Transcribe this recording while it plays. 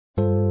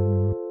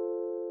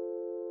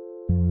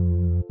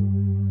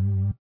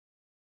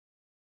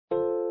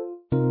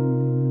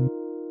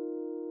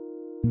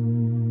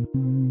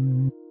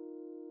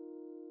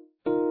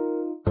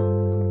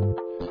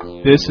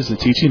This is a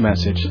teaching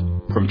message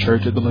from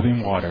Church of the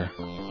Living Water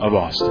of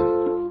Austin.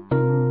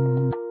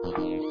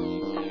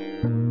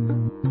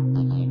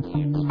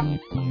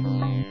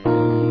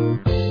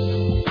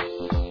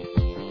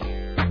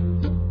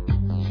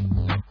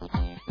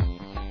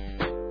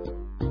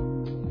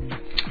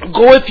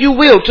 Go, if you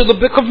will, to the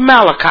book of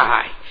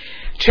Malachi,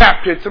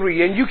 chapter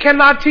 3. And you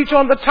cannot teach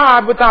on the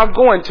tithe without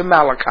going to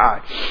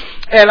Malachi.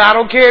 And I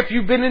don't care if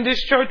you've been in this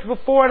church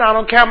before, and I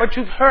don't care how much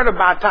you've heard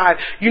about tithe.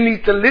 You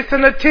need to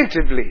listen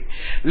attentively.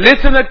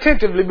 Listen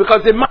attentively,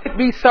 because it might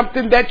be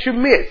something that you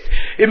missed.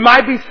 It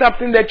might be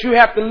something that you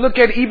have to look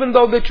at, even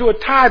though that you're a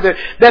tither,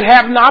 that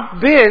have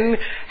not been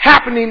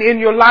happening in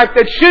your life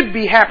that should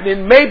be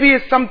happening. Maybe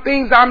it's some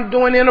things I'm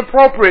doing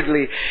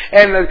inappropriately.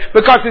 And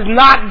because it's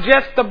not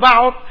just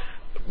about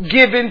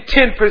giving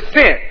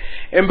 10%.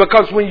 And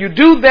because when you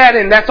do that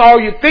and that's all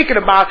you're thinking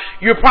about,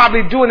 you're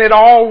probably doing it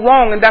all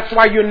wrong, and that's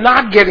why you're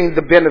not getting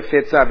the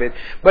benefits of it.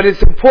 But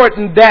it's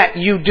important that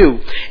you do.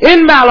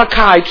 In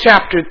Malachi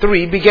chapter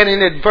 3,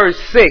 beginning at verse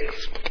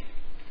 6,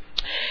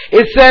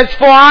 it says,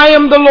 "For I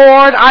am the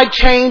Lord, I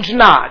change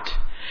not.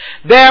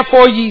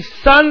 Therefore ye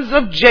sons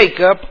of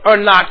Jacob are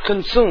not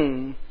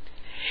consumed.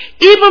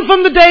 Even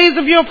from the days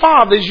of your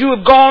fathers you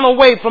have gone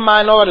away from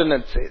mine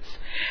ordinances,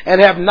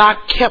 and have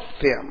not kept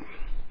them.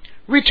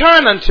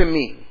 Return unto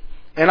me,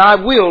 and I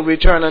will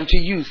return unto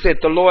you, said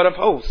the Lord of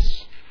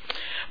hosts.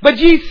 But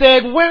ye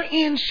said,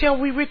 wherein shall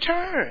we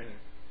return?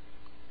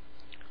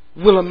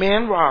 Will a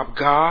man rob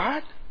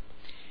God?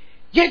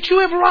 Yet you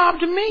have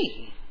robbed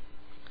me.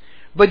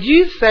 But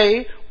ye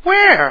say,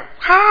 where,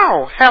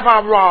 how have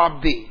I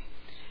robbed thee?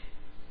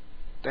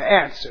 The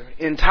answer,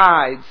 in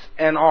tithes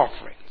and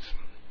offerings.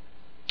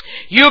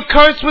 You are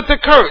cursed with the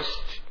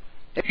cursed,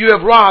 and you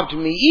have robbed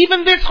me,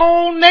 even this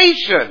whole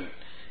nation,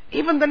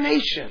 even the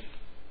nation.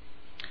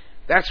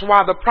 That's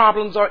why the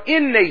problems are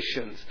in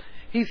nations.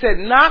 He said,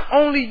 not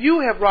only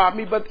you have robbed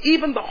me, but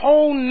even the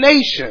whole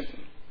nation.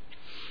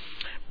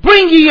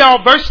 Bring ye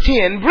all, verse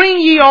 10, bring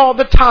ye all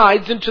the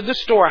tithes into the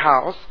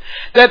storehouse,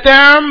 that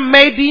there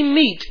may be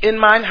meat in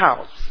mine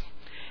house.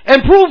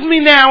 And prove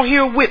me now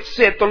herewith,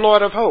 saith the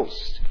Lord of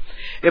hosts,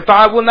 if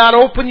I will not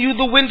open you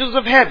the windows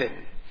of heaven,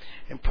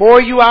 and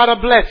pour you out a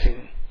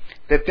blessing,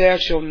 that there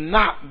shall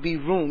not be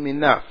room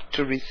enough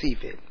to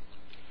receive it.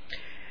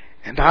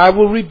 And I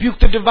will rebuke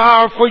the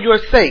devourer for your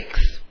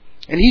sakes,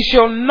 and he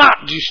shall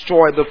not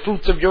destroy the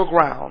fruits of your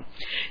ground.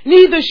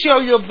 Neither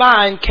shall your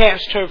vine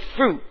cast her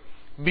fruit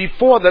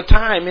before the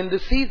time in the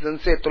season,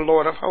 saith the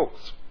Lord of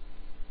hosts.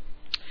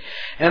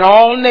 And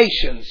all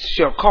nations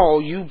shall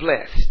call you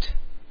blessed,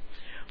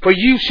 for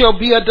you shall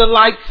be a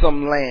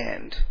delightsome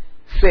land,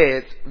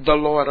 saith the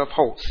Lord of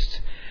hosts."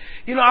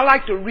 You know, I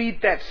like to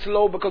read that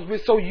slow because we're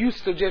so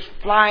used to just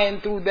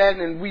flying through that,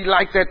 and we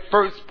like that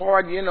first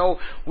part, you know,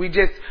 we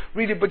just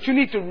read it. But you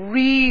need to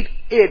read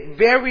it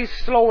very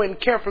slow and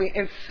carefully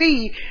and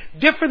see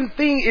different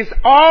things. It's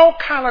all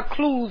kind of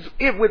clues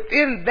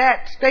within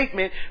that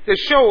statement that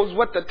shows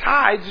what the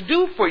tithes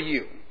do for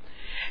you.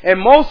 And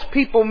most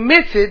people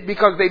miss it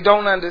because they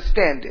don't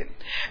understand it.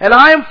 And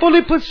I am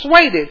fully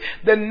persuaded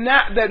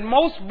that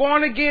most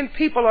born-again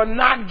people are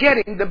not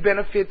getting the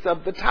benefits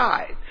of the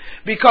tithe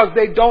because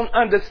they don't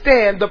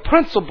understand the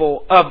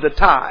principle of the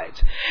tithe.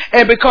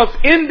 And because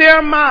in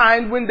their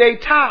mind, when they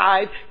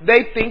tithe,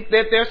 they think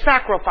that they're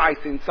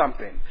sacrificing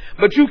something.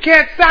 But you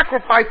can't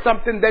sacrifice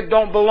something that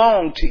don't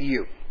belong to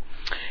you.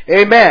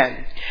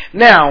 Amen.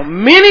 Now,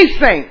 many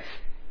saints,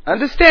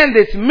 understand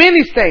this,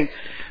 many saints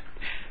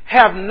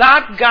have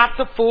not got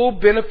the full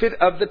benefit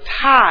of the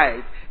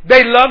tithe.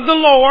 They love the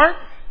Lord.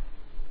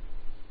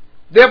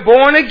 They're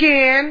born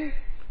again.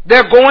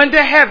 They're going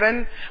to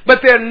heaven,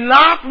 but they're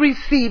not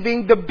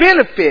receiving the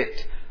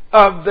benefit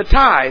of the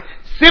tithe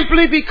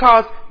simply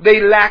because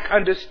they lack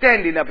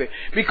understanding of it.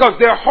 Because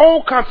their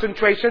whole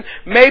concentration,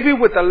 maybe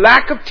with a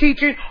lack of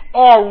teaching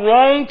or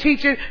wrong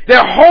teaching,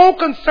 their whole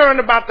concern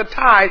about the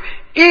tithe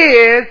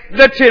is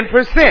the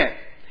 10%.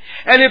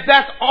 And if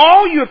that's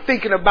all you're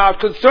thinking about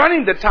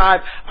concerning the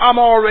tithe, I'm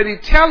already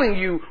telling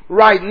you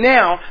right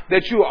now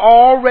that you're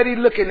already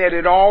looking at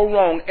it all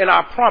wrong. And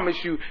I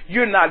promise you,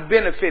 you're not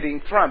benefiting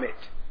from it.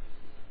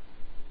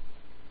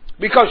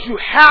 Because you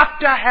have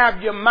to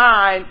have your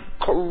mind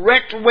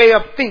correct way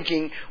of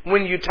thinking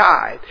when you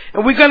tithe.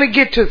 And we're going to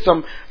get to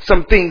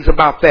some things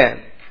about that.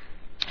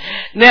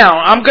 Now,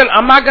 I'm going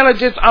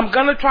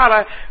to try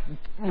to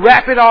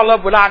wrap it all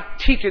up without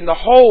teaching the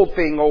whole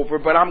thing over,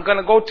 but I'm going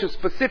to go to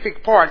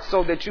specific parts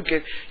so that you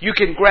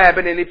can grab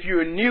it. And if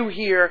you're new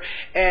here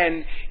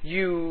and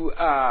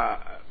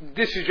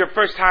this is your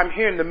first time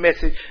hearing the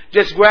message,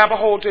 just grab a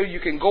hold of it. You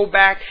can go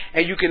back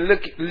and you can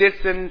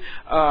listen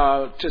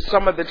to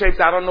some of the tapes.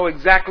 I don't know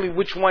exactly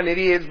which one it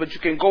is, but you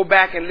can go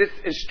back and listen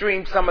and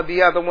stream some of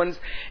the other ones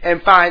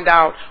and find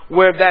out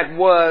where that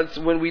was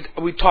when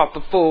we taught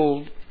the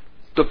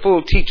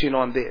full teaching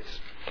on this.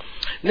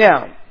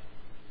 Now,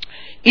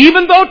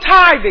 even though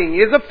tithing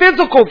is a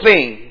physical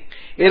thing,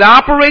 it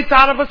operates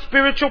out of a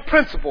spiritual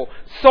principle.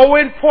 so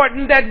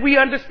important that we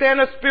understand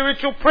a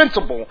spiritual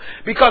principle,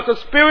 because a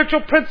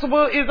spiritual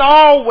principle is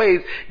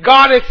always,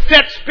 God has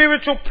set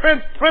spiritual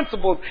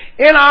principles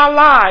in our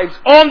lives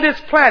on this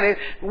planet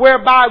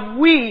whereby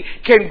we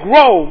can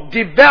grow,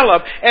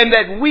 develop, and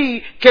that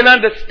we can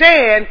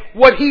understand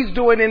what He's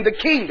doing in the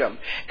kingdom.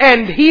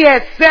 And He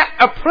has set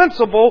a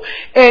principle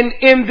in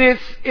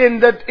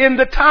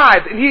the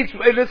tithe, and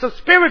it is a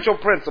spiritual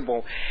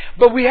principle.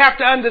 But we have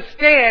to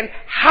understand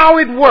how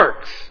it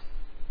works.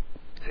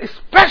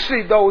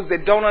 Especially those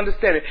that don't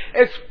understand it.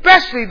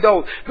 Especially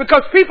those.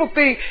 Because people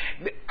think,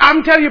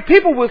 I'm telling you,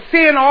 people will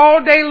sin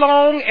all day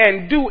long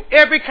and do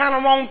every kind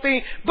of wrong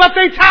thing, but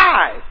they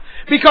tithe.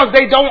 Because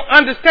they don't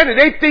understand it.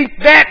 They think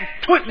that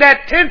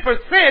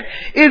 10%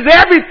 is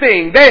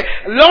everything. As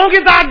long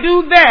as I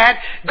do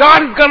that,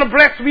 God is going to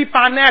bless me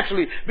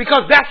financially.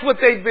 Because that's what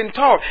they've been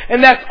taught.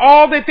 And that's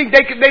all they think.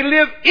 They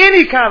live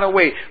any kind of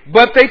way.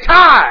 But they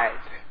tithe.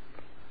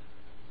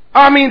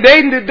 I mean,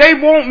 they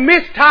won't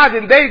miss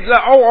tithing.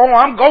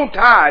 I'm going to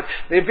tithe.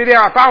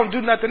 If I don't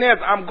do nothing else,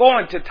 I'm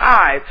going to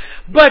tithe.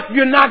 But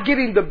you're not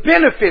getting the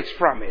benefits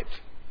from it.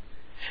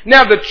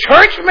 Now, the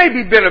church may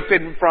be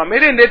benefiting from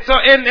it, and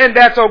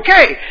that's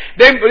okay.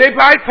 They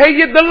might pay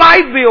you the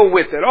light bill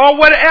with it or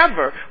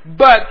whatever,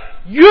 but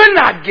you're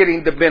not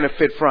getting the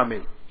benefit from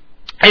it.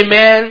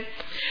 Amen.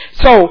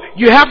 So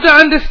you have to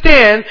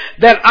understand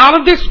that out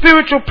of this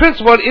spiritual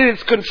principle, it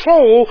is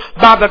controlled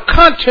by the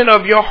content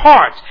of your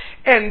heart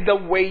and the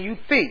way you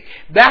think.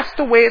 That's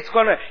the way it's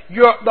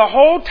the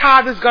whole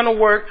tithe is going to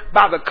work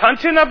by the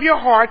content of your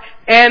heart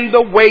and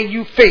the way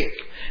you think,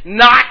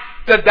 not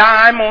the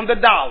dime on the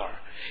dollar.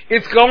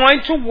 It's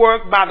going to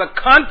work by the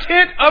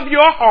content of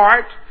your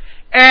heart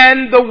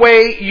and the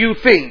way you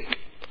think.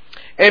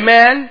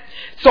 Amen?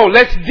 So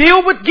let's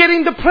deal with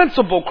getting the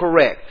principle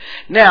correct.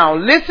 Now,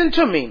 listen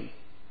to me.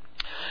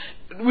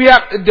 We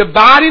are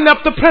dividing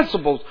up the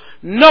principles.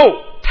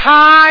 No,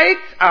 tithes,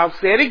 I'll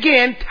say it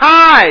again,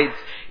 tithes.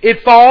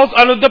 It falls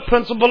under the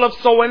principle of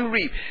sow and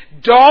reap.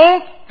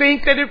 Don't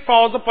think that it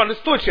falls upon the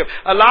stewardship.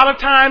 A lot of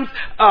times,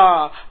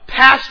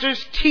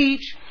 pastors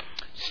teach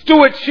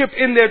stewardship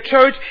in their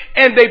church,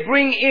 and they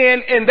bring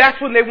in, and that's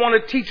when they want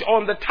to teach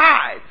on the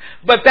tithe.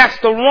 But that's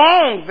the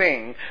wrong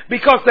thing,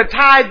 because the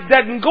tithe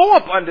doesn't go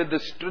up under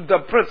the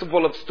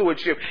principle of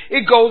stewardship.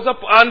 It goes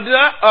up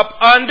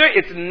under,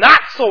 it's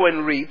not sow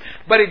and reap,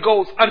 but it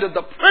goes under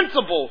the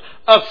principle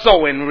of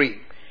sow and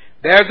reap.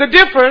 There's a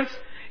difference.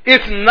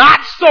 It's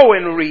not sow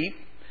and reap.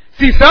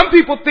 See, some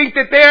people think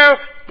that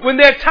when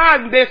they're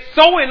tithing, they're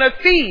sowing a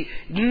seed.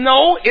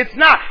 No, it's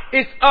not.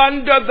 It's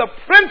under the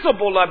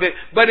principle of it,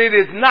 but it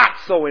is not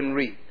sow and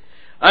reap.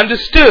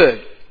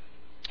 Understood?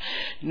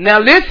 Now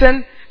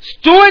listen,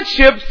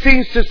 stewardship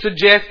seems to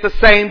suggest the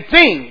same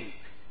thing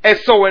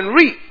as sow and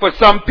reap for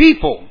some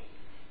people.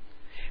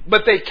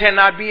 But they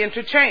cannot be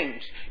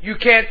interchanged. You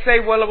can't say,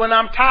 well, when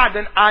I'm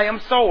tithing, I am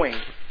sowing.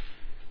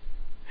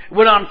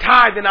 When I'm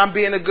tithing, I'm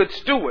being a good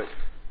steward.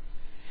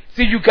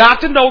 See, you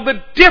got to know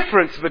the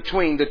difference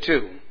between the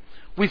two.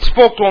 We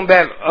spoke on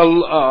that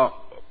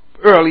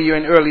earlier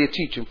in earlier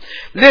teaching.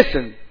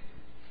 Listen,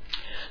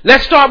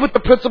 let's start with the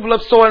principle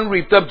of sow and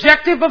reap. The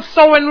objective of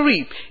sow and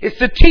reap is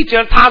to teach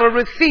us how to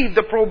receive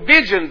the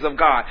provisions of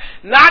God.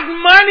 Not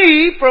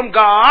money from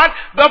God,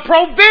 the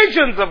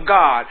provisions of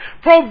God.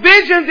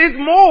 Provisions is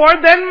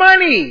more than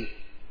money.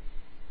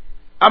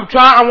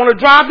 I want to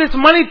drive this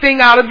money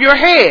thing out of your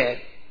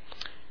head.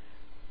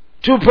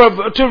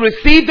 To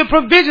receive the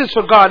provisions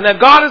for God. Now,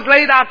 God has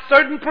laid out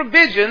certain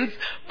provisions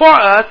for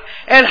us,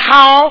 and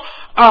how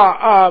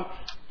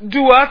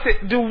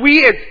do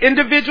we as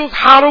individuals,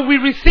 how do we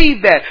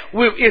receive that?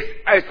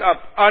 It's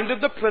under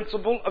the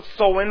principle of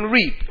sow and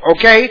reap,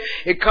 okay?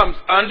 It comes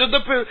under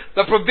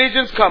the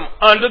provisions come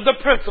under the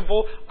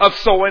principle of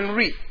sow and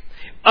reap.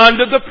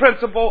 Under the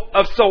principle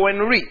of sow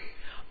and reap.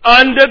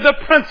 Under the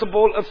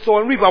principle of sow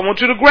and reap. I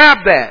want you to grab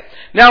that.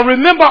 Now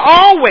remember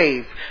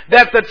always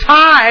that the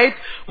tithe,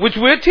 which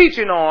we're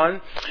teaching on,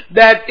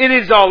 that it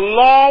is a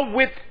law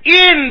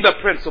within the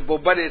principle,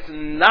 but it's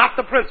not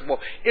the principle.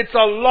 It's a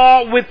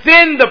law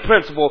within the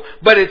principle,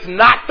 but it's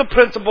not the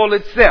principle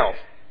itself.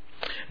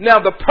 Now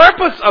the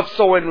purpose of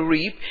sow and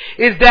reap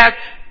is that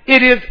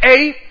it is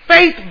a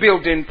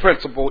faith-building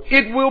principle.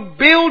 It will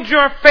build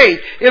your faith.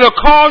 It'll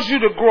cause you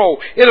to grow.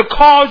 It'll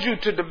cause you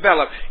to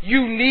develop.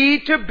 You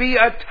need to be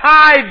a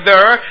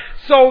tither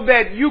so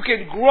that you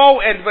can grow,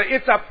 and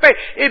it's a faith.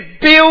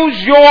 It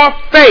builds your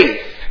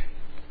faith.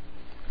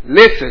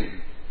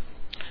 Listen,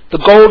 the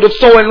goal of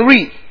sow and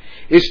reap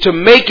is to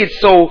make it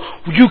so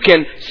you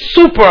can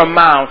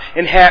superabound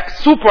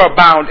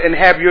and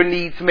have your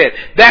needs met.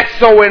 That's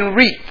sow and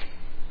reap.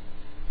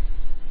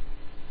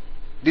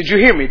 Did you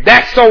hear me?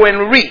 That's sow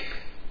and reap.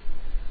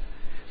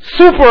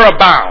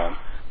 Superabound.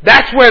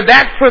 That's where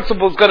that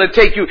principle is going to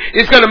take you.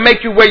 It's going to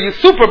make you where you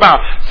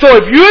superabound. So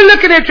if you're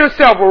looking at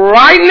yourself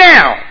right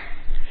now,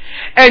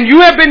 and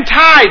you have been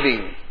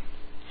tithing,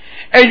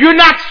 and you're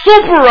not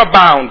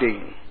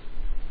superabounding,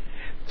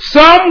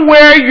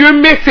 somewhere you're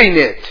missing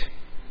it.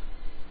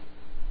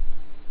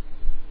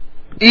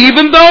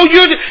 Even though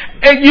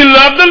you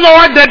love the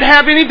Lord, doesn't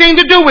have anything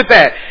to do with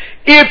that.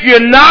 If you're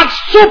not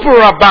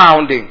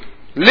superabounding,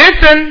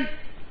 listen.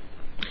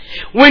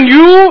 When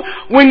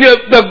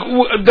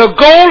the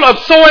goal of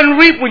sow and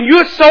reap, when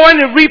you're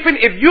sowing and reaping,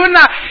 if you're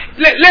not,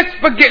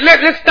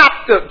 let's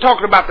stop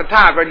talking about the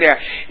tithe right there.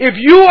 If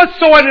you are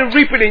sowing and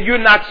reaping and you're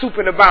not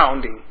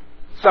superabounding,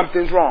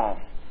 something's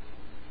wrong.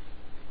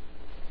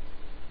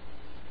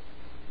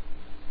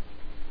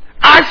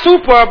 I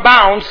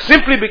superabound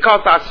simply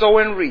because I sow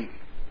and reap.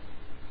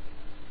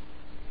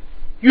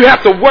 You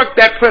have to work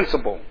that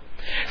principle.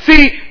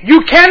 See,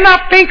 you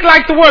cannot think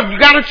like the world. You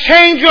got to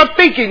change your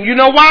thinking. You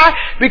know why?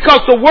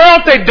 Because the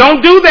world say,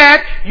 don't do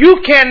that.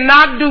 You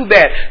cannot do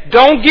that.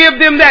 Don't give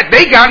them that.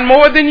 They got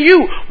more than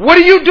you. What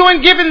are you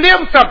doing giving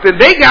them something?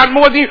 They got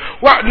more than you.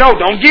 Well, no,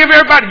 don't give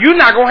everybody. You're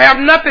not going to have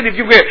nothing if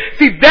you give.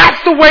 See,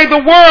 that's the way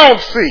the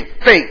world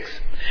thinks.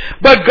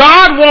 But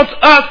God wants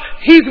us,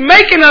 He's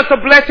making us a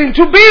blessing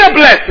to be a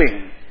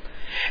blessing.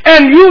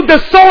 And you, the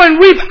sow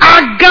and reap,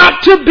 I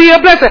got to be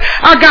a blessing.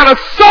 I got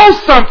to sow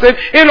something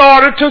in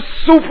order to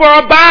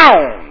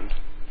superabound.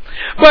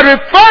 But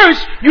at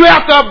first, you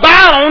have to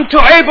abound to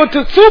able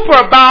to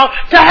superabound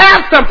to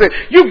have something.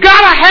 You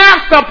got to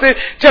have something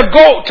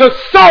to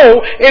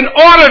sow in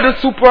order to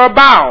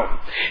superabound.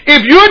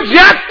 If you're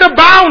just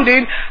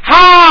abounding,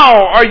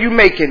 how are you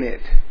making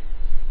it?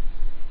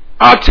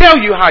 I'll tell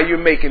you how you're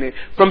making it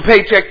from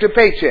paycheck to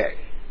paycheck.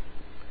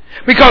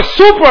 Because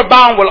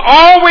superabound will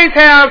always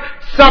have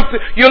something,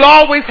 you'll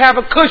always have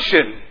a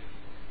cushion.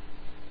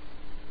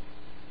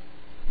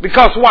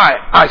 Because why?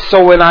 I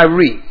sow and I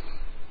reap.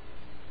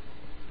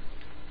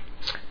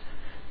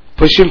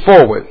 Pushing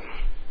forward.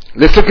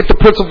 Let's look at the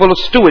principle of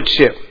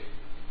stewardship.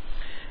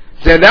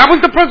 Now that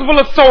was the principle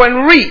of sow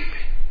and reap.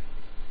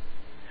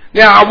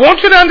 Now I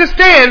want you to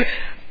understand,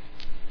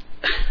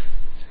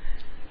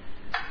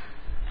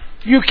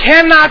 you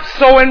cannot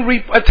sow and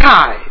reap a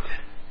tithe.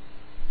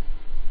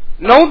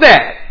 Know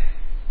that.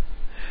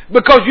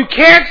 Because you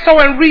can't sow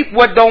and reap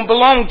what don't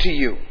belong to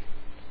you.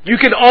 You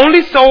can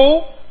only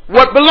sow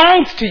what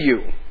belongs to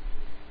you.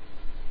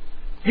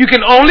 You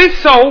can only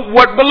sow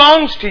what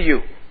belongs to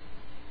you.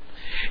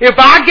 If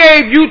I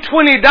gave you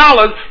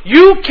 $20,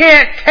 you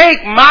can't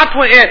take my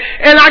 $20,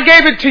 and I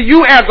gave it to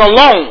you as a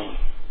loan.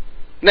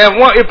 Now,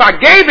 if I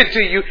gave it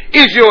to you,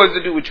 it's yours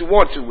to do what you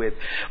want to with.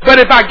 But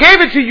if I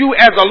gave it to you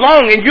as a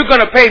loan and you're going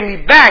to pay me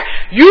back,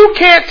 you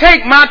can't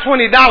take my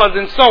 $20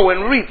 and sow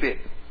and reap it.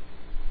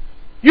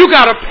 You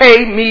got to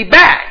pay me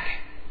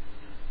back.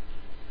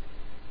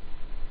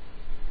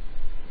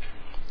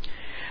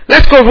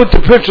 Let's go with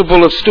the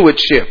principle of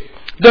stewardship.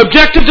 The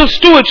objective of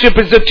stewardship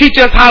is to teach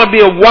us how to be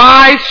a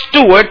wise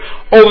steward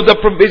over the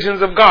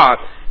provisions of God.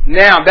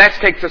 Now, that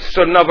takes us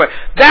to another.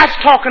 That's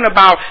talking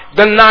about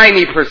the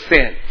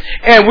 90%.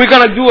 And we're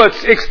going to do an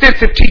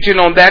extensive teaching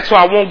on that, so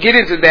I won't get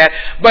into that.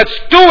 But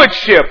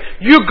stewardship,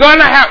 you're going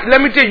to have,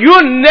 let me tell you,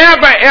 you'll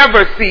never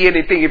ever see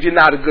anything if you're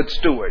not a good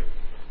steward.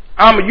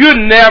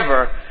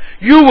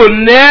 You will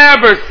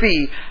never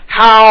see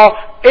how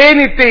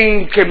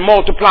anything can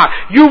multiply.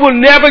 You will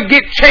never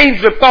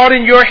change the thought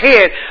in your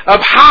head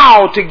of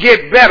how to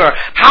get better,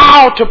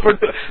 how to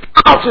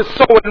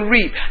sow and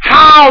reap,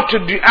 how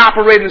to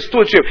operate in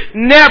stewardship.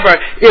 Never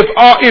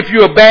if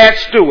you're a bad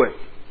steward.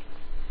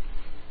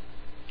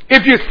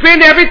 If you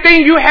spend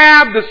everything you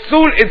have as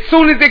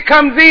soon as it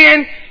comes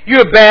in,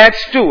 you're a bad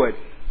steward.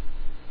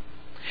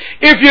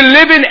 If you're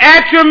living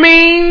at your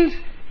means,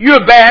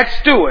 you're a bad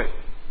steward.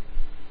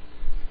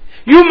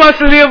 You must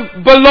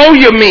live below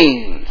your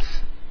means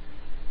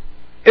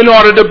in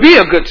order to be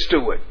a good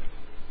steward.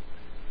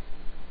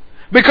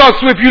 Because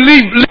if you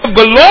live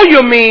below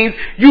your means,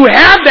 you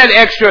have that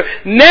extra.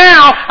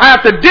 Now I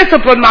have to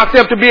discipline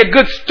myself to be a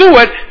good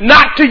steward,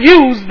 not to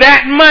use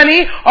that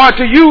money or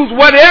to use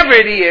whatever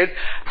it is.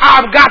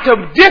 I've got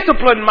to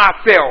discipline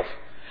myself.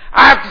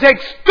 I have to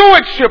take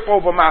stewardship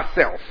over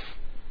myself.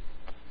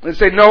 And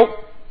say,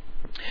 no.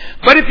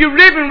 But if you're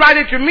living right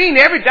at your means,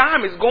 every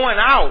dime is going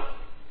out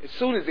as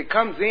soon as it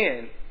comes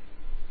in.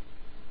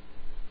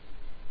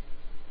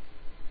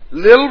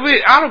 Little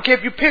bit, I don't care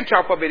if you pinch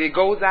off of it, it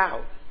goes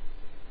out.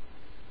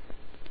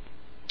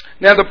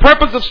 Now the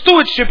purpose of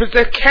stewardship is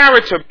a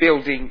character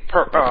building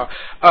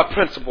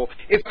principle.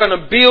 It's going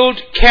to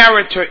build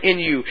character in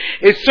you.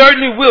 It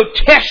certainly will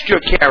test your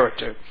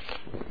character.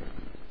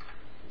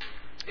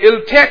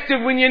 It'll test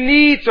it when your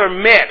needs are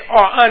met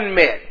or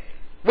unmet.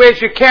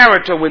 Where's your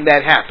character when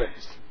that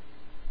happens?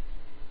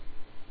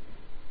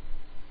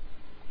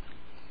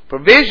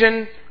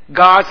 Provision,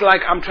 God's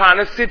like, I'm trying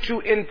to sit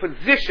you in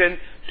position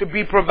to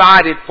be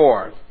provided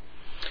for.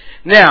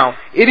 Now,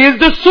 it is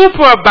the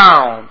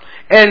superabound,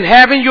 and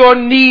having your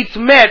needs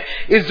met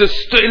is the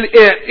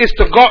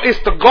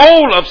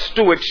goal of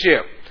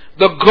stewardship.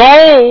 The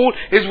goal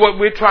is what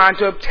we're trying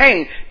to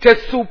obtain, to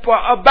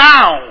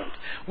superabound.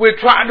 We're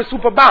trying to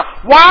superabound.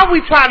 Why are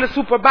we trying to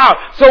superabound?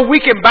 So we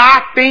can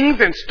buy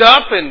things and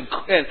stuff and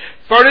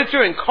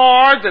furniture and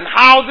cars and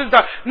houses.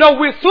 No,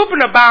 we're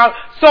superabound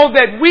so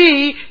that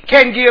we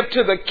can give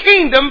to the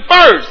kingdom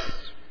first.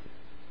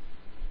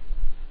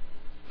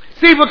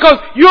 See, because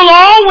you'll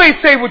always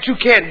say what you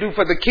can't do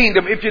for the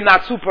kingdom if you're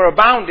not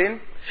superabounding.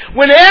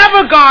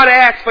 Whenever God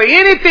asks for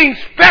anything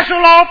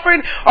special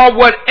offering or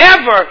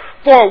whatever,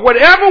 for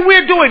whatever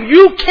we're doing,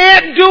 you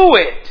can't do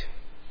it.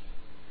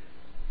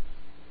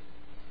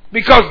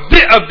 Because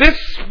of this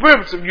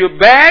principle, you're a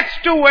bad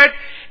steward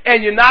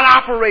and you're not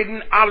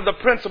operating out of the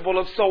principle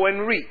of sow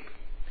and reap.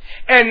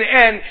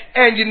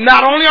 And you,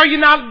 not only are you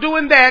not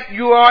doing that,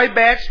 you are a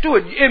bad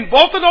steward. In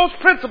both of those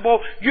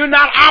principles, you're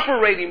not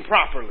operating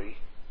properly.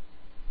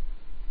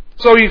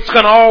 So it's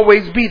going to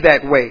always be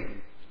that way.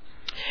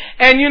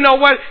 And you know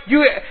what?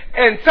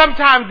 And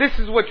sometimes this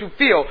is what you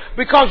feel.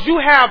 Because you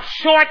have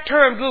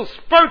short-term little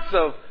spurts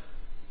of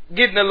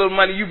getting a little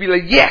money, you be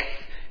like, yes,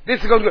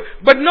 this is going to go.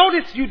 But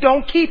notice you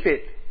don't keep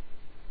it.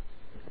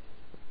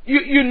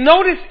 You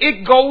notice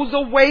it goes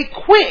away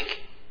quick.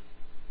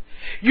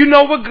 You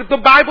know what the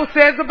Bible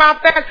says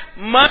about that?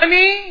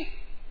 Money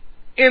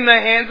in the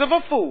hands of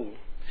a fool.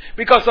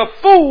 Because a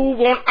fool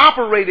won't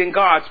operate in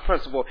God's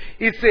principle.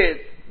 It says,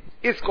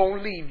 it's going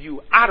to leave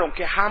you. I don't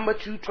care how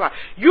much you try.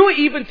 You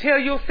even tell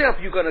yourself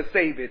you're going to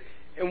save it.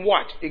 And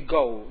watch, it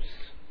goes.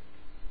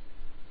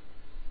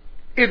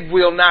 It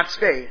will not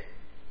stay.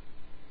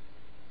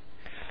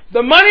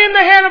 The money in the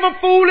hand of a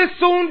fool is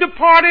soon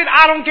departed.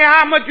 I don't care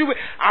how much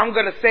I'm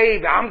going to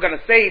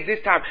save this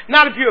time.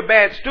 Not if you're a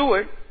bad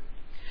steward.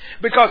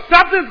 Because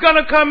something's going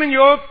to come in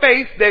your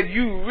face that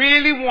you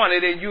really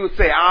wanted and you'll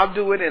say, I'll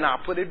do it and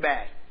I'll put it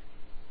back.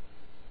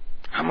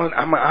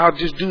 I'll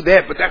just do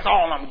that, but that's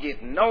all I'm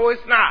getting. No,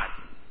 it's not.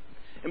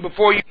 And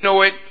before you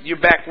know it, you're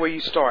back where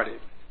you started.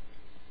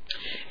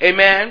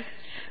 Amen.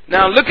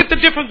 Now look at the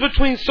difference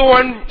between sow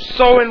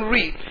and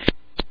reap.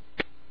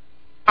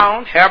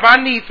 Have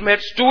our needs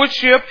met.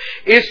 Stewardship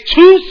is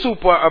to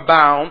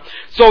superabound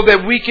so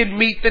that we can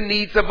meet the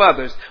needs of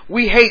others.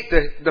 We hate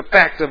the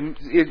fact of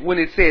it when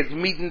it says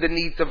meeting the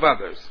needs of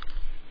others.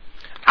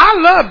 I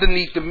love the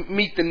need to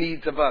meet the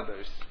needs of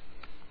others.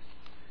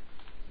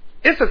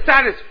 It's a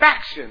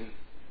satisfaction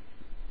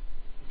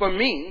for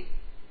me.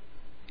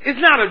 It's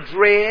not a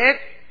dread.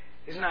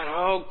 It's not,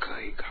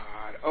 okay,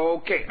 God,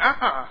 okay.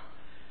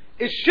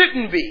 It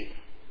shouldn't be.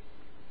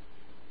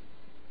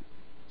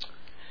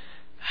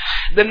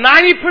 The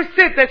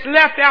 90% that's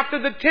left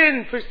after the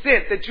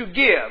 10% that you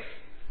give.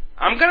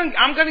 I'm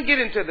gonna get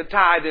into the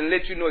tithe and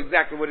let you know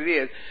exactly what it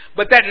is.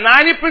 But that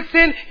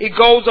 90%, it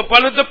goes up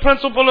under the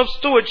principle of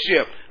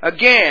stewardship.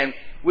 Again,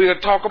 we're going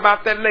to talk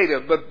about that later.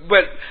 But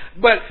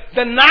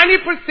the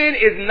 90%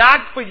 is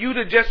not for you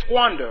to just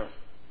squander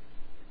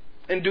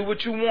and do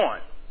what you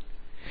want.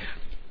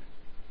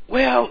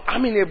 Well, I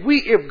mean,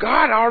 if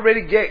God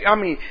already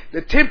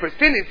the 10%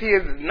 is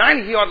His,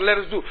 90 He ought to let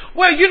us do.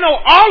 Well, you know,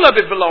 all of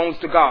it belongs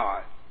to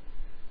God.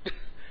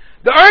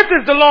 The earth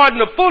is the Lord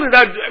and the fullness.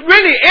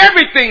 Really,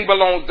 everything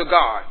belongs to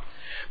God.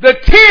 The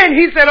 10,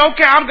 He said,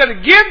 okay, I'm going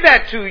to give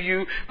that to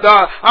you.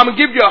 I'm going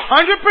to give you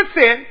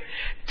 100%.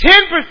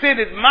 10%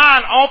 is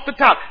mine off the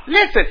top.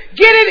 Listen,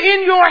 get it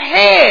in your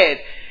head.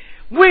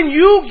 When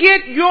you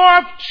get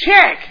your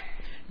check,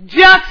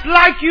 just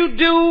like you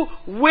do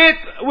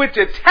with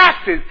your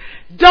taxes,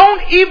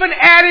 don't even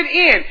add it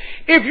in.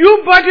 If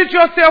you budget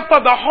yourself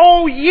for the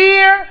whole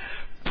year,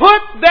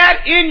 put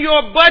that in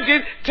your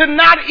budget to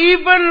not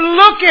even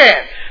look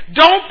at.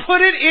 Don't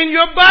put it in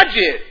your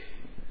budget.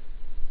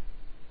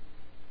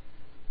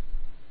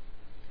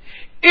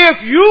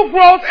 If you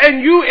gross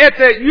and you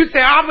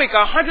say, I'll make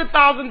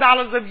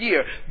 $100,000 a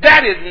year,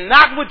 that is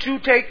not what you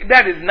take,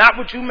 that is not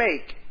what you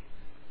make.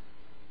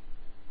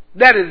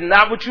 That is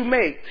not what you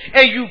make.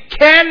 And you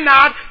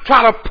cannot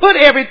try to put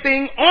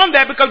everything on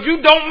that because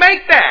you don't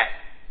make that.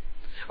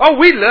 Oh,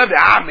 we love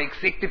that. I make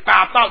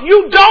 $65,000.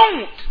 You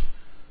don't.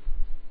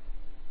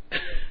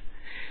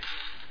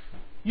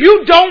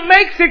 You don't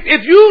make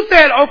if you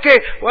said, okay,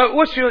 well,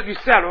 what's your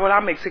salary? Well,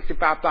 I make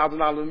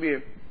 $65,000 a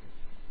year.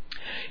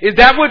 Is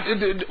that what,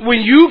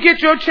 when you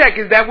get your check,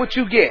 is that what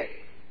you get?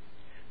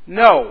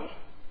 No.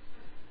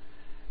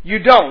 You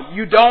don't.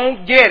 You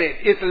don't get it.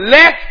 It's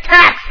less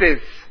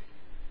taxes.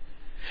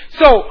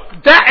 So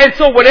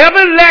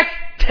whatever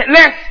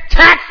less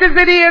taxes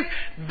it is,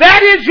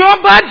 that is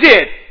your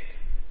budget.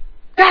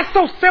 That's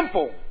so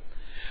simple.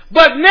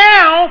 But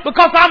now,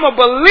 because I'm a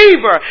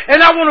believer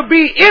and I want to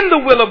be in the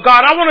will of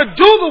God, I want to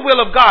do the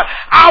will of God,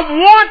 I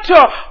want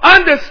to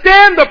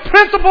understand the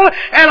principle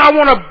and I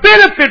want to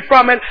benefit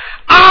from it,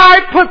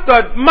 I put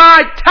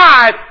my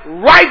tithe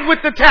right with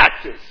the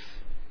taxes.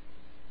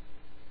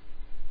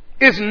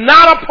 It's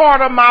not a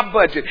part of my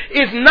budget.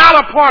 It's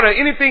not a part of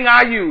anything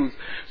I use.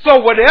 So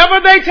whatever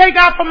they take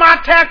out for my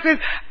taxes,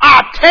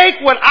 I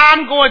take what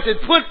I'm going to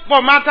put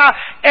for my tithe,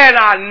 and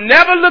I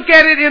never look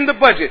at it in the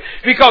budget.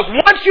 Because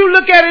once you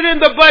look at it in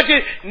the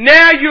budget,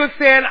 now you're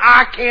saying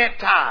I can't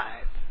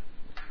tithe.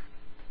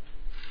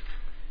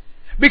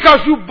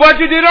 Because you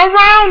budgeted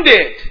around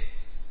it.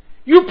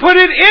 You put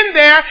it in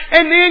there,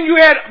 and then you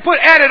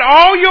added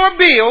all your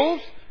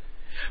bills,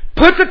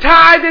 put the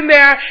tithe in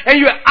there,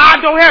 and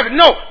I don't have it.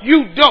 No,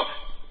 you don't.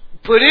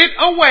 Put it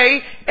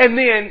away, and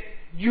then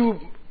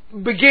you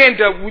begin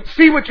to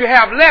see what you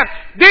have left,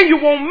 then you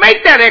won't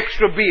make that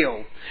extra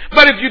bill.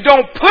 But if you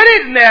don't put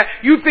it in there,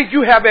 you think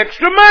you have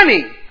extra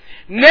money.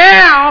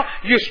 Now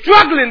you're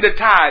struggling to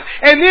tithe.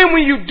 And then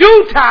when you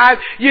do tithe,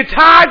 you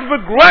tithe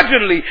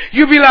begrudgingly.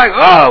 You be like,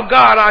 oh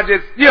God,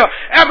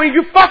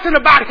 you're fussing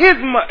about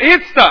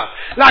his stuff.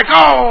 Like,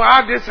 oh,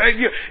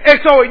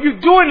 and so you're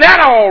doing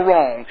that all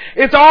wrong.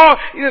 It's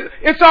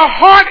a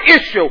heart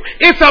issue.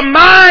 It's a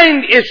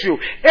mind issue.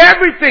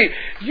 Everything.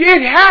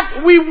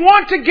 We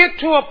want to get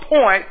to a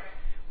point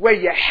where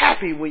you're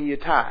happy when you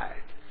tithe.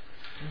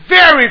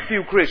 Very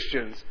few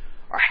Christians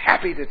are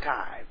happy to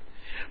tithe.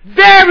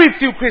 Very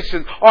few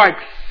Christians are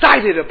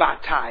excited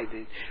about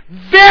tithing.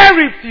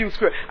 Very few.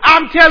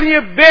 I'm telling you,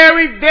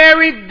 very,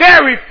 very,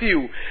 very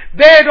few.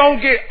 They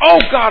don't get, oh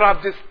God,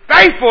 I'm just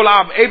thankful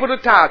I'm able to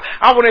tithe.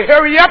 I want to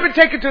hurry up and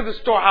take it to the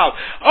storehouse.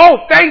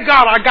 Oh, thank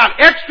God I got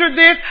extra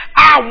this.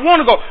 I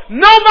want to go.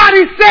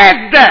 Nobody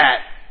says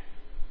that.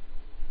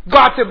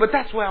 God said, but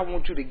that's where I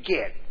want you to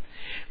get.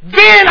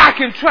 Then I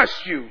can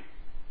trust you.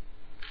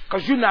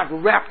 Because you're not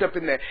wrapped up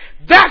in that.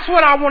 That's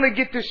what I want to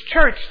get this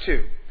church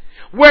to.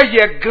 Where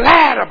you're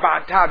glad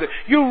about tithing.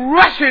 You're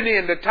rushing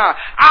in to tithe.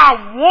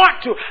 I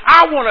want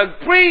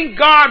to bring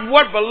God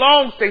what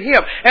belongs to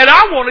Him. And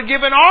I want to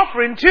give an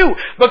offering too.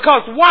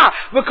 Because why?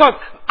 Because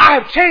I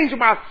have changed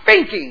my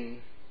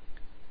thinking.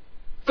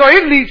 So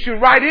it leads you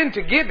right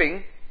into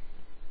giving.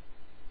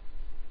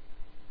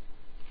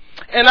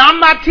 And I'm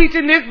not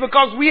teaching this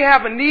because we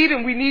have a need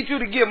and we need you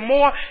to give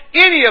more.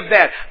 Any of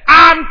that.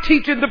 I'm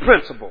teaching the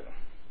principle.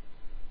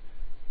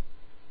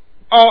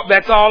 Oh,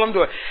 that's all I'm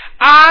doing.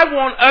 I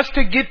want us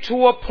to get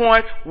to a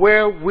point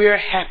where we're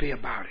happy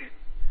about it.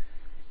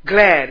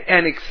 Glad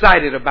and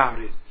excited about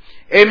it.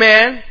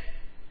 Amen.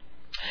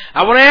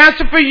 I want to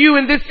answer for you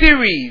in this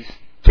series.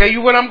 Tell you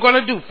what I'm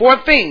going to do.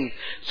 4 things.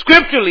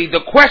 Scripturally,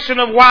 the question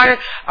of why,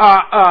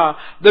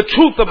 the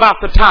truth about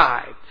the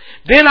tithe.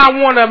 Then I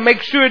want to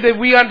make sure that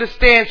we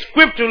understand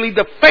scripturally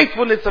the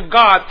faithfulness of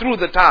God through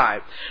the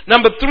tithe.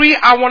 Number 3,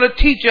 I want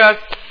to teach us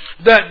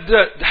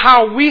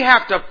how we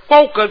have to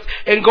focus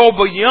and go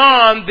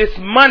beyond this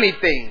money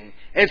thing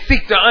and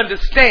seek to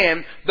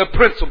understand the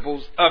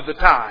principles of the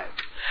tithe.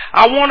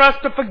 I want us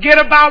to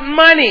forget about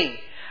money.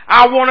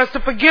 I want us to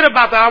forget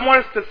about that. I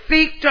want us to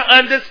seek to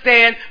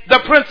understand the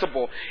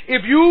principle.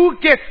 If you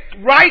get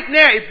right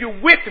now, if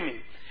you're with me,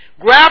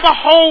 grab a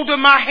hold of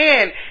my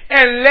hand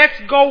and let's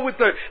go with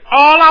it.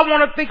 All I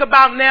want to think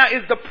about now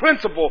is the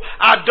principle.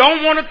 I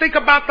don't want to think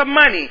about the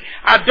money.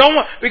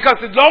 Because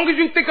as long as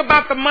you think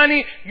about the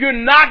money, you're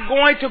not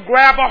going to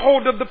grab a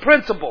hold of the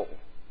principle.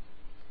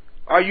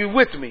 Are you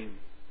with me?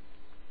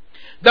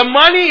 The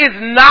money is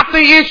not the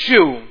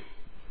issue.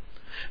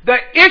 The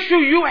issue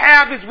you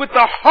have is with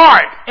the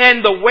heart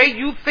and the way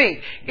you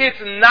think. It's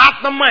not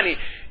the money.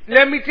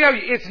 Let me tell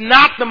you, it's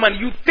not the money.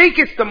 You think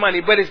it's the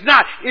money, but it's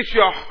not. It's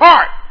your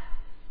heart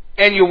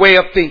and your way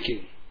of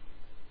thinking.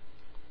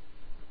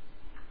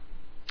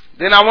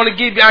 Then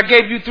I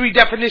gave you 3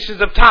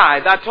 definitions of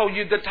tithe. I told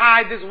you the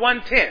tithe is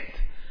 1/10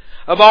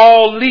 of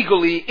all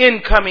legally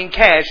incoming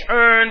cash,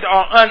 earned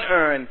or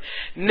unearned.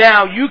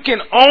 Now you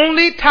can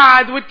only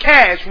tithe with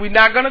cash. We're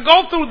not going to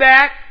go through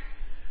that.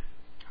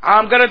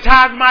 I'm going to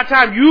tithe my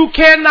time. You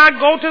cannot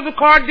go to the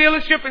car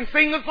dealership and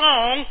sing a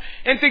song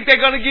and think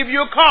they're going to give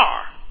you a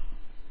car.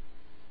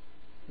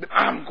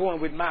 I'm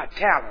going with my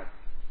talent.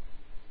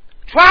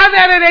 Try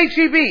that at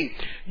H-E-B.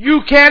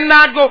 You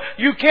cannot go.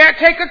 You can't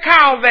take a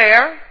cow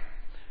there.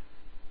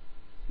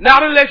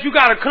 Not unless you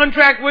got a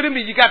contract with him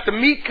and you got the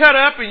meat cut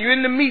up and you're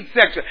in the meat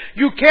section.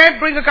 You can't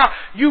bring a cow.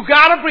 You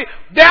got to bring.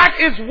 That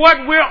is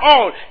what we're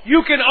on.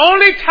 You can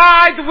only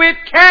tithe with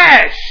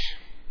cash.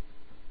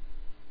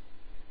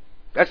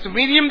 That's the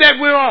medium that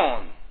we're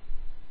on.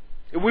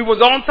 If we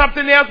was on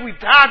something else, we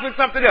tithe with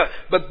something else.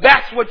 But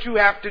that's what you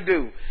have to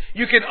do.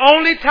 You can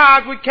only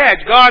tithe with cash.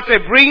 God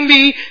said, bring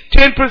me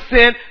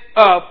 10%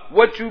 of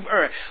what you've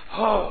earned.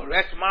 Oh,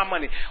 that's my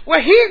money.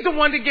 Well, He's the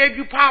one that gave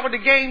you power to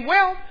gain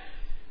wealth.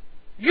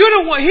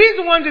 You're the one. He's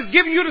the one that's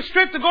giving you the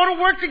strength to go to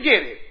work to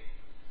get it.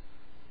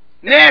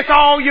 Now it's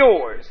all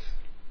yours.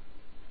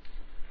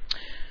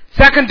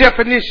 Second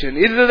definition,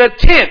 it is a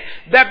 10th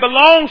that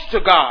belongs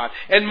to God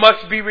and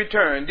must be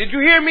returned. Did you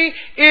hear me?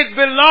 It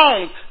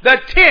belongs, the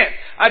 10th,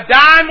 a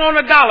dime on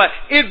a dollar.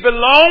 It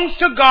belongs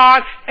to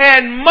God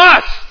and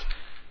must,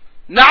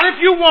 not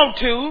if you want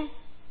to,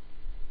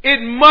 it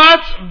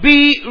must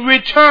be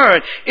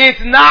returned.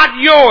 It's not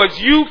yours.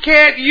 You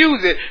can't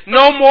use it.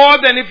 No more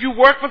than if you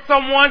work for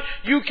someone,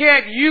 you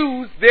can't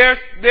use their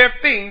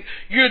things.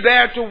 You're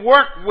there to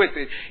work with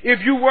it.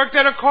 If you worked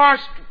at a car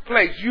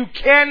place, you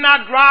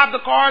cannot drive the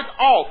cars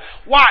off.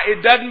 Why?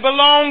 It doesn't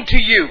belong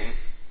to you.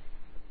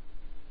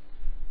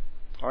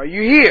 Are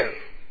you here?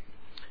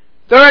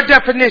 Third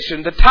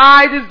definition, the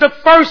tithe is the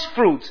first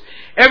fruits.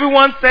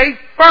 Everyone say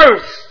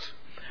first.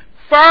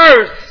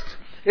 First.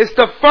 It's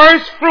the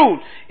first fruit.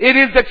 It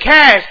is the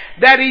cash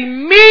that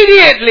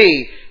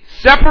immediately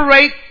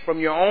separate from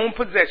your own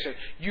possession.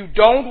 You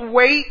don't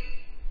wait.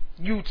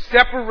 You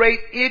separate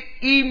it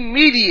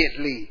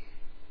immediately.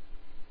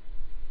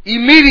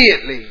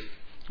 Immediately.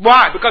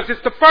 Why? Because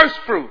it's the first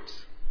fruits.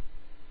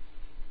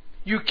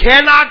 You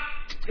cannot,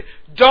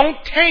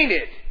 don't taint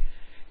it.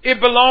 It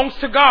belongs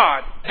to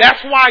God.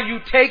 That's why you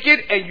take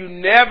it and you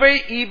never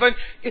even,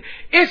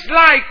 it's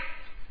like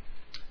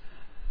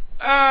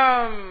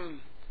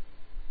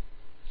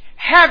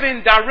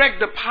having direct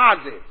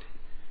deposit.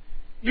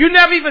 You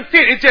never even see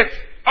it. It just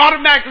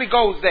automatically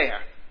goes there.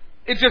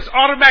 It just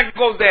automatically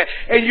goes there.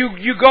 And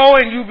you go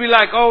and you be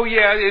like, oh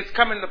yeah, it's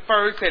coming the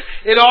first. And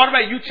it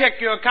automatically, you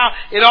check your account,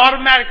 it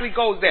automatically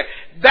goes there.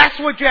 That's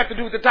what you have to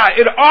do with the tithe.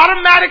 It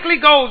automatically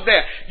goes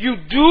there. You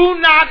do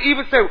not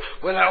even say,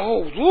 well,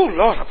 oh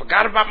Lord, I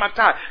forgot about my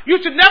tithe.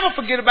 You should never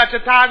forget about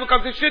your tithe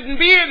because it shouldn't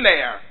be in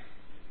there.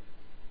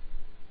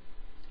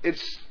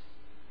 It's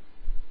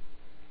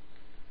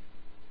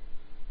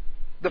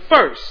the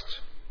first.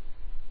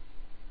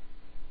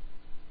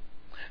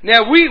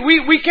 Now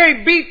we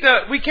can't beat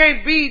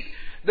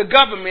the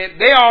government.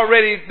 They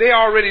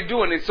already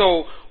doing it.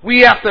 So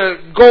we have to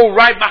go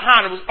right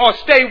behind them or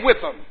stay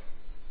with them.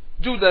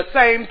 Do the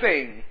same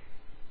thing.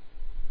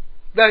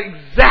 The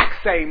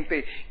exact same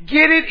thing.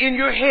 Get it in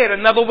your head.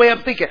 Another way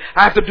of thinking.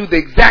 I have to do the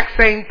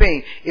exact same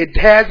thing. This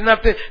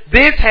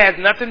has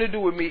nothing to do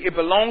with me. It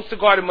belongs to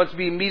God. It must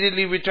be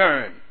immediately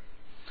returned.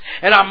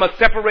 And I must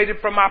separate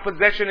it from my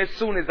possession as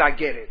soon as I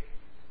get it.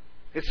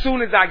 As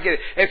soon as I get it.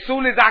 As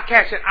soon as I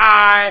cash it,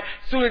 as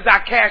soon as I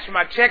cash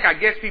my check, I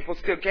guess people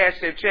still cash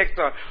their checks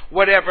or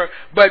whatever,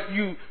 but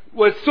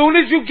as soon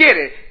as you get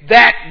it,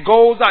 that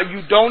goes out.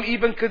 You don't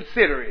even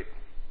consider it.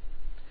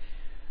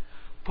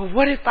 But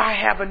what if I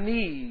have a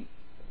need?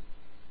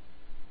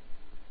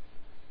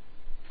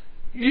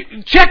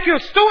 Check your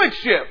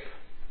stewardship.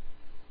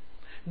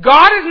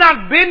 God is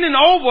not bending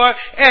over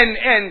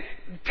and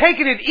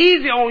taking it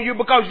easy on you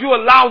because you're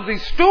a lousy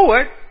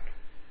steward.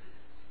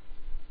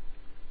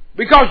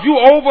 Because you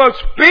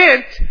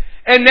overspent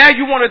and now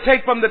you want to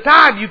take from the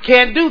tithe. You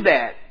can't do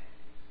that.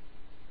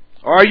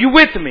 Are you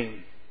with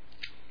me?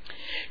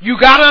 You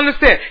got to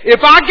understand.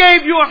 If I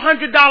gave you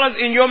 $100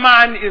 in your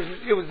mind,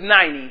 it was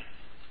 90.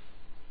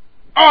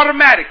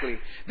 Automatically.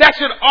 That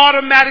should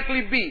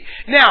automatically be.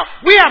 Now,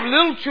 we have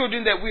little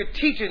children that we're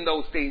teaching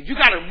those things. You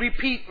got to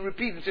repeat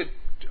until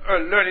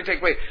learning take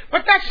place.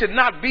 But that should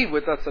not be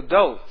with us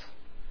adults.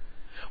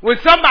 When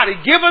somebody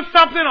give us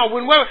something or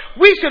whenever,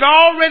 we should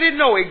already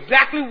know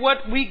exactly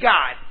what we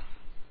got.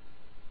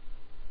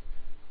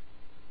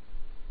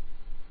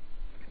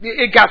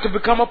 It got to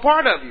become a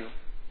part of you.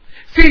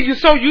 See, you're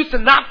so used to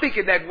not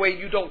thinking that way,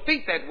 you don't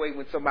think that way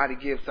when somebody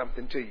gives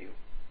something to you.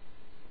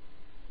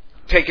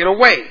 Take it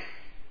away.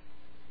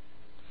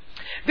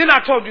 Then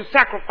I told you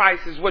sacrifice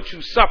is what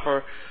you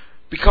suffer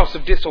because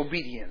of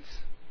disobedience.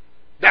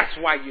 That's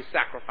why you're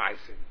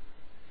sacrificing.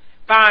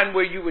 Find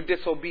where you were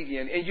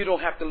disobedient and you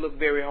don't have to look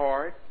very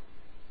hard.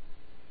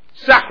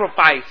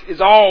 Sacrifice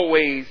is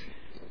always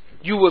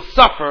you will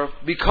suffer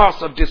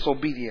because of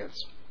disobedience.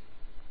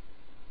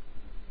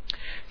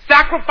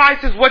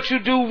 Sacrifice is what you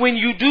do when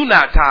you do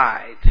not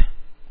tithe.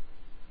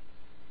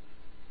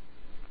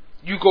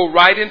 You go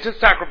right into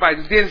sacrifice.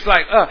 Then it's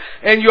like,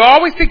 and you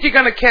always think you're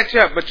going to catch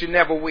up, but you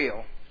never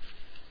will.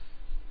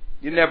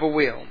 You never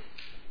will.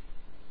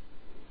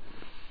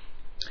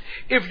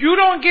 If you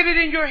don't get it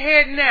in your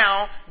head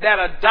now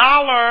that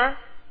 $1,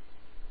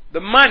 the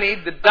money,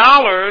 the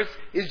dollars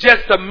is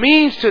just a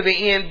means to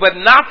the end, but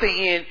not the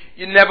end,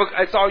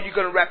 that's all you're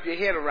going to wrap your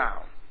head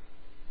around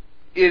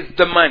is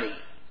the money.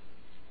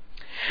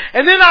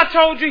 And then I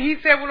told you, he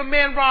said, when a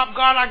man robbed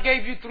God, I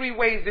gave you 3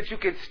 ways that you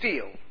can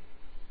steal.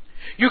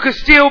 You can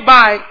steal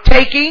by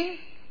taking,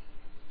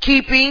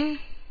 keeping,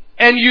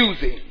 and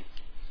using.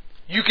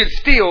 You can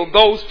steal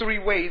those 3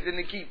 ways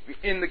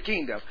in the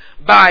kingdom.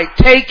 By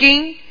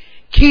taking,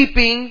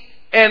 keeping,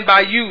 and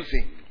by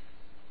using.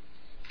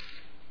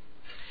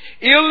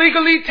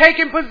 Illegally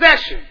taking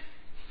possession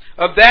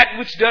of that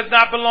which does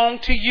not belong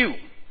to you.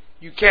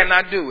 You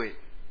cannot do it.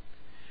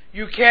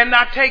 You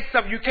cannot take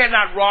something. You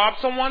cannot rob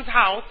someone's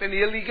house and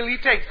illegally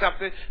take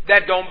something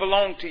that don't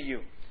belong to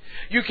you.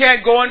 You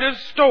can't go into the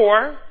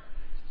store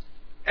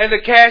and the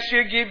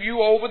cashier give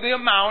you over the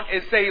amount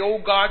and say, oh,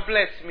 God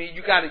bless me.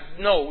 You got to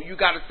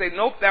say,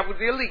 nope, that was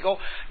illegal.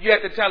 You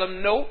have to tell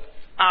them, nope,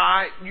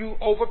 you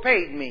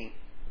overpaid me.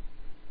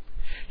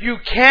 You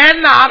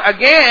cannot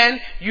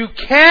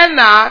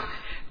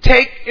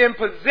take in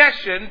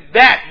possession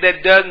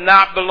that does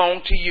not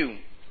belong to you.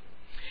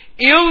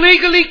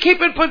 Illegally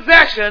keeping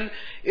possession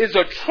is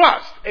a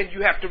trust and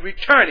you have to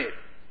return it.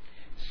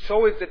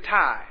 So is the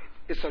tithe.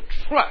 It's a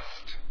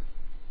trust.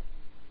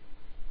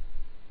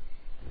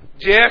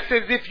 Just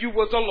as if you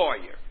was a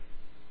lawyer.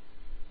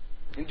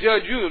 And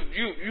Judge,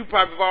 you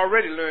probably have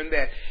already learned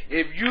that.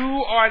 If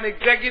you are an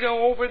executive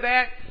over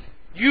that,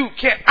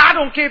 I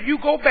don't care if you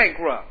go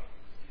bankrupt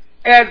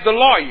as the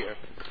lawyer.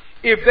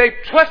 If they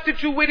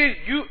trusted you with it,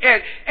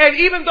 and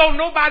even though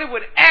nobody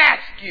would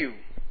ask you,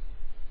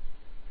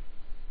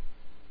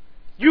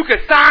 you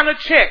could sign a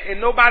check and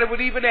nobody would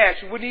even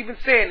ask you, wouldn't even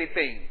say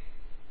anything.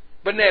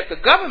 But now if the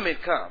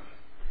government comes,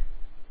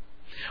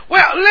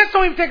 well, let's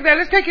don't even take that.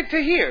 Let's take it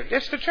to here.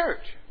 That's the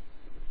church.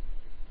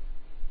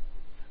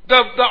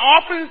 The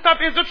offering stuff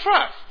is a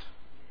trust.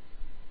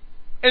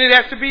 And it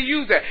has to be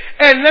used there.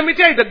 And let me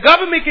tell you, the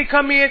government can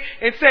come in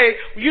and say,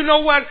 you know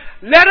what,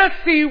 let us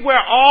see where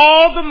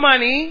all the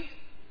money,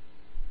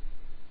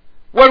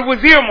 what it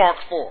was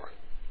earmarked for.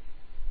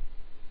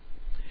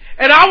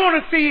 And I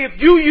want to see if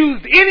you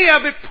used any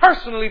of it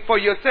personally for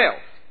yourself.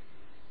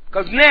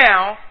 Because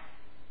now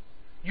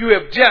you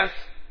have just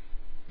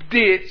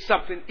did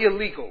something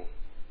illegal.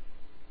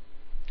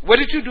 What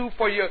did you do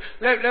for your...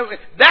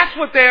 That's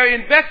what they're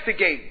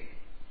investigating.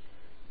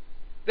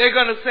 They're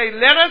going to say,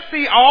 let us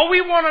see, all we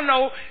want to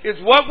know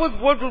is what was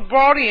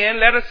brought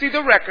in, let us see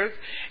the records,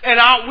 and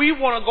we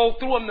want to go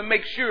through them to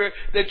make sure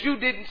that you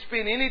didn't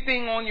spend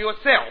anything on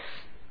yourself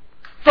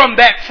from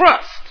that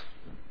trust.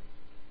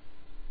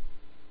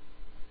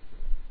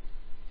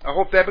 I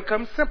hope that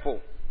becomes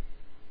simple.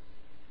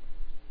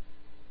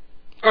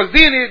 Because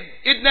then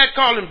it's not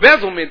called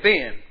embezzlement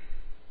then.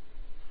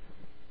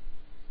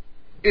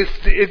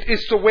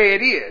 It's the way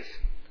it is.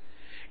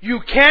 You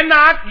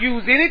cannot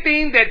use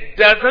anything that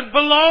doesn't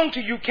belong to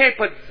you. You can't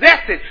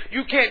possess it.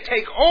 You can't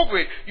take over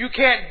it. You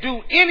can't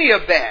do any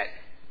of that.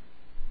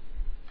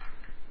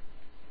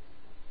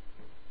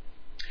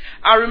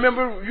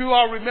 You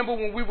all remember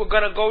when we were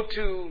going to go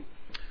to,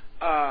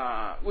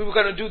 we were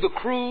going to do the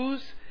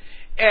cruise,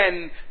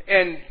 and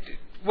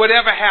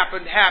whatever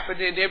happened,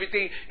 and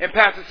everything, and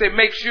Pastor said,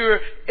 make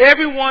sure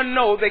everyone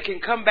know they can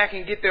come back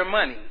and get their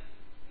money.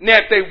 Now,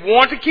 if they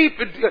want to keep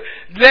it,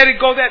 let it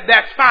go,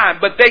 that's fine.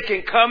 But they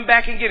can come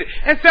back and get it.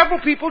 And several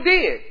people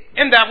did.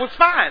 And that was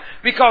fine.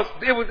 Because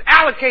it was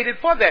allocated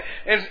for that.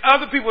 And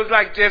other people was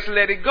like, just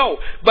let it go.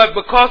 But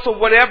because of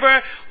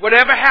whatever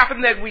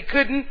happened that we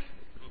couldn't,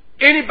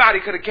 anybody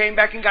could have came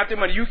back and got their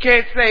money. You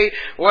can't say,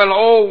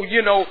 well,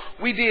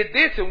 we did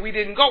this and we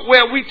didn't go.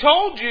 Well, we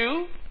told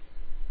you.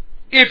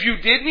 If you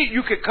didn't,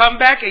 you could come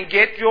back and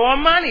get your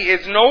money.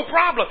 It's no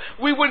problem.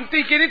 We wouldn't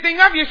think anything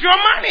of you. It's your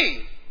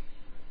money.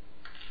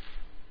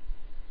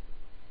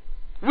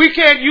 We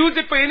can't use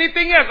it for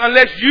anything else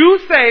unless you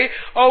say,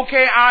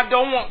 okay, I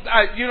don't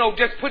want,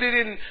 just put it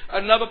in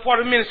another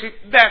part of ministry.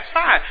 That's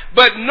fine.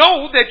 But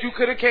know that you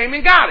could have came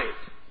and got it.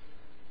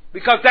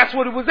 Because that's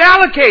what it was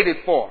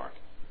allocated for.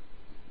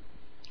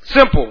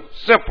 Simple.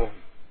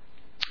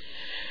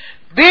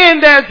 Then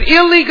there's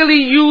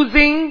illegally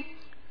using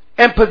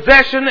and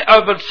possession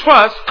of a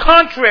trust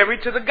contrary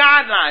to the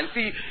guidelines.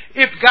 See,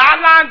 if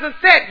guidelines are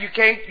set, you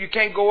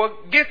can't go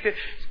against it.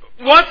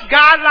 Once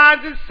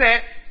guidelines are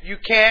set, you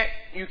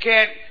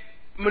can't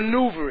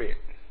maneuver it.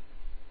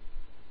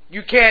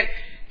 You can't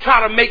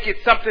try to make it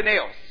something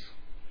else.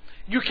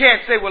 You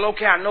can't say, well,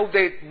 okay, I know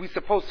that we're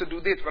supposed to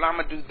do this, but I'm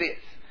going to do this.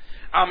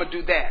 I'm going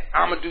to do that.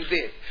 I'm going to do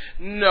this.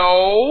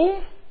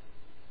 No.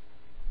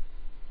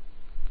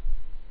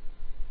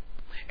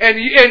 And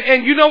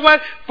you know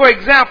what? For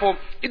example,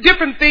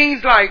 different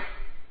things like,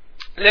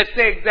 let's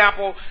say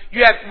example,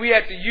 we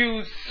had to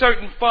use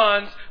certain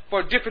funds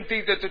for different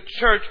things at the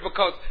church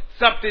because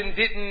something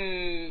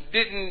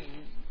didn't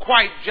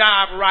quite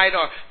jive right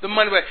or the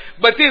money went.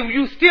 But then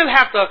you still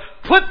have to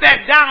put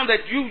that down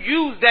that you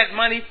use that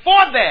money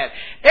for that.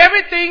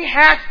 Everything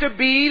has to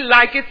be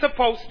like it's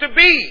supposed to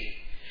be.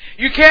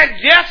 You can't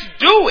just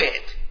do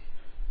it.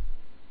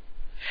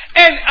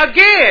 And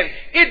again,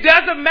 it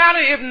doesn't matter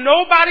if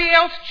nobody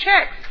else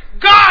checks.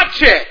 God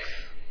checks.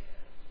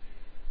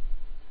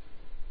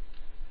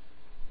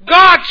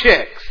 God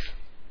checks.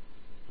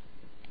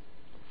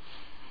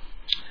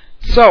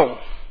 So,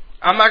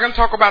 I'm not going to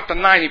talk about the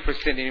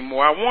 90%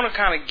 anymore. I want to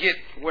kind of get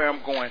where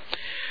I'm going.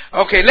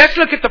 Okay, let's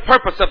look at the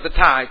purpose of the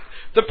tithe.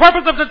 The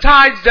purpose of the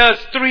tithe does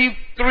three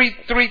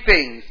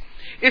things.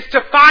 It's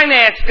to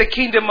finance the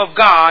kingdom of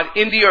God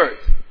in the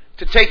earth,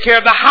 to take care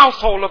of the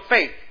household of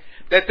faith,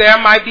 that there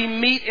might be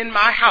meat in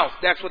my house.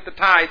 That's what the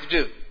tithes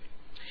do.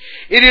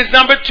 It is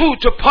number 2,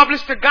 to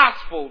publish the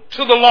gospel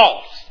to the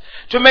lost,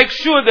 to make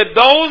sure that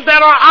those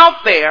that are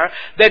out there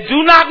that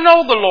do not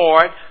know the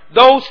Lord,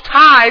 those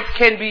tithes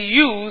can be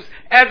used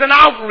as an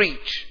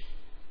outreach.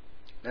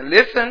 Now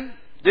listen,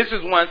 this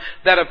is one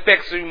that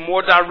affects you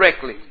more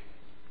directly.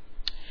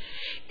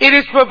 It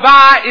is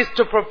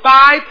to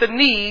provide the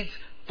needs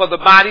for the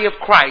body of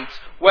Christ,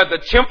 whether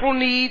temporal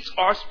needs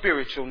or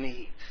spiritual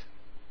needs.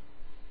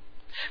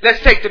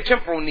 Let's take the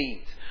temporal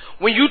needs.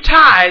 When you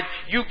tithe,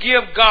 you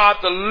give God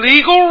the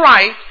legal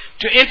right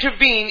to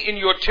intervene in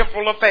your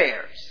temporal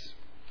affairs.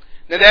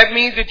 Now that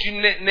means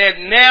that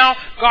now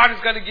God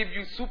is going to give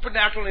you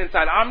supernatural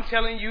insight. I'm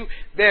telling you,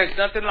 there's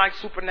nothing like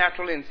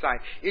supernatural insight.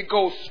 It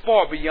goes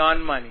far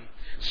beyond money.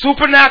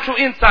 Supernatural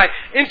insight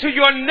into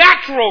your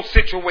natural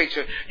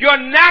situation, your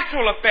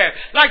natural affairs,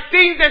 like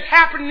things that's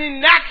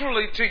happening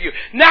naturally to you,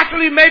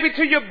 naturally maybe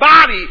to your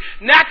body,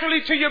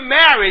 naturally to your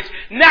marriage,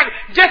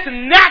 just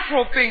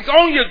natural things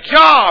on your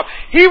job.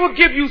 He will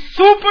give you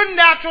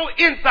supernatural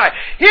insight.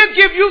 He'll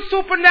give you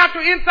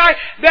supernatural insight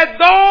that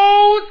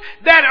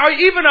those that are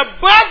even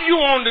above you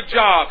on the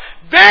job,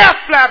 they're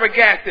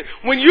flabbergasted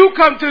when you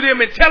come to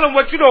them and tell them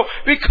what you know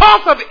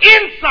because of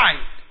insight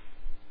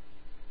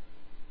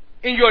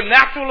in your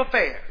natural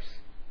affairs.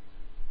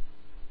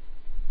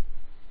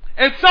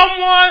 And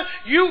someone,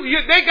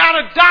 they got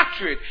a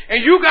doctorate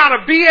and you got a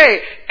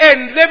BA.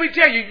 And let me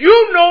tell you,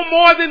 you know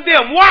more than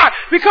them. Why?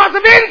 Because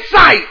of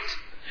insight.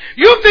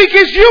 You think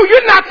it's you.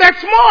 You're not that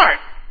smart.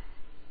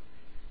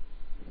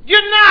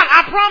 You're not,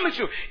 I promise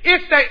you.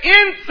 It's the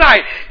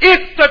insight.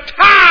 It's the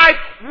tithe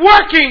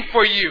working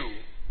for you.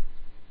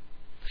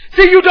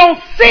 See, you don't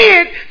see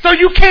it, so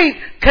you can't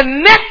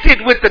connect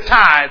it with the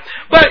tithe.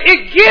 But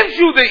it gives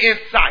you the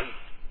insight.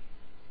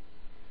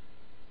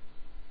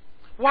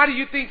 Why do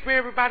you think for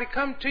everybody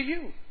come to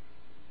you?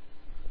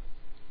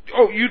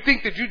 Oh, you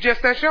think that you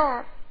just that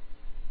sharp?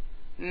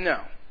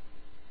 No.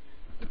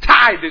 The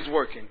tithe is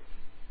working.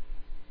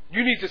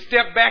 You need to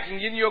step back and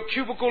get in your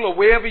cubicle or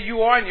wherever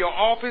you are in your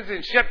office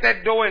and shut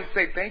that door and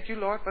say, thank you,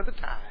 Lord, for the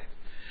tithe.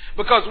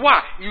 Because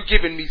why? You're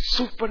giving me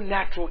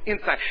supernatural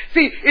insight.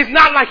 See, it's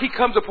not like he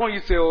comes upon you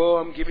and says, oh,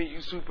 I'm giving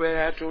you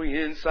supernatural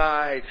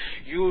insight.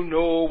 You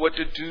know what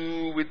to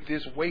do with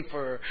this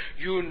wafer.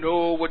 You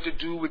know what to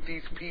do with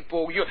these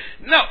people.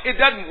 No, it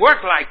doesn't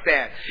work like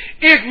that.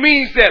 It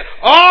means that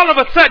all of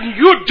a sudden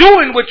you're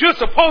doing what you're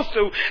supposed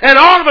to, and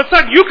all of a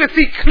sudden you can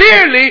see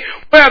clearly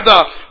where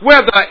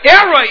the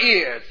error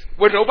is,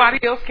 where nobody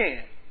else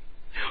can.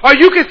 Or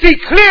you can see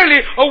clearly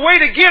a way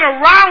to get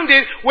around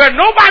it where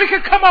nobody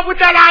can come up with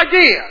that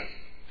idea.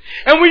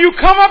 And when you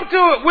come up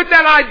to it with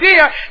that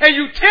idea and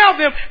you tell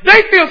them,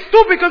 they feel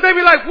stupid because they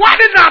be like, why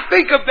didn't I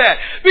think of that?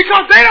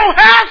 Because they don't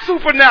have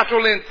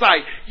supernatural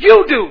insight.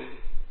 You do.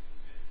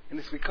 And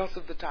it's because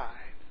of the tithe.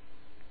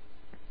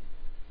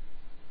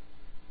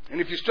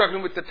 And if you're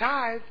struggling with the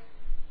tithe,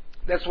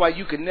 that's why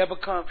you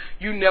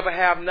never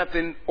have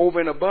nothing over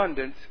in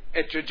abundance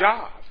at your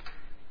job.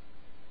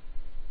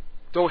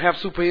 Don't have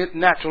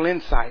supernatural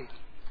insight.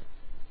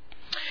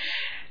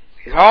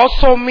 It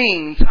also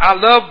means, I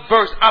love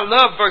verse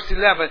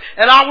 11,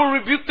 and I will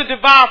rebuke the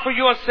devourer for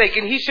your sake,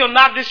 and he shall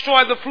not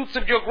destroy the fruits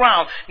of your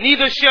ground,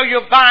 neither shall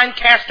your vine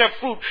cast her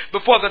fruit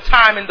before the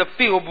time in the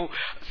field,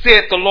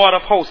 saith the Lord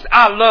of hosts.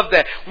 I love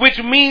that, which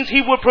means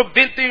he will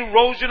prevent the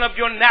erosion of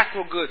your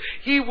natural good.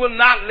 He will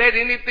not let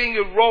anything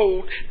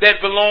erode that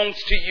belongs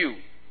to you.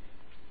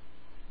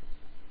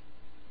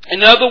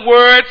 In other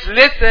words,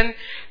 listen,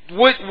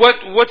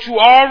 what you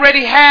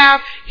already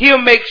have, he'll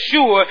make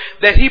sure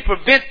that he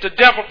prevents the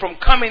devil from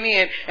coming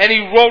in and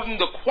eroding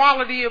the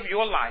quality of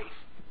your life.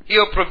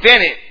 He'll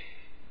prevent it.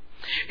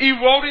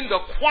 Eroding the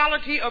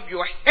quality of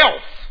your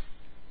health.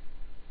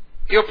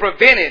 He'll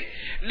prevent it.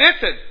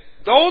 Listen,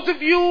 those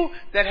of you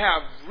that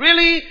have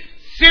really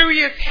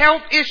serious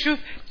health issues,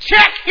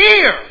 check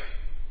here.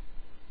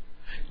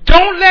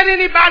 Don't let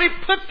anybody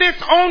put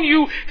this on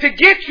you to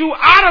get you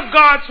out of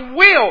God's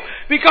will,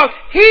 because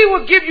he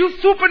will give you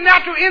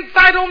supernatural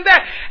insight on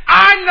that.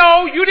 I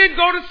know you didn't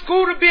go to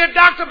school to be a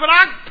doctor, but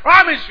I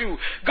promise you,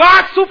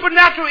 God's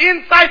supernatural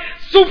insight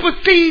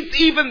supersedes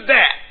even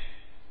that.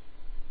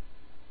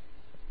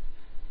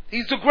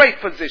 He's a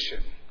great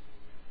physician.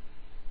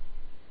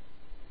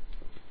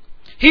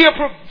 He'll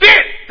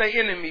prevent the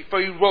enemy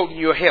from eroding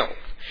your health,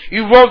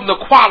 eroding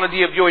the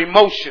quality of your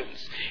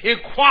emotions,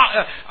 eroding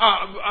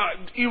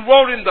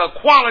the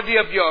quality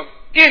of your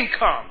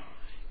income.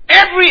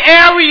 Every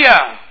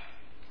area.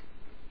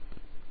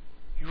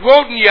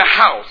 Eroding your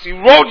house,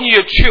 eroding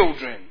your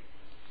children.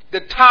 The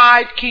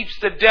tithe keeps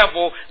the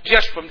devil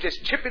from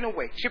chipping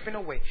away.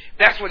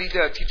 That's what he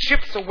does. He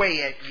chips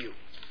away at you.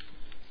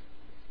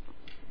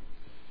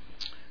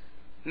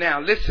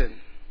 Now listen.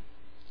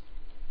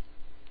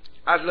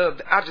 I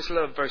just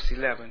love verse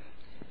 11.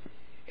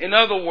 In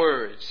other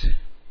words,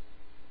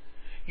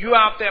 you're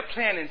out there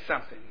planning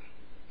something,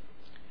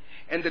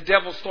 and the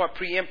devil start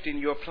preempting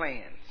your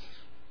plans.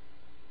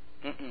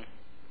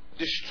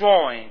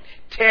 Destroying,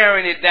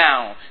 tearing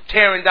down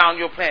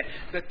your plan.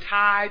 The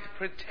tithe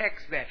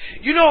protects that.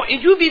 You know,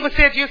 and you've even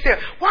said to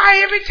yourself,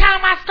 why every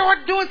time I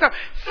start doing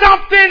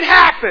something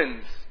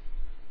happens?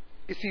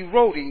 It's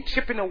eroding,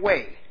 chipping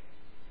away.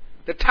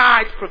 The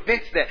tithe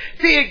prevents that.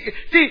 See,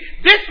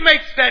 this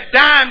makes that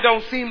dime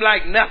don't seem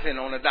like nothing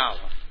on a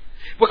dollar.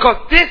 Because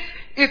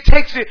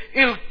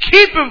it'll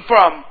keep him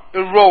from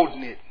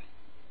eroding it.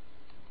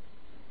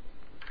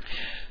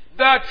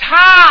 The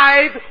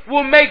tithe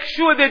will make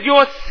sure that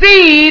your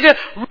seed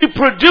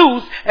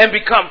reproduce and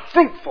become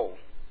fruitful.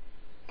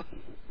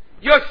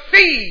 Your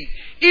seed,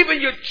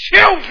 even your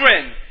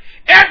children,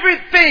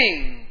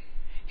 everything.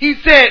 He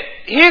said,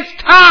 his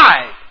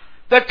tithe,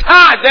 the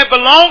tithe that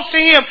belongs to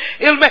him,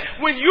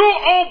 when you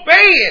obey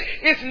it,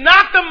 it's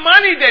not the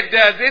money that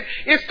does it,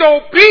 it's the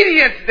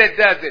obedience that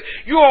does it.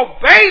 You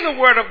obey the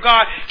word of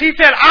God. He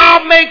said,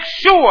 I'll make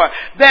sure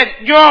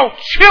that your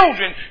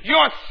children,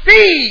 your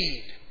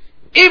seed,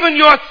 even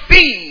your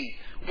seed,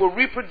 will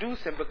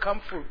reproduce and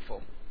become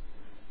fruitful.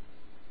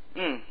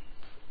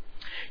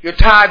 Your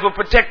tithe will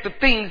protect the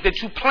things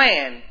that you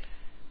plan.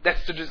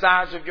 That's the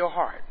desires of your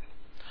heart.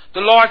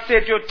 The Lord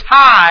said your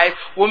tithe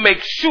will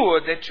make sure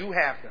that you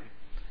have them.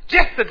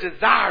 Just the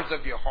desires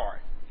of your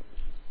heart.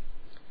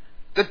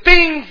 The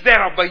things that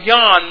are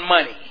beyond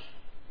money.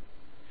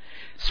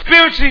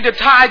 Spiritually, the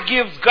tithe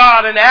gives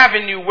God an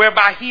avenue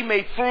whereby he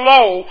may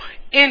flow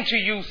into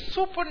you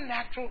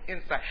supernatural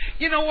insight.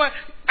 You know what?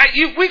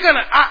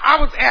 I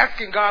was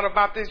asking God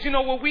about this. You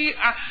know what?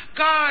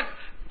 God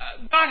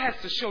has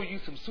to show you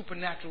some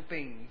supernatural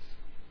things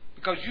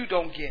because you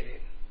don't get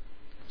it.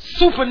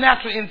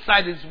 Supernatural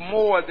insight is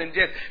more than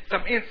just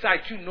some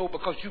insight you know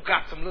because you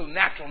got some little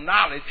natural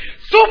knowledge.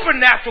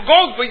 Supernatural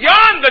goes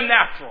beyond the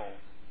natural.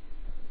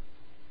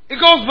 It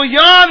goes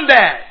beyond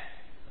that.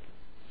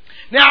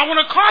 Now, I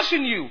want to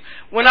caution you.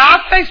 When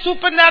I say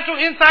supernatural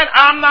insight,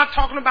 I'm not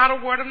talking about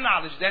a word of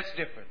knowledge. That's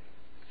different.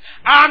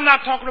 I'm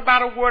not talking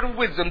about a word of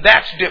wisdom.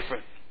 That's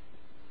different.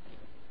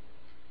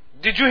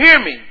 Did you hear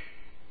me?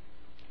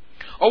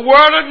 A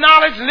word of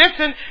knowledge,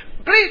 listen,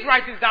 please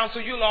write this down so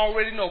you'll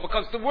already know.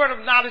 Because the word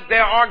of knowledge,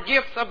 there are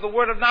gifts of the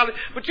word of knowledge,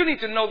 but you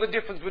need to know the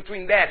difference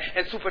between that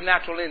and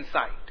supernatural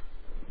insight.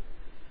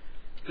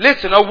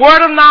 Listen, a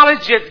word of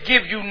knowledge just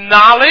gives you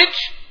knowledge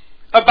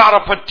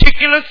about a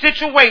particular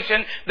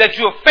situation that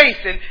you're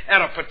facing at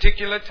a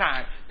particular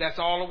time. That's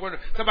all a word.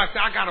 Somebody say,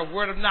 I got a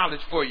word of knowledge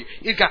for you.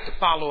 It's got to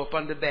follow up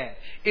under that.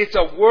 It's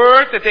a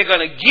word that they're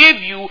going to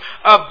give you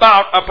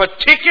about a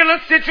particular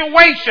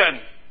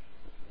situation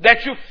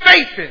that you're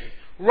facing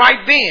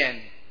right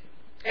then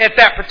at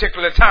that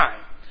particular time.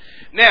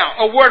 Now,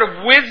 a word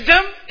of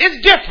wisdom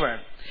is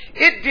different.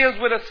 It deals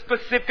with a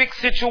specific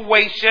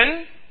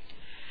situation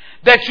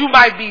that you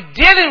might be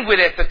dealing with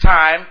at the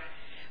time.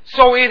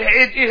 So it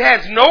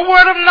has no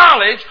word of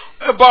knowledge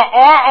or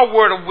a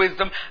word of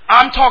wisdom.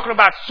 I'm talking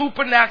about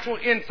supernatural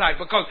insight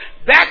because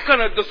that's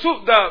gonna the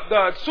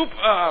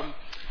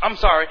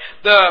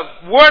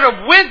word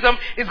of wisdom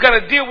is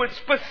gonna deal with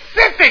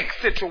specific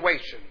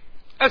situation.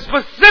 A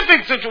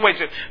specific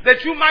situation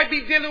that you might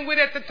be dealing with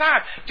at the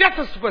time. Just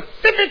a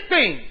specific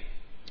thing.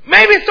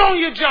 Maybe it's on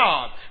your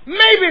job.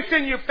 Maybe it's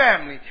in your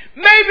family.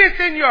 Maybe it's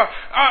in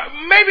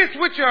maybe it's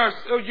with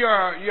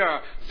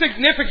your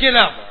significant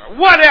other.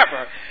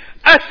 Whatever.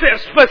 A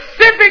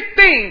specific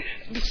thing.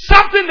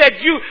 Something that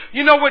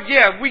you know what,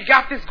 yeah, we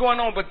got this going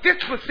on, but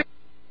this specific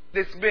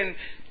that's been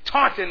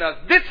taunting us,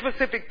 this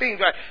specific thing,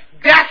 right?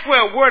 That's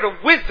where a word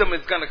of wisdom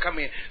is going to come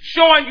in.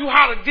 Showing you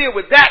how to deal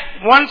with that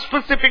one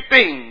specific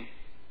thing.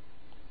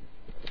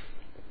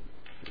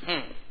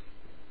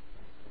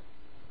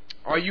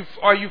 Are you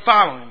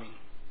following me?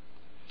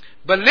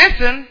 But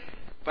listen,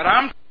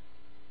 I'm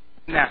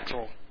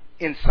natural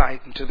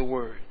insight into the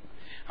word.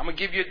 I'm going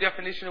to give you a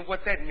definition of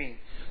what that means.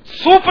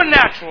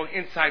 Supernatural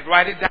insight,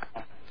 write it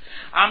down.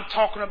 I'm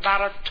talking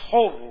about a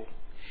total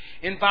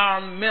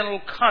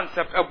environmental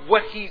concept of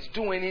what he's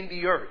doing in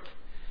the earth.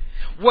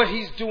 What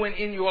he's doing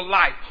in your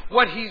life,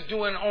 what he's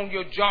doing on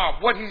your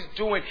job, what he's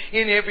doing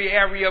in every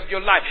area of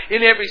your life,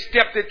 in every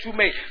step that you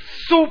make.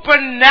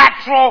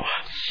 Supernatural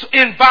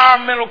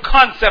environmental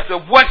concept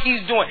of what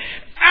he's doing.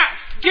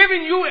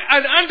 Giving you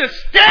an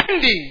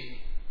understanding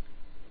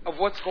of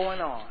what's going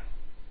on.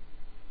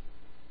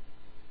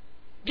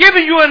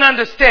 Giving you an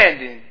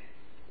understanding.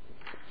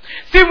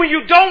 See, when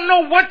you don't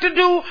know what to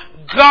do,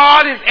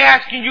 God is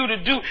asking you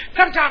to do.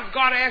 Sometimes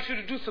God asks you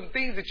to do some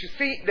things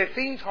that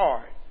seems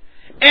hard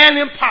and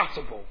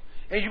impossible.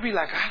 And you be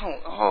like,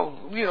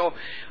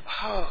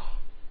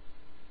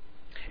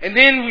 And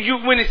then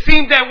when it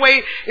seems that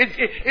way,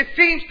 it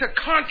seems to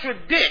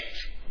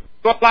contradict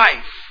your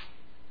life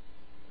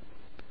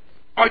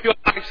or your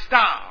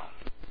lifestyle.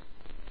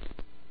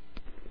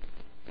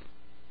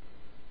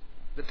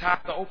 The time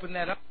to open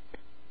that up.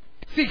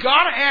 See,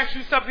 God will ask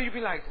you something, you'll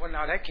be like, well,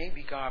 no, that can't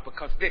be God,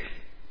 because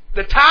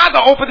the time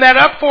to open that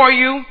up for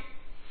you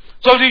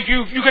so that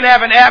you can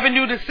have an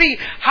avenue to see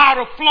how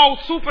to flow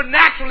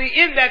supernaturally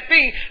in that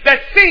thing that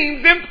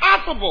seems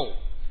impossible.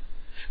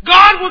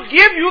 God will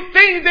give you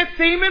things that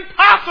seem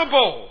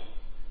impossible.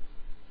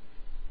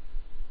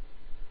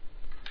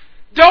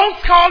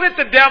 Don't call it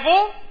the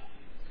devil.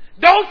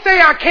 Don't say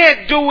I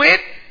can't do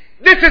it.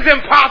 This is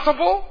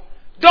impossible.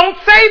 Don't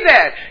say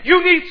that.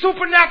 You need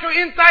supernatural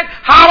insight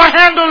how to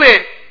handle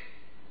it.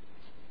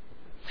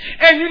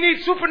 And you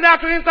need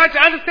supernatural insight to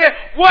understand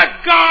what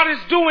God is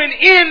doing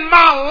in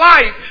my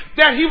life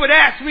that he would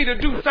ask me to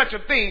do such a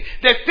thing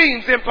that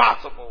seems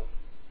impossible.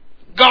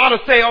 God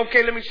will say,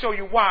 okay, let me show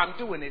you why I'm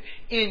doing it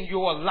in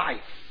your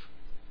life.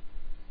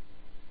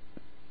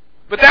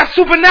 But that's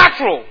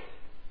supernatural.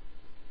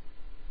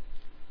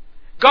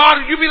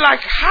 God, you'll be like,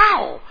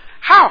 how?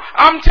 How?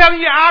 I'm telling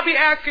you, I'll be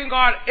asking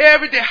God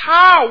every day,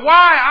 how?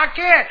 Why? I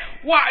can't.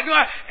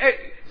 Why?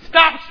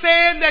 Stop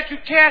saying that you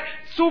can't.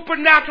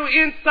 Supernatural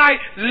insight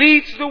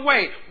leads the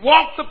way.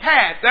 Walk the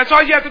path. That's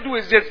all you have to do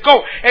is just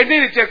go. And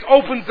then it just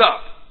opens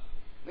up.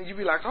 And you'll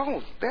be like,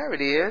 oh, there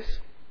it is.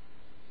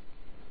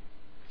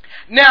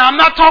 Now, I'm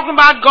not talking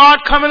about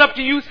God coming up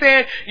to you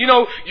saying,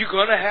 you're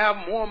going to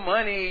have more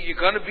money. You're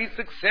going to be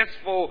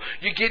successful.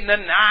 You're getting a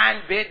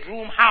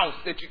 9-bedroom house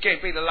that you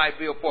can't pay the light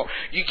bill for.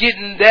 You're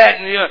getting that.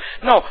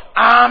 No,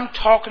 I'm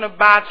talking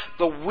about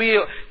the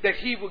will that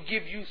he will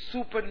give you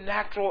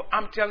supernatural.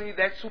 I'm telling you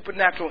that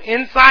supernatural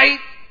insight.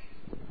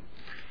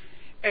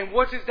 And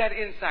what is that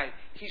insight?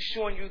 He's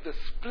showing you the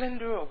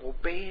splendor of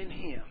obeying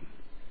him.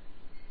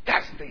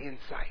 That's the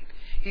insight.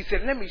 He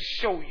said, let me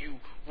show you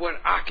what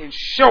I can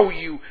show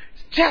you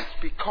just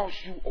because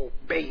you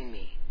obey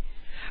me.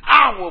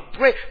 I will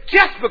break,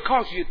 just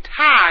because you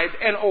tithe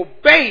and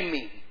obey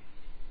me.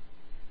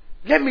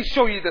 Let me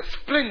show you the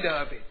splendor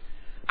of it.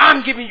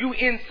 I'm giving you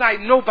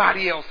insight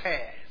nobody else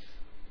has.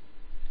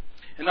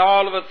 And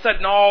all of a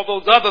sudden, all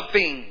those other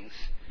things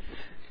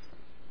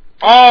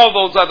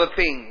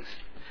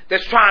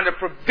that's trying to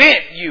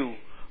prevent you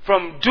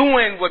from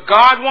doing what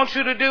God wants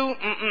you to do,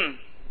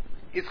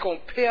 it's going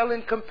to pale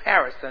in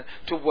comparison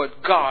to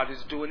what God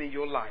is doing in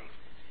your life.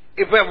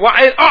 Listen,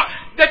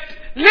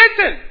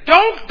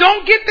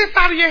 don't get this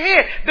out of your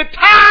head. The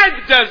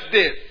tithe does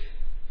this.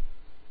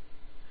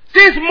 See,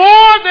 it's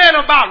more than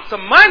about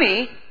some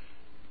money.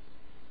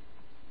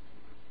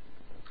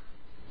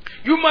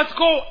 You must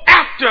go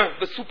after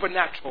the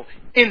supernatural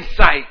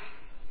insight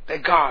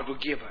that God will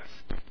give us.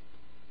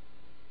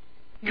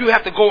 You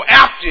have to go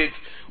after it.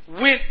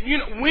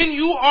 When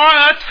you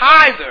are a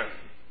tither,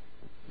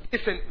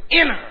 it's an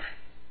inner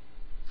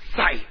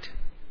sight.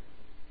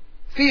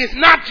 See, it's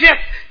not just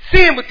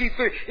seeing with these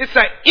things. It's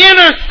an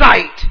inner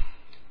sight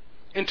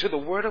into the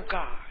Word of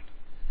God.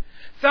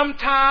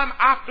 Sometimes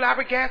I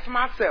flabbergast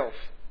myself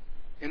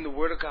in the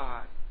Word of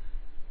God.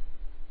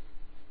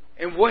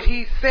 And what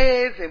He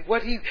says and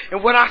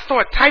what I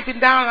start typing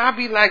down, I'll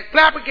be like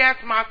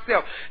flabbergast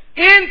myself.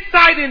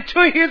 Insight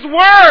into His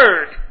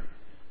Word.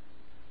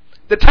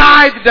 The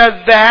tithe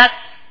does that.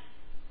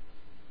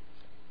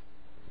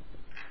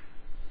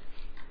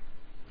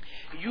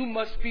 You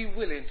must be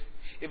willing.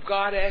 If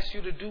God asks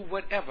you to do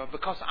whatever,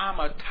 because I'm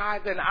a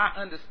tither and I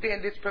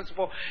understand this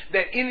principle,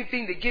 that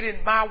anything that get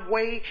in my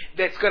way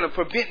that's going to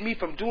prevent me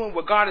from doing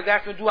what God has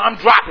asked me to do, I'm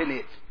dropping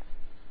it.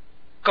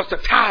 Because the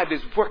tithe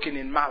is working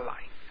in my life.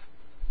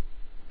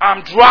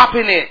 I'm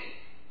dropping it.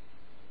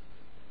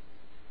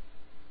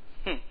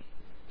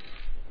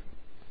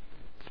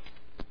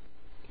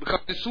 Because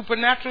the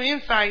supernatural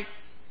insight.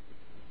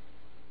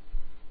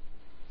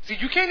 See,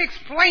 you can't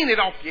explain it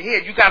off your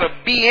head. You got to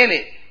be in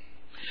it.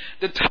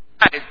 The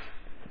tithe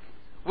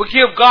will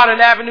give God an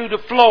avenue to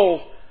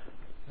flow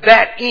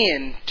that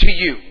in to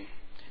you.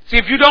 See,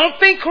 if you don't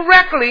think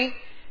correctly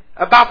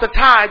about the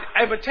tithe,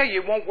 I'm going to tell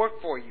you, it won't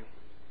work for you.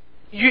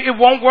 It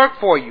won't work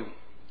for you.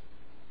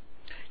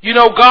 You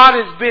know, God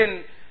has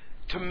been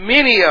to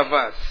many of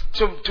us,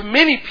 to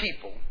many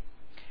people,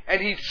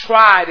 and He's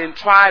tried and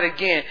tried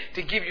again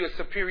to give you a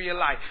superior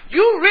life.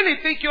 You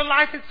really think your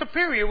life is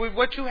superior with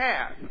what you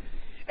have.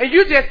 And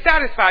you're just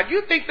satisfied.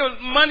 You think the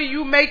money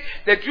you make,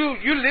 that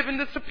you're living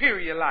the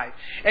superior life.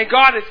 And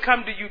God has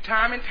come to you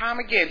time and time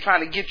again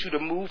trying to get you to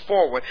move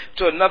forward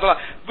to another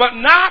life. But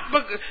not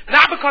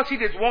because He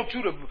just wants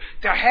you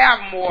to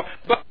have more,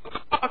 but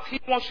because He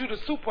wants you to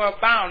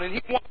superabound and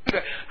He wants you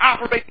to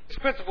operate these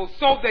principles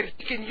so that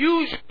He can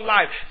use your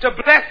life to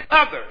bless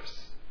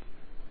others.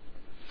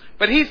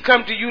 But He's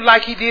come to you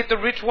like He did the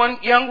rich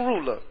young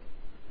ruler.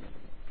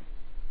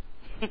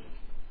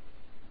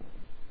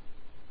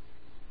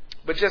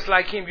 But just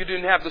like him, you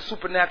didn't have the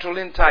supernatural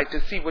insight to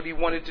see what He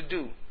wanted to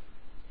do.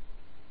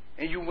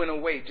 And you went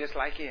away just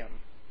like him.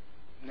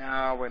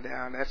 No,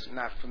 that's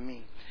not for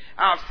me.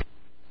 I'll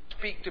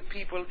speak to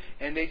people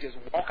and they just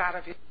walk out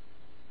of His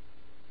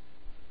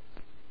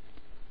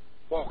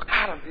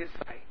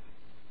sight.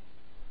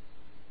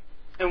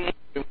 And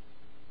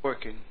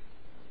working.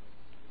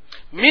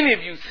 Many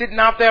of you sitting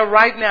out there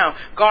right now,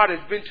 God has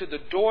been to the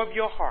door of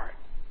your heart.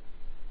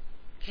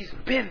 He's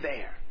been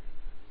there.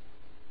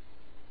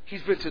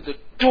 He's been to the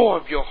door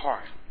of your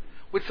heart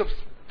with some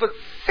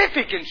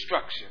specific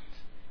instructions.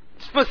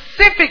 But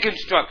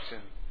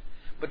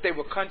they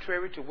were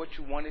contrary to what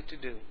you wanted to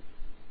do.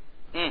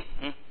 It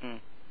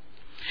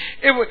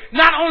was,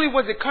 not only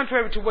was it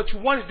contrary to what you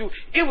wanted to do,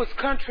 it was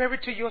contrary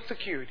to your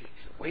security.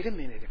 Wait a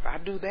minute, if I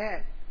do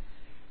that,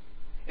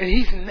 and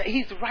he's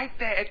right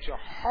there at your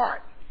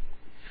heart.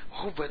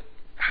 Oh, but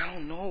I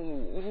don't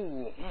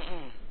know.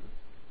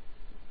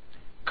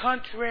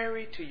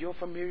 Contrary to your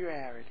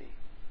familiarity.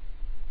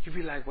 You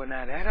be like, well,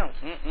 now that I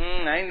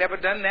ain't never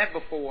done that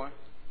before.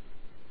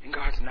 And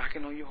God's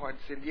knocking on your heart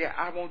and saying, yeah,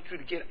 I want you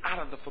to get out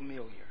of the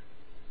familiar.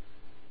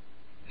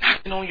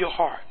 Knocking on your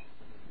heart.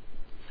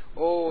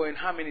 Oh, and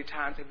how many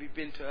times have He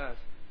been to us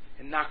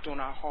and knocked on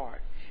our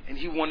heart? And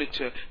He wanted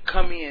to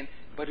come in,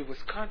 but it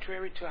was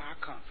contrary to our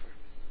comfort.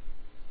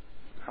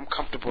 I'm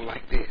comfortable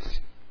like this.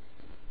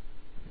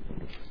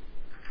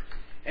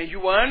 And you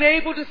were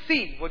unable to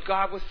see what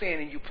God was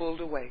saying and you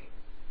pulled away.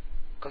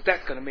 Because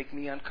that's going to make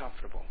me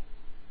uncomfortable.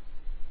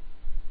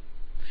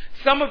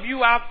 Some of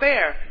you out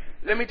there,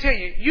 let me tell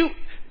you,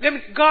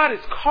 God is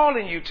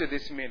calling you to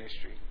this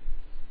ministry.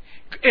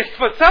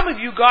 For some of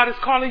you, God is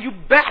calling you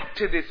back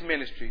to this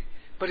ministry.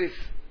 But it's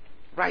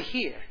right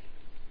here.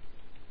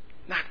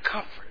 Not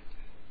comfort.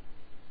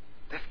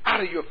 That's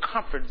out of your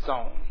comfort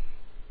zone.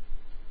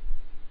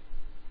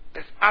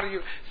 That's out of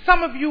your...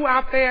 Some of you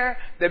out there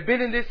that have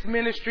been in this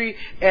ministry,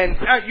 and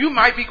you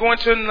might be going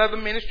to another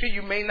ministry,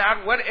 you may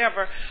not,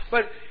 whatever.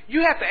 But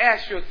you have to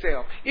ask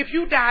yourself, if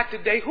you died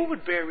today, who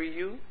would bury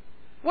you?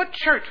 What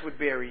church would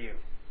bury you?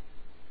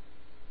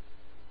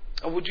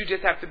 Or would you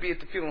just have to be at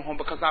the funeral home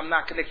because I'm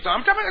not connected? So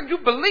I'm talking about you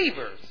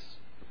believers,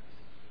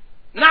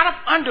 not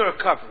under a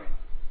covering.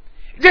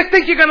 Just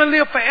think you're going to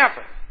live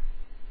forever.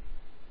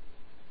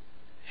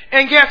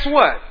 And guess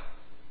what?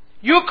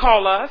 You'll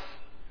call us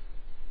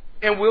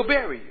and we'll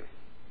bury you.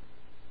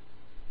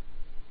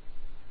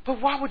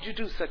 But why would you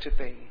do such a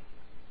thing?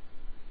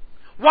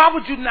 Why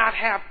would you not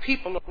have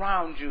people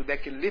around you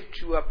that can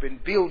lift you up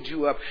and build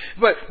you up?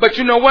 But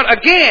you know what?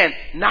 Again,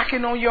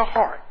 knocking on your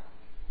heart.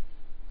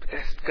 But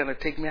that's going to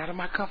take me out of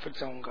my comfort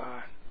zone,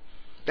 God.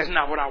 That's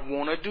not what I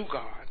want to do,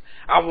 God.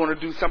 I want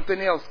to do something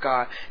else,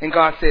 God. And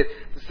God said,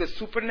 "It's the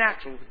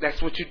supernatural.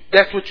 That's what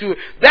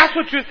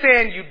you're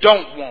saying you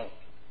don't want."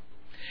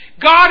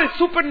 God is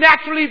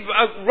supernaturally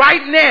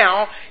right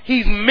now.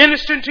 He's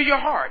ministering to your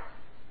heart.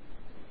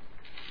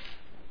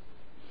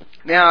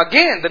 Now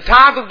again, the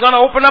tithe is going to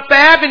open up the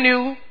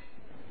avenue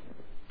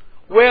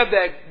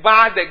whereby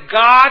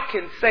God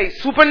can say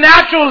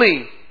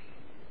supernaturally,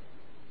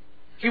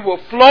 He will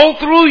flow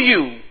through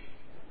you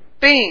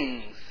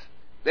things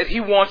that He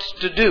wants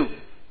to do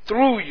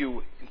through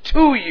you,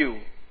 to you,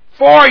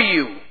 for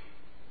you.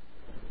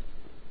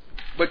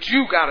 But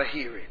you got to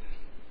hear it.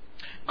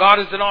 God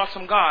is an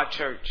awesome God,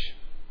 church.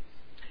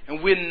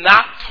 And we're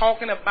not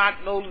talking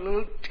about no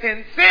little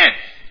 10 cents.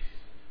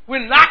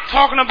 We're not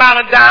talking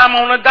about a dime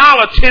on a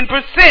dollar, 10%.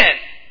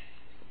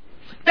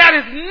 That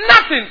is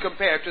nothing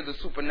compared to the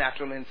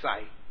supernatural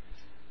insight.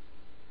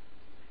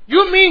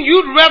 You mean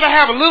you'd rather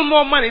have a little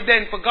more money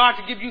than for God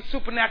to give you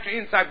supernatural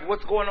insight for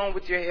what's going on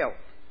with your health?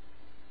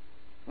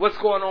 What's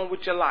going on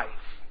with your life?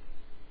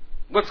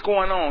 What's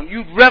going on?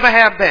 You'd rather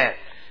have that.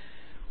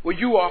 Well,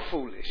 you are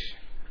foolish.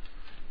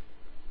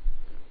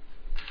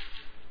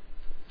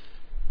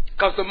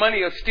 Because the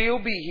money will still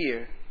be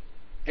here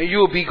and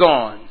you'll be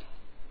gone.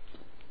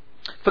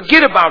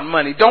 Forget about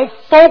money. Don't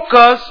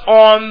focus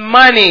on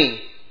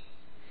money.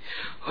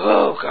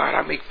 Oh, God,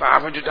 I make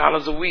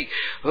 $500 a week.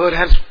 Oh,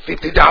 that's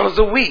 $50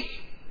 a week.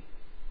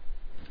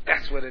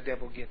 That's where the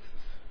devil gets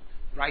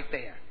us. Right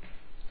there.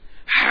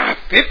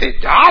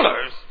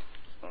 $50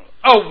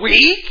 a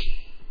week?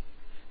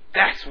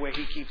 That's where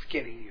he keeps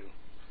getting you.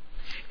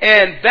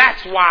 And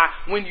that's why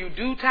when you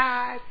do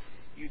tithe,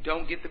 you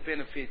don't get the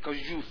benefit because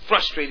you're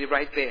frustrated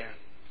right there.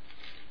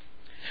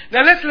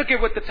 Now let's look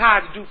at what the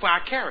tithe do for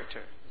our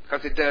character.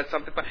 Because it does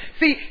something for...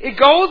 See, it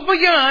goes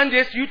beyond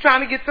just you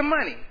trying to get some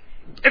money.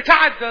 The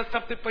tithe does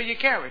something for your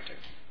character.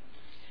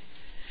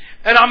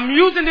 And I'm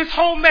using this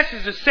whole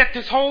message to set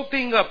this whole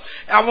thing up.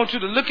 I want you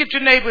to look at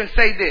your neighbor and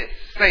say this.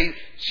 Say,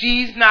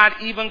 she's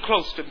not even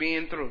close to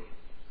being through.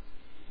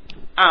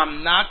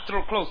 I'm not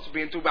close to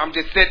being through, but I'm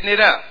just setting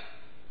it up.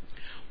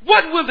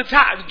 What will the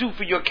tithe do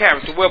for your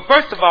character? Well,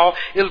 first of all,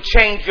 it'll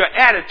change your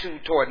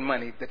attitude toward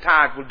money. The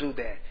tithe will do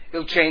that.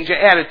 It'll change your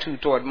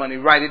attitude toward money.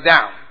 Write it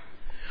down.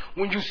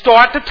 When you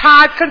start to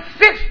tithe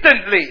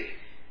consistently,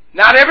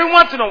 not every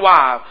once in a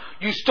while,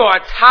 you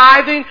start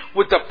tithing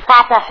with the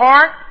proper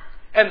heart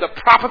and the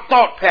proper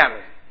thought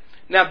pattern.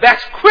 Now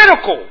that's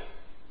critical.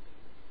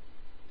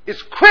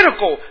 It's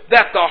critical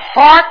that the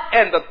heart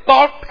and the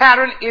thought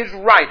pattern is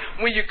right.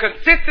 When you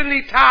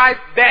consistently tithe,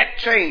 that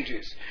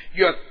changes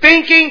your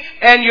thinking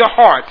and your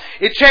heart.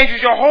 It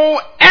changes your whole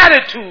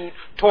attitude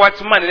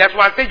towards money. That's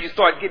why I said you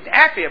start getting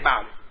happy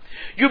about it.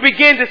 You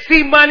begin to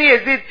see money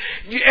as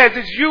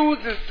it's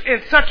used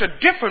in such a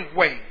different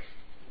way.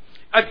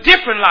 A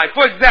different life.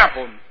 For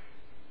example,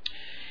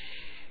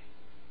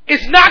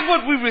 it's not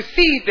what we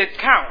receive that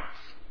counts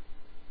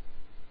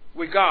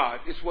with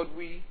God. It's what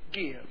we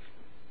give.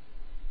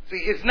 See,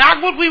 it's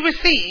not what we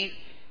receive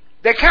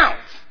that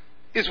counts.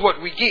 It's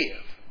what we give.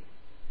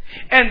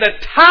 And the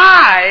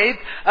tithe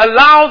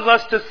allows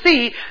us to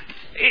see,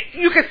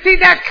 you can see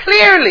that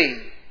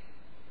clearly.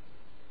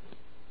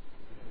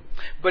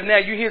 But now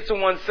you hear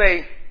someone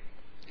say,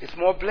 it's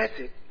more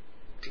blessed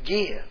to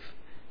give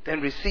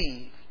than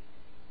receive.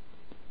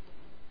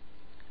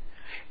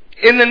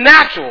 In the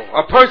natural,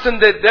 a person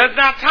that does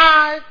not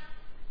tithe,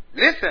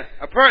 listen,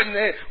 a person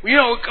that,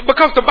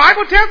 because the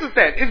Bible tells us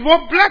that, it's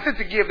more blessed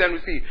to give than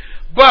receive.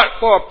 But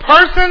for a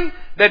person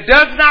that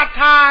does not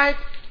tithe,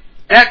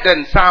 that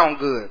doesn't sound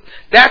good.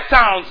 That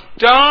sounds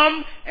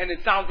dumb, and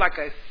it sounds like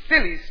a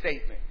silly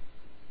statement.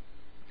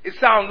 It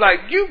sounds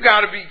like, you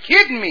got to be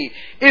kidding me.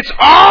 It's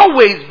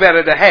always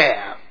better to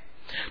have.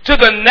 To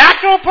the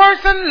natural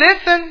person,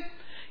 listen,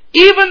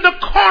 even the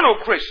carnal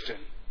Christian.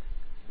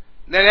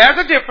 Now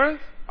there's a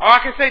difference. Or I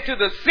can say to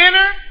the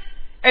sinner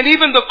and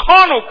even the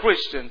carnal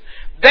Christian,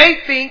 they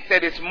think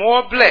that it's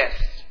more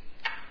blessed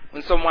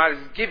when someone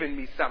is giving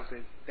me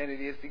something than it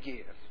is to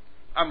give.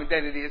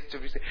 Than it is to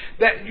receive.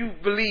 That you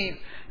believe,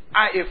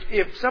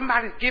 if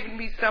somebody's giving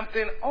me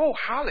something, oh,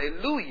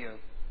 hallelujah.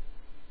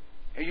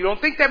 And you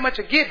don't think that much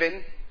of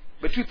giving,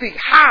 but you think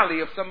highly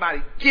of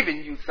somebody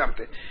giving you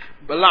something.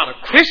 But a lot of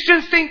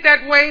Christians think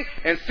that way,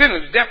 and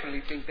sinners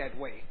definitely think that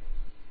way.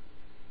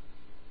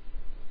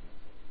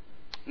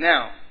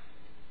 Now,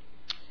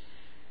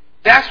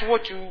 that's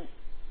what you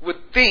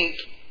would think.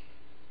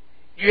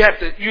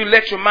 You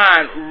let your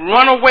mind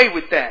run away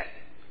with that.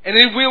 And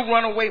it will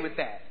run away with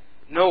that.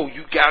 No,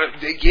 you got it.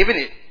 They're giving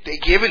it. They're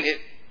giving it.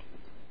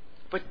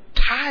 But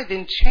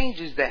tithing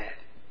changes that.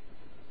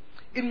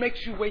 It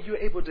makes you where you're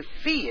able to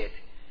see it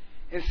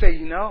and say,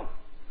 no,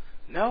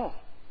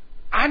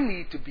 I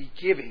need to be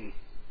giving.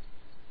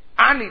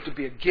 I need to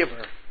be a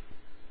giver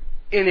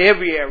in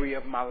every area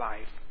of my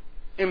life,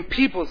 in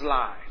people's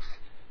lives.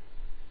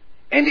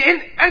 And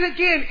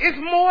again, it's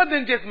more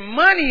than just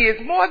money.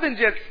 It's more than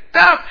just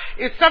stuff.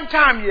 It's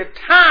sometimes your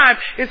time.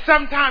 It's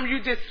sometimes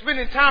you just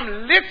spending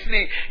time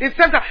listening. It's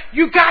sometimes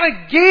you got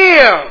to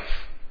give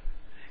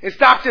and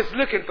stop just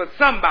looking for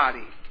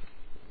somebody.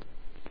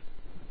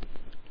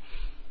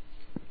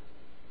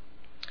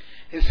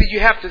 And see, you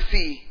have to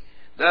see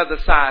the other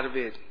side of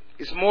it.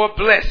 It's more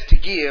blessed to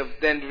give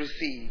than to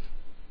receive.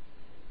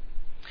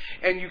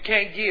 And you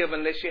can't give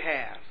unless you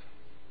have.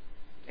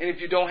 And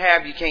if you don't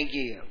have, you can't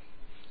give.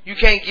 You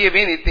can't give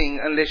anything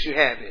unless you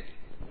have it.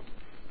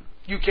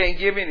 You can't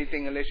give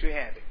anything unless you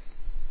have it.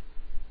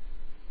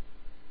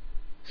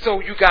 So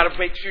you got to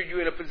make sure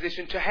you're in a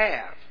position to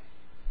have.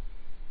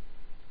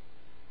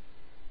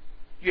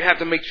 You have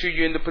to make sure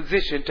you're in the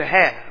position to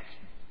have.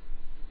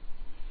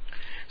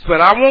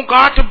 But I want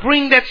God to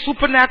bring that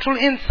supernatural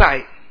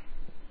insight.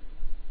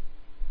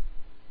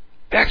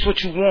 That's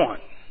what you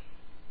want.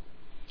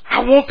 I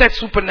want that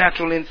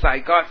supernatural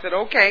insight. God said,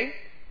 okay.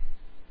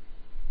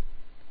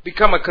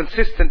 Become a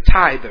consistent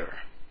tither.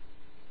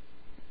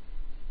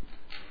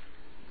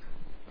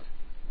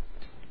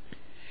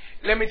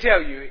 Let me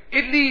tell you,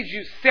 it leaves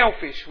you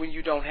selfish when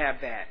you don't have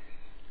that.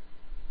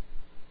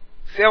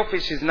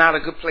 Selfish is not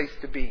a good place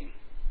to be.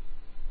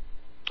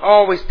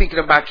 Always thinking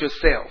about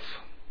yourself.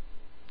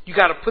 You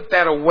got to put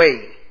that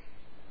away.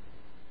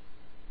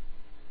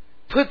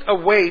 Put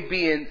away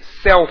being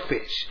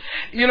selfish.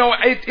 You know,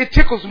 it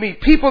tickles me.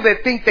 People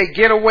that think they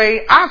get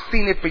away, I've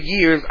seen it for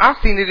years. I've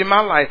seen it in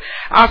my life.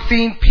 I've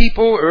seen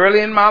people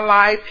early in my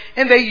life,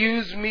 and they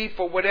use me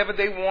for whatever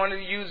they want to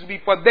use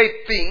me for. They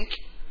think,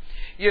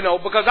 you know,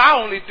 because I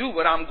only do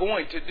what I'm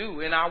going to do,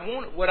 and I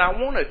want what I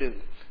want to do.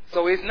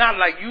 So it's not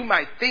like you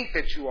might think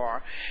that you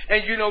are.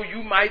 And, you know,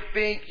 you might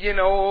think, you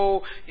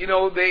know,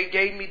 they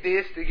gave me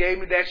this, they gave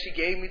me that, she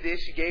gave me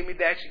this, she gave me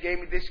that, she gave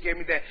me this, she gave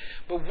me that.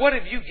 But what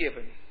have you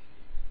given?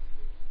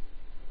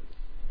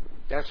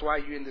 That's why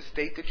you're in the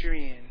state that you're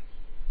in.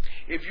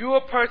 If you're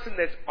a person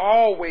that's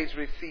always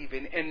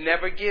receiving and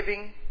never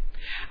giving,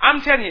 I'm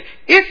telling you,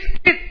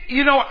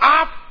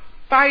 I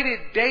fight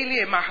it daily,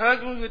 and my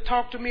husband would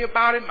talk to me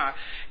about it, my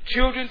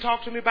children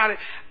talk to me about it.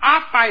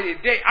 I fight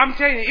it daily. I'm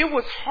telling you, it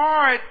was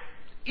hard,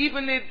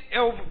 even if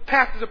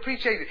pastors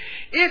appreciate it.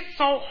 It's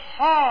so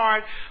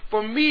hard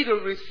for me to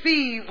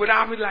receive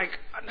without me like,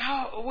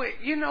 no, wait,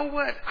 you know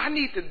what? I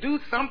need to do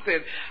something.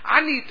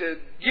 I need to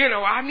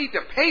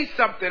pay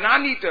something. I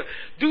need to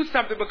do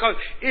something because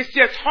it's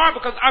just hard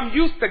because I'm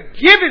used to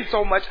giving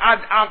so much.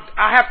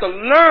 I have to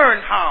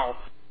learn how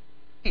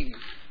to give.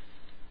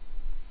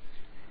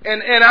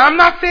 And I'm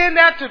not saying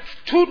that to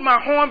toot my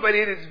horn, but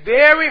it is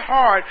very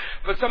hard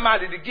for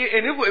somebody to give.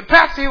 And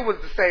Pastor Hill was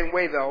the same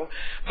way, though.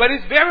 But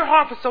it's very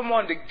hard for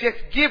someone to just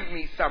give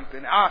me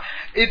something.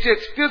 It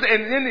just feels,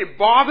 and then it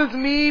bothers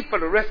me for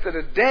the rest of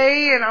the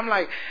day. And I'm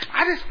like,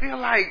 I just feel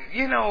like,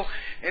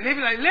 and they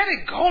be like, let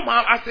it go,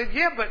 Mom. I said,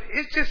 yeah, but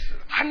it's just,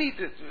 I need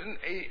to.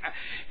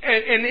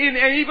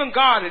 And even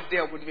God has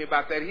dealt with me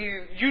about that.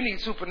 You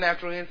need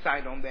supernatural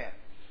insight on that.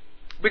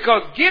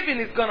 Because giving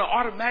is going to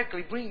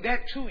automatically bring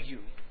that to you.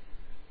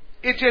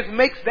 It just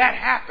makes that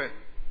happen.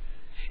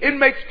 It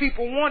makes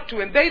people want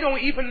to, and they don't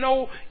even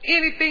know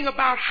anything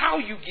about how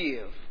you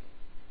give.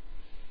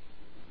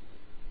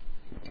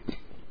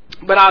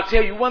 But I'll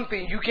tell you one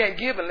thing, you can't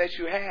give unless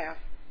you have.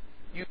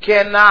 You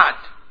cannot.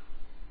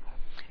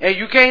 And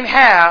you can't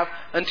have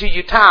until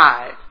you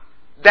tithe.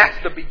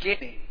 That's the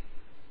beginning.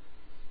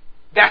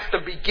 That's the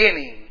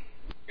beginning.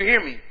 You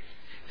hear me?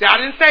 See, I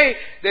didn't say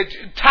that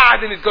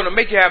tithing is going to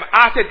make you have.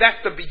 I said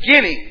that's the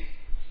beginning.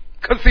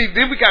 Because see,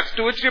 then we got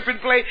stewardship in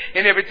play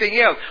and everything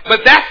else.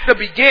 But that's the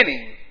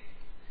beginning.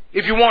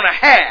 If you want to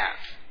have.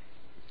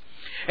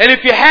 And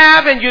if you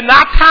have and you're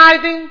not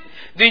tithing,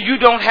 then you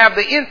don't have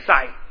the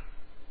insight.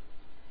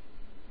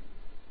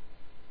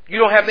 You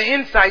don't have the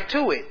insight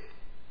to it.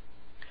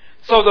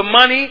 So the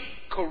money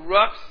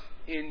corrupts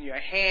in your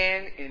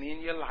hand and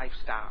in your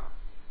lifestyle.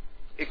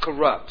 It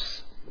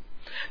corrupts.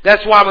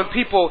 That's why when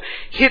people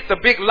hit the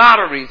big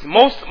lotteries,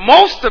 most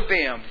of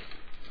them,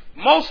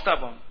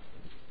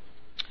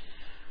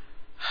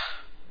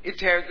 it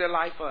tears their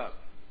life up.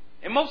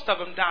 And most of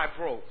them die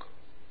broke.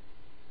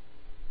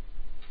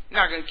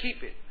 Not going to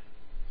keep it.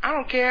 I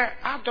don't care.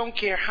 I don't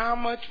care how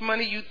much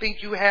money you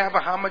think you have or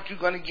how much you're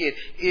going to get.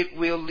 It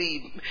will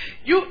leave.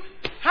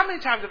 How many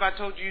times have I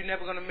told you you're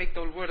never going to make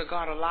the word of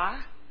God a lie?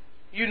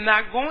 You're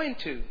not going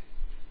to.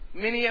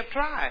 Many have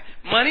tried.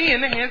 Money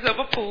in the hands of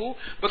a fool,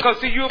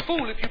 because see, you're a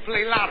fool if you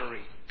play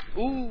lottery.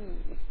 Ooh,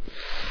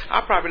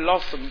 I probably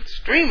lost some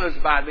streamers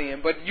by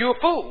then, but you're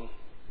a fool.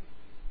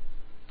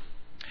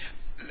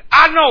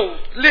 I know,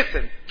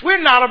 listen,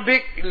 we're not a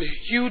big,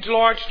 huge,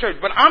 large church,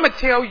 but I'm going to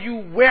tell you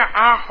where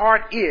our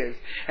heart is.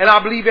 And I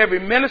believe every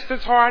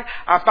minister's heart,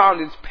 I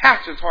found his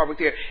pastor's heart was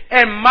here,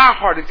 and my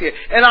heart is here.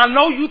 And I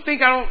know you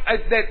think I don't,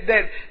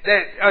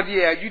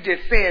 yeah, you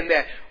just saying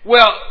that.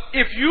 Well,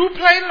 if you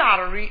play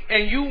lottery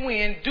and you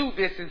win, do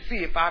this and see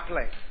if I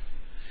play.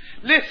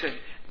 Listen,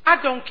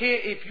 I don't care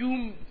if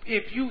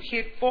you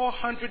hit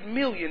 $400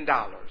 million.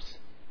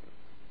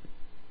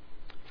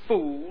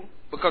 Fool.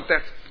 Because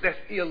that's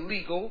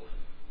illegal.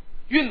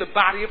 You're in the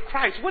body of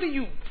Christ. What are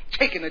you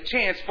taking a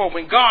chance for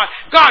when God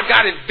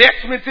got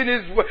investments in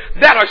His word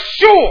that are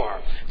sure?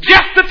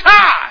 Just the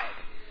tithe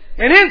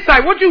and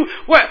insight.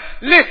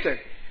 Listen,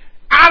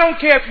 I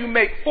don't care if you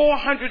make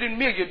 400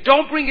 million.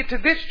 Don't bring it to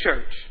this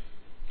church.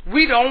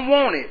 We don't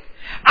want it.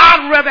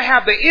 I'd rather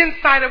have the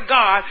insight of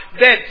God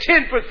than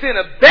 10%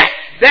 of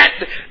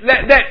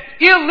that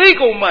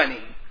illegal money.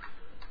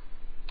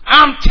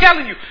 I'm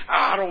telling you,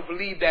 I don't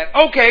believe that.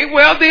 Okay,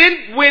 well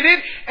then win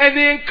it and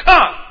then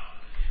come.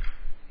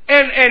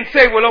 And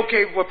say, well,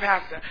 okay, well,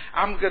 Pastor,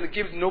 I'm going to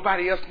give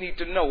nobody else need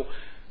to know.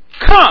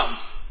 Come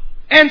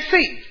and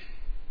see.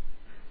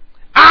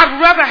 I'd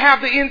rather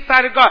have the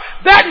insight of God.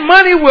 That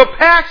money will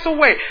pass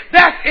away.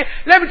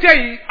 Let me tell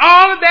you,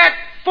 all of that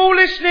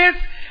foolishness,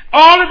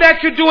 all of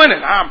that you're doing,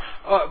 and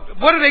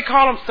what do they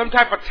call them? Some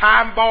type of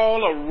time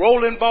ball or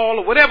rolling ball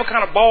or whatever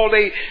kind of ball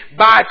they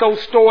buy at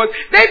those stores.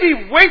 They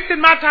be wasting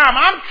my time.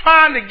 I'm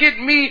trying to get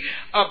me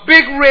a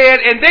big red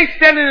and they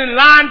standing in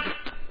line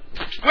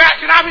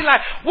scratching. I'll be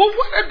like, well,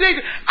 what are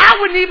they? I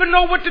wouldn't even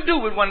know what to do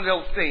with one of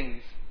those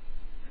things.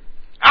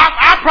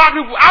 I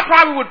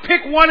probably would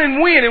pick one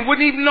and win and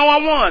wouldn't even know I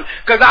won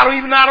because I don't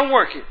even know how to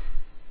work it.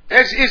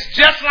 It's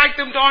just like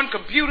them darn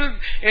computers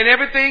and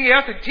everything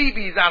else and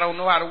TVs I don't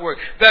know how to work.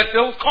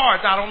 Those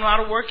cars I don't know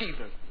how to work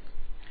either.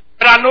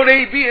 But I know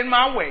they be in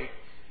my way.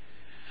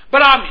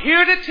 But I'm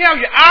here to tell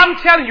you, I'm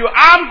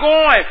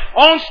going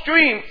on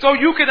stream so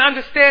you can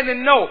understand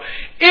and know.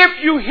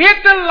 If you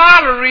hit the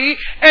lottery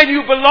and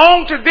you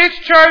belong to this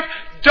church,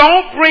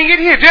 don't bring it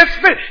here.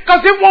 Just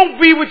because it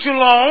won't be with you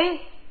long.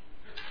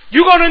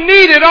 You're going to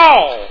need it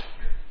all.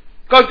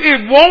 Because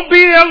it won't be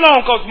there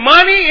long. Because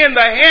money in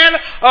the hand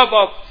of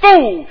a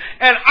fool.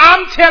 And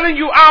I'm telling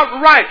you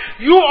outright,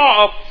 you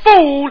are a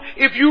fool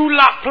if you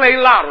play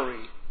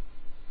lottery.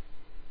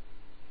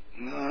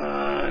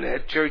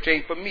 That church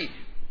ain't for me.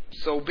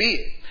 So be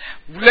it.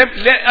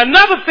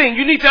 Another thing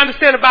you need to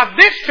understand about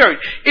this church,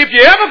 if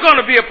you're ever going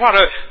to be a part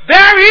of it,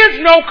 there is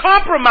no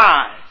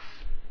compromise.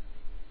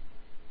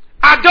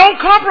 I don't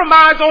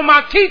compromise on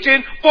my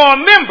teaching for a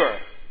member.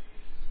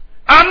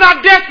 I'm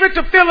not desperate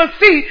to fill a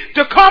seat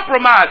to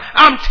compromise.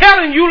 I'm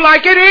telling you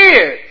like it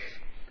is.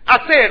 I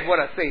said what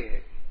I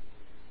said.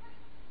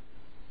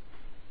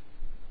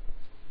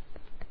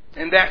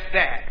 And that's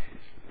that.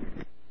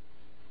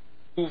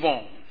 Move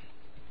on.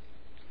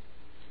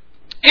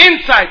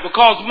 Insight will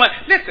cause money.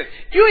 Listen,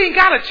 you ain't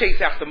got to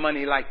chase after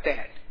money like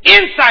that.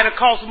 Insight will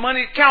cause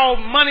money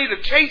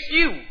to chase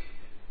you.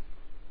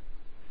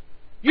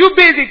 You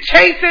busy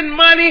chasing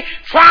money,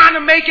 trying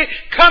to make it,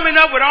 coming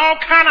up with all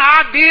kind of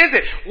ideas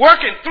and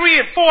working 3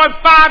 and 4 and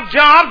 5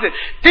 jobs and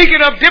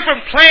thinking of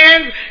different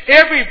plans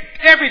every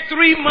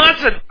 3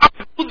 months and I'm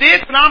going to do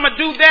this and I'm going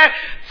to do that.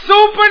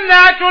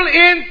 Supernatural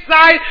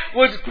insight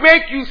will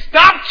make you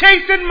stop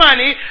chasing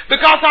money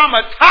because I'm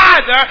a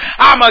tither,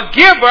 I'm a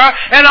giver,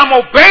 and I'm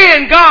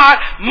obeying God.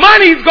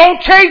 Money's going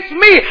to chase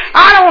me.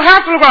 I don't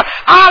have to look around.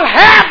 I'll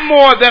have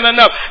more than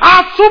enough.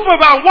 I'll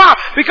supervise. Why?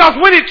 Because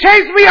when it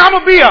chases me, I'm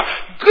going to be a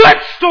good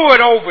steward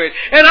over it.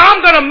 And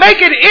I'm going to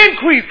make it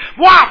increase.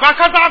 Why?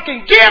 Because I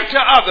can give to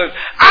others.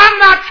 I'm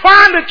not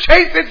trying to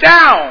chase it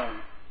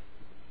down.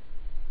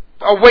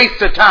 A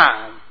waste of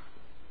time.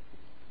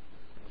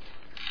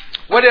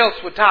 What else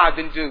would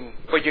tithing do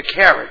for your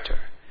character?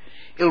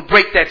 It'll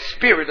break that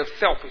spirit of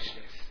selfishness.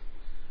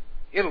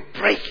 It'll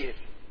break it.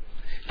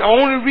 The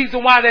only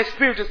reason why that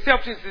spirit of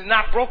selfishness is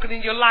not broken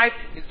in your life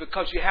is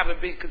because you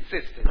haven't been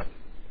consistent.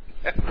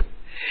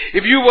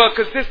 If you were a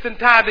consistent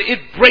tither, it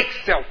breaks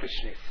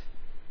selfishness.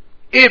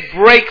 It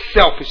breaks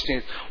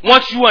selfishness.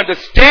 Once you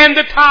understand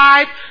the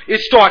tithe,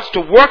 it starts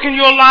to work in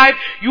your life.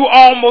 You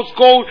almost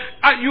go,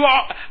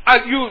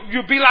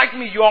 you be like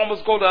me, you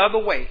almost go the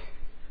other way.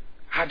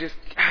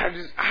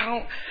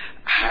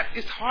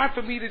 It's hard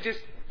for me to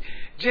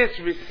just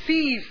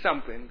receive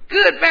something.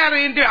 Good, bad, or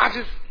indifferent.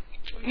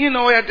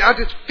 I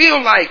just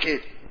feel like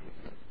it.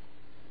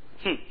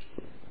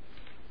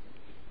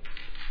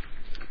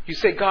 You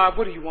say, God,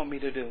 what do you want me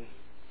to do?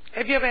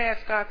 Have you ever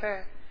asked God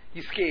that?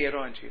 You're scared,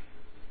 aren't you?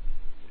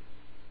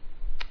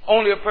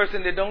 Only a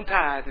person that don't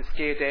tithe is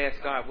scared to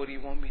ask God, what do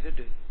you want me to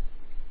do?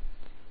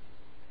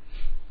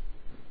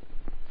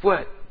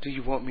 What do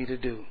you want me to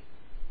do?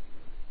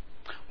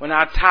 When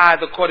I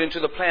tithe according to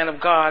the plan of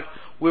God,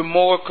 we're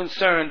more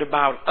concerned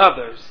about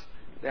others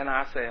than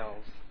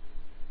ourselves.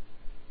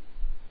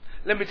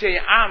 Let me tell you,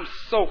 I'm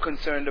so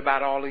concerned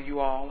about all of you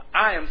all.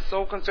 I am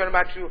so concerned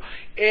about you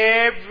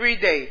every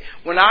day.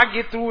 When I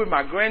get through with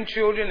my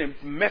grandchildren and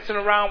messing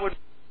around with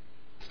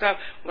stuff.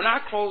 When I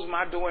close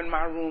my door in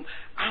my room,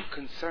 I'm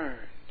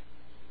concerned.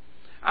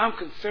 I'm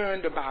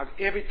concerned about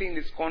everything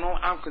that's going on.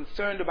 I'm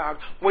concerned about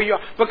where you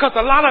are. Because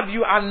a lot of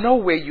you, I know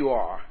where you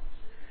are.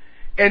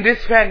 And this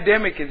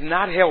pandemic is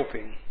not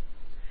helping.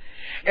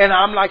 And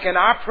I'm like, and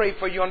I pray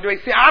for you on the way.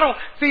 I'm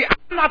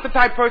not the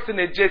type of person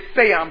that just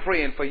say I'm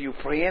praying for you.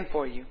 Praying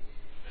for you.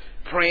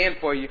 Praying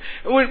for you.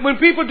 When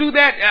people do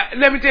that,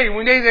 let me tell you,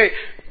 when they say,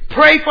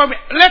 pray for me,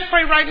 let's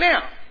pray right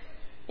now.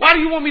 Why do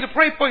you want me to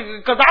pray for you?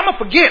 Because I'm going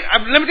to forget.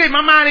 Let me tell you,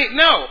 my mind ain't,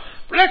 no.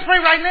 But let's pray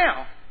right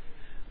now.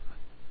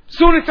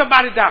 Soon as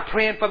somebody died,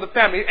 praying for the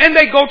family. And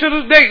they go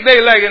to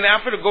they like, and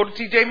I'm going to go to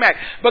TJ Maxx.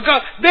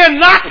 Because they're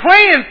not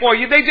praying for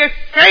you. They just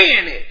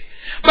saying it.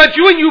 But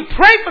when you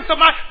pray for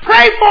somebody,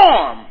 pray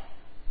for them.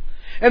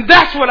 And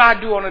that's what I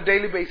do on a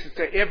daily basis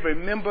to every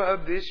member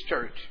of this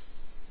church.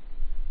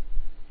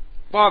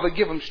 Father,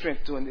 give them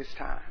strength during this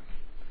time.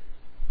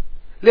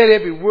 Let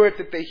every word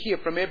that they hear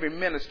from every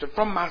minister,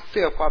 from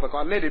myself, Father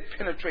God, let it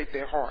penetrate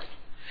their heart.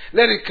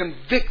 Let it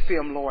convict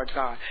them, Lord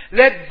God.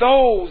 Let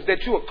those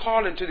that you are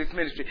calling to this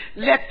ministry,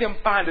 let them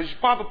find us.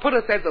 Father, put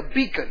us as a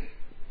beacon.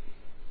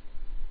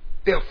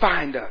 They'll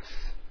find us.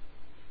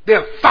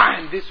 They'll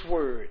find this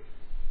word.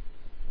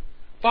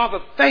 Father,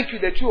 thank you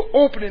that you're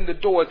opening the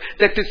doors,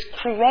 that this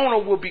corona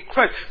will be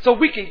crushed so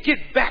we can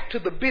get back to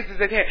the business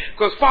at hand.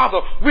 Because, Father,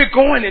 we're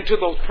going into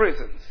those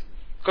prisons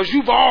because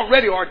you've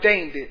already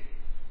ordained it.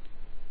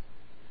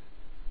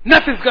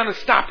 Nothing's going to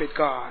stop it,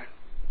 God.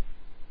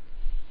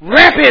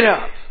 Wrap it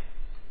up.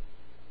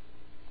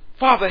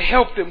 Father,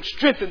 help them,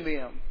 strengthen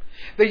them.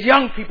 The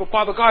young people,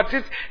 Father God,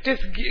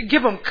 just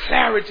give them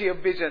clarity of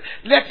vision.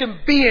 Let them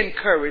be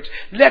encouraged.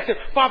 Let them,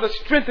 Father,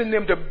 strengthen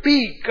them to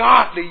be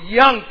godly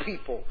young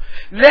people.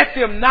 Let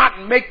them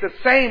not make the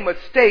same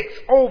mistakes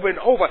over and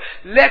over.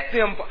 Let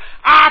them,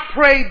 I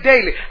pray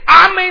daily.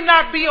 I may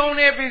not be on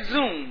every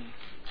Zoom.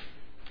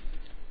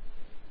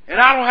 And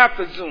I don't have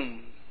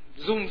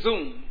to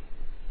Zoom.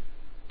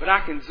 But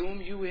I can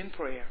Zoom you in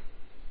prayer.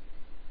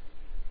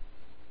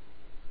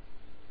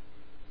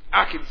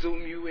 I can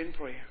Zoom you in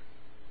prayer.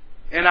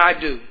 And I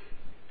do.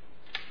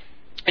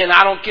 And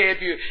I don't care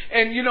if you,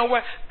 and you know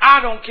what? I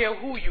don't care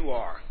who you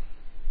are.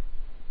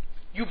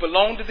 You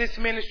belong to this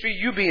ministry,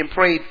 you being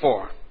prayed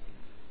for.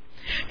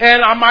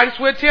 And I might as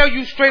well tell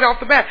you straight off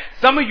the bat,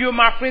 some of you are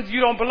my friends,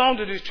 you don't belong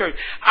to this church.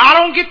 I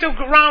don't get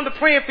around to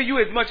praying for you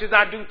as much as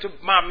I do to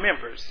my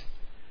members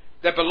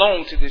that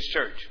belong to this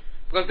church.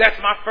 Because that's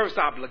my first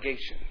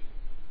obligation.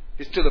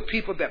 It's to the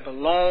people that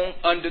belong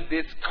under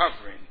this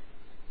covering.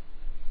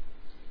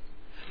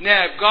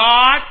 Now,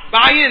 God,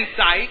 by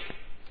insight,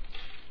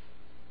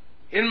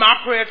 in my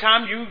prayer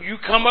time, you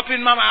come up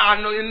in my mind,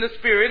 I know in the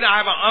spirit, I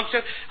have an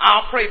unction,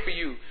 I'll pray for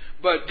you.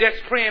 But just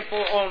praying for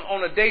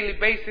on a daily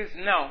basis,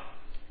 no.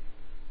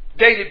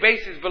 Daily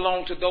basis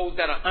belong to those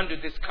that are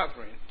under this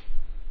covering.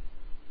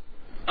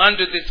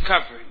 Under this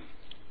covering.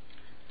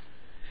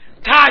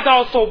 Tithe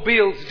also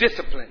builds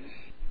discipline.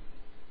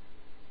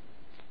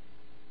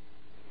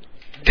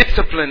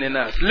 Discipline in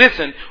us.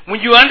 Listen, when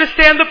you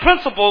understand the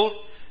principle,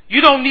 you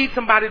don't need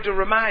somebody to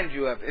remind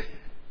you of it.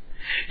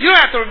 You don't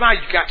have to remind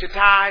you got your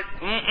tithe.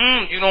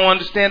 You don't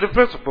understand the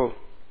principle.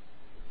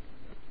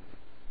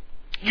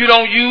 You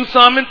don't use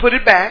some and put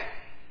it back.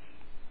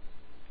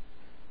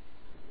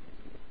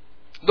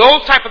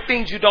 Those type of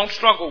things you don't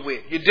struggle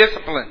with. You're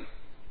disciplined.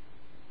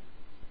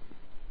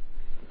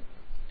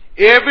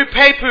 Every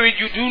pay period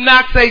you do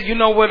not say, you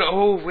know what,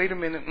 oh, wait a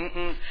minute.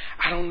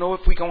 I don't know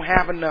if we're going to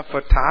have enough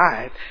for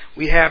tithe.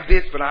 We have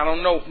this, but I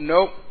don't know.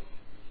 Nope.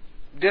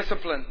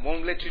 Discipline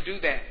won't let you do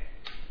that.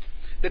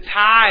 The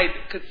tithe,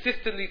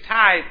 consistently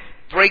tithe,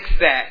 breaks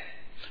that.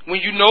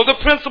 When you know the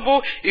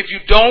principle, if you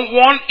don't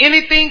want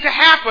anything to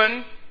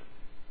happen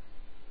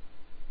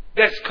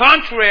that's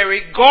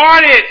contrary,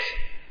 guard it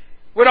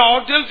with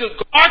all diligence.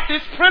 Guard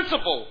this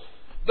principle.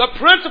 The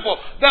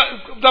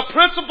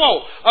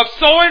principle of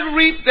sow and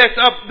reap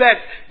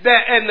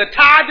and the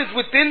tithe is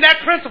within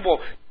that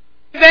principle.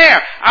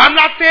 There. I'm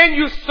not saying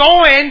you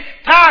sowing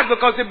tithe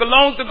because it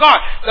belongs to God.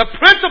 The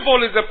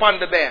principle is up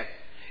under there.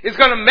 It's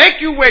going to make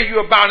you where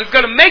you're bound. It's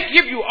going to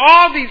give you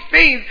all these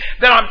things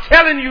that I'm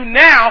telling you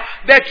now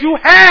that you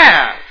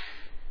have.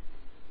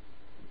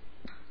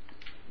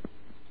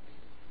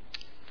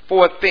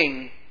 Fourth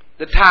thing,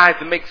 the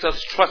tithe makes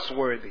us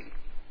trustworthy.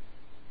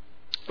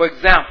 For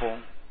example,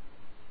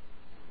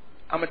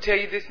 I'm going to tell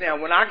you this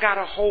now. When I got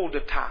a hold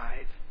of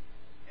tithe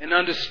and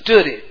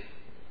understood it,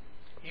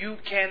 you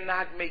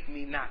cannot make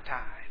me not tithe.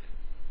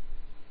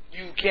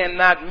 You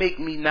cannot make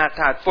me not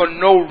tithe for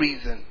no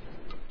reason.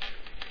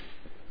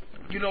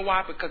 You know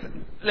why? Because,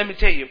 let me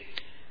tell you,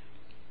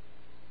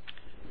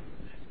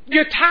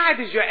 your tithe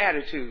is your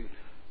attitude.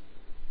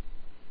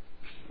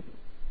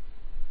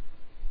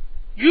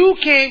 You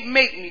can't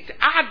make me.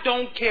 I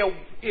don't care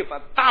if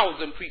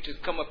 1,000 preachers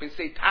come up and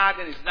say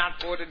tithing is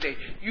not for today.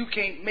 You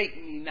can't make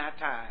me not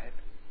tithe.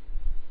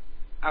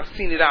 I've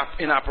seen it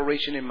in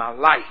operation in my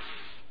life.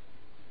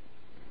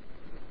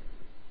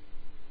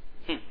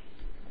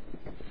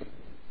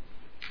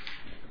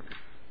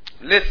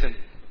 Listen.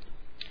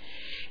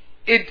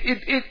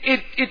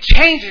 it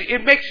changes.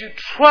 It makes you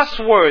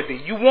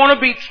trustworthy. You want to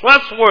be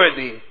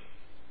trustworthy.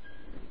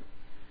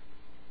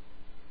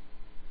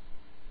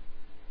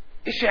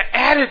 It's your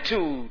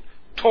attitude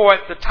toward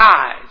the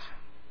tithe.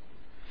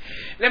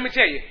 Let me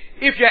tell you,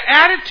 if your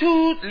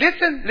attitude,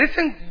 listen,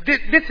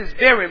 this is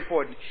very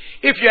important.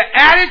 If your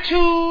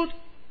attitude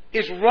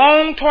is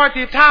wrong toward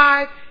your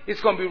tithe, it's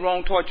going to be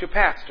wrong toward your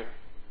pastor.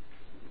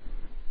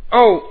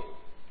 Oh,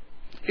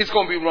 it's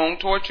going to be wrong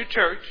toward your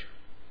church.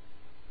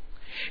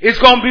 It's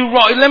going to be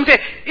wrong. Let me tell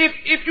you,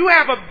 if you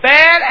have a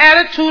bad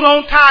attitude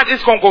on tithe,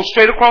 it's going to go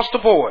straight across the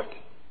board.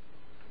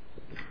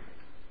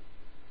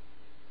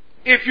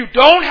 If you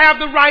don't have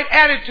the right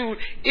attitude,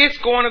 it's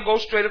going to go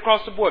straight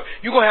across the board.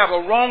 You're going to have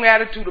a wrong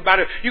attitude about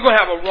it. You're going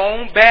to have a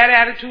wrong, bad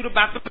attitude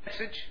about the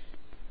message.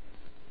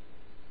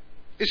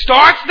 It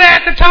starts there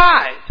at the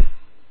tithe.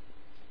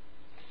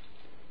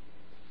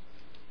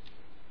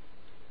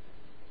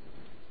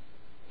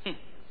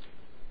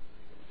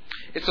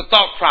 It's a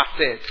thought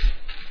process.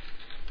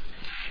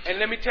 And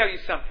let me tell you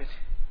something.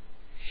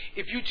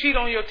 If you cheat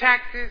on your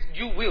taxes,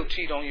 you will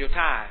cheat on your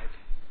tithe.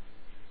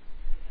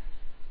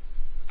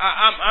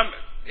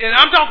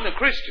 I'm talking to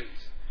Christians.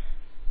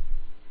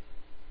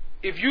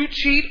 If you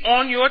cheat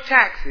on your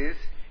taxes,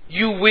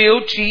 you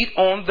will cheat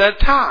on the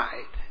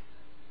tithe.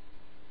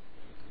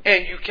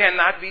 And you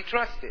cannot be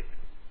trusted.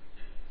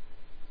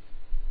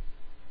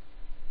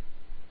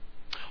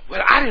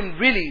 Well, I didn't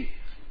really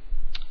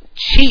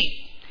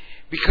cheat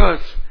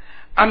because,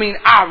 I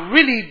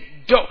really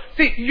don't.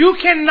 See, you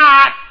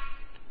cannot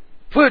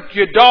put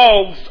your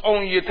dogs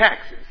on your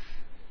taxes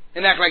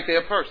and act like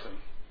they're a person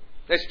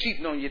that's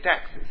cheating on your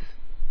taxes.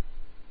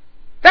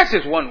 That's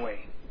just one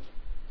way.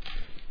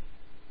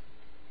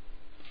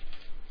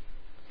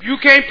 You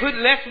can't put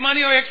less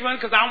money or extra money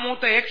because I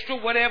want the extra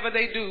whatever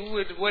they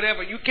do,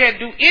 whatever. You can't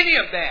do any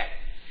of that.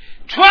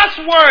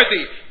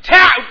 Trustworthy.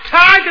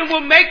 Tithing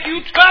will make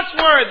you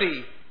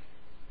trustworthy.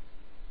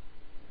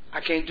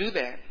 I can't do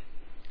that.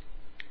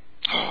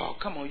 Oh,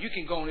 come on, you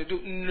can go and do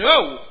it.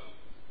 No.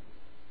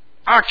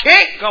 I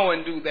can't go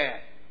and do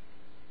that.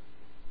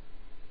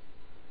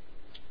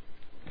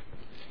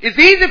 It's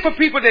easy for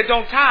people that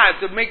don't tithe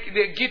to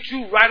get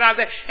you right out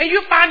there. And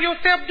you find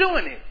yourself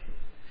doing it.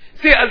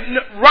 See,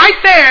 right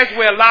there is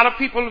where a lot of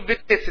people have been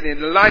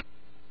listening.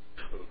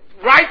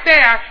 Right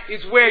there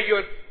is where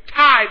your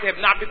tithe have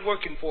not been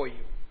working for you.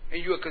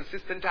 And you're a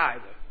consistent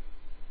tither.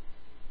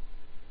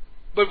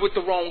 But with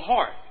the wrong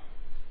heart.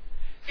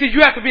 See,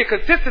 you have to be a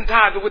consistent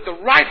tither with the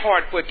right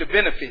heart for it to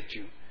benefit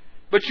you.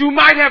 But you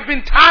might have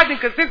been tithing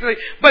consistently,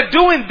 but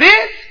doing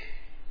this,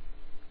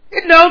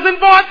 it nulls and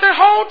voids the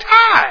whole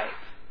tithe.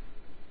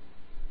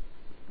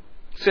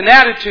 It's an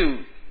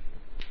attitude.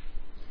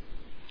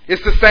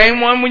 It's the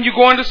same one when you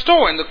go in the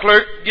store and the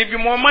clerk give you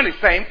more money.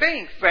 Same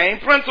thing. Same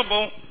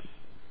principle.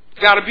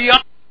 Got to be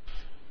honest.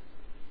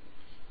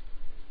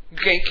 You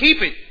can't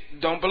keep it.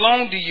 It don't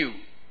belong to you.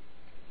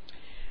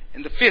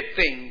 And the fifth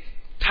thing,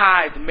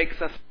 tithe makes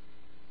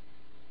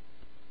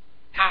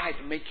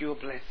make you a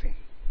blessing.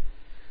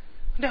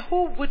 Now,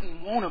 who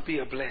wouldn't want to be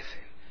a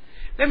blessing?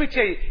 Let me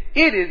tell you,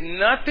 it is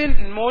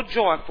nothing more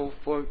joyful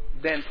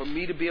than for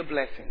me to be a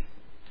blessing.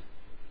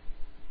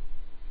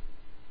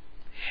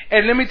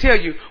 And let me tell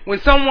you, when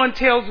someone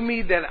tells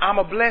me that I'm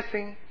a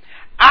blessing,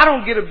 I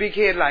don't get a big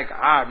head like,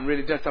 I'm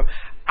really done something.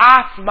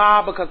 I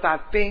smile because I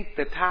think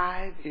the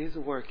tithe is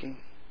working.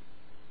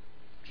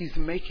 He's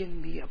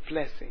making me a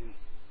blessing.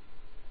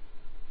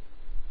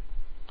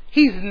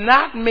 He's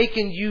not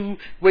making you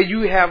where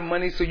you have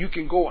money so you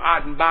can go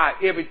out and buy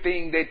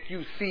everything that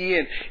you see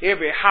in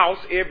every house,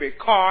 every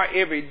car,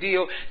 every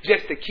deal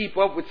just to keep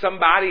up with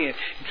somebody and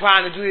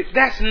trying to do it.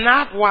 That's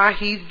not why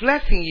He's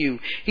blessing you.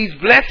 He's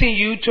blessing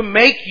you to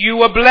make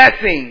you a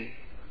blessing.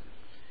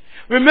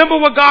 Remember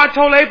what God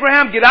told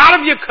Abraham? Get out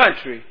of your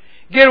country.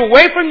 Get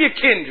away from your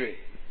kindred.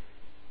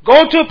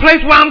 Go to a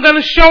place where I'm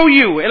going to show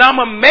you and I'm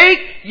going to make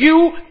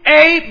you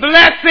a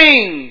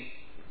blessing.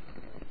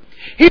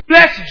 He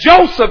blessed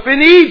Joseph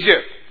in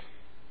Egypt.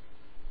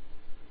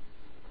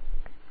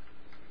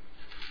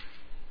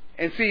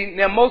 And see,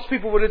 now most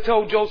people would have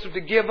told Joseph to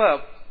give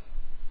up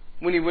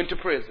when he went to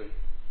prison.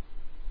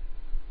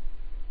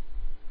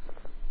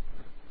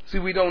 See,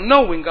 we don't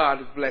know when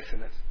God is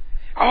blessing us.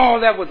 Oh,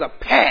 that was a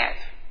path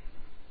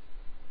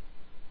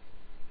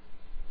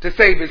to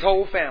save his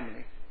whole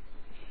family.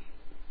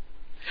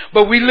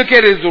 But we look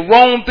at it as the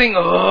wrong thing.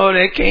 Oh,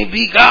 that can't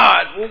be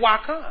God. Well, why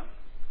come?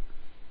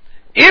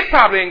 It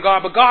probably ain't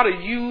God, but God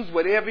will use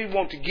whatever He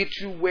wants to get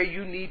you where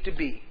you need to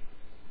be.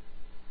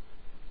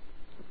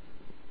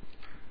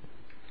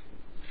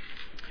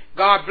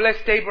 God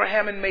blessed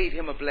Abraham and made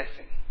him a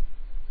blessing.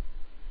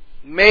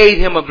 Made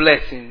him a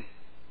blessing.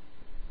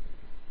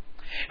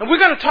 And we're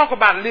going to talk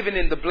about living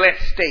in the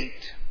blessed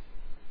state.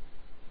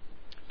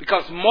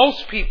 Because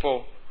most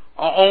people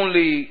are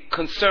only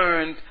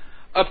concerned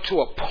up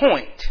to a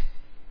point.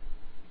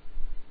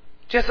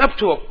 Just up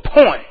to a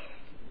point.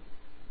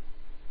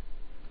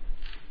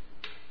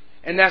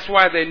 And that's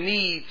why their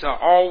needs are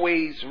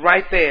always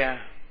right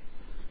there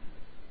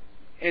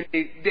and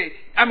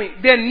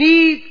their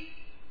needs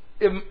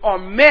are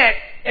met,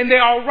 and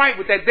they're all right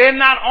with that. They're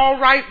not all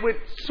right with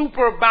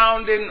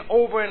superabounding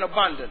over in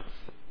abundance.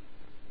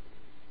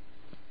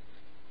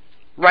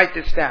 Write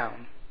this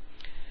down.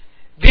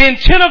 The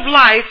intent of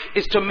life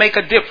is to make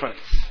a difference.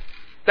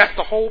 That's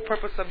the whole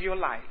purpose of your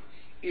life,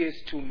 is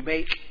to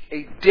make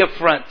a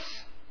difference.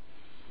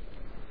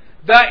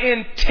 The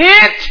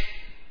intent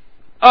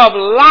of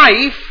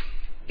life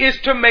is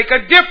to make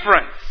a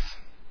difference.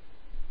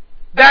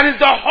 That is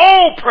the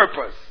whole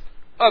purpose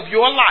of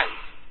your life,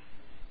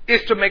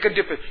 is to make a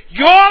difference.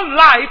 Your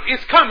life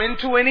is coming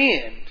to an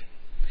end.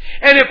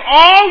 And if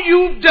all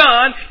you've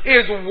done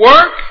is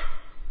work,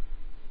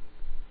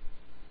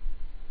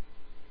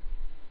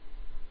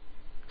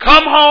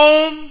 come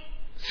home,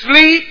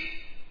 sleep,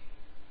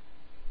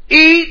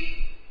 eat,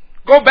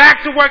 go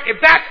back to work, if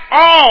that's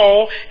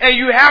all and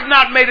you have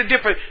not made a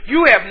difference,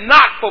 you have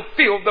not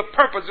fulfilled the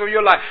purpose of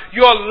your life.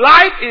 Your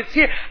life is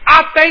here.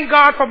 I thank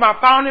God for my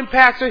founding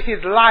pastor.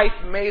 His life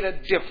made a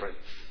difference.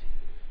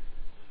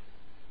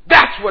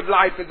 That's what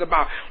life is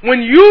about.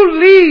 When you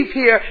leave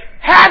here,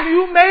 have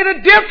you made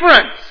a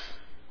difference?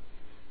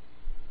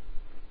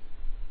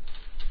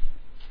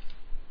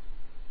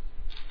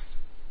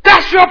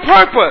 That's your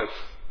purpose.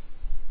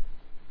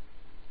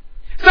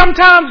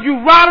 Sometimes you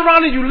ride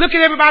around and you look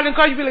at everybody in the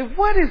car, you be like,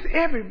 what is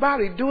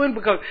everybody doing?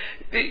 Because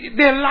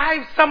their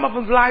lives, some of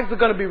them's lives are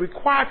going to be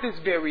required this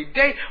very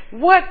day.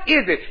 What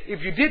is it?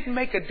 If you didn't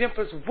make a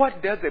difference,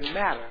 what does it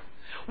matter?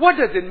 What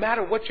does it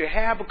matter what you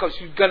have because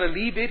you're going to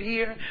leave it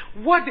here?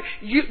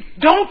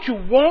 Don't you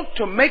want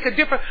to make a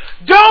difference?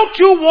 Don't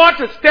you want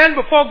to stand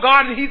before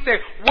God and He say,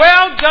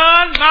 well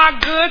done, my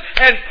good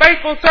and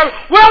faithful servant.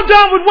 Well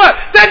done with what?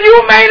 That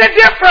you made a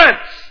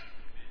difference.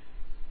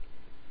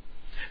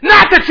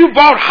 Not that you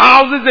bought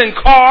houses and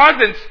cars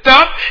and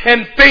stuff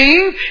and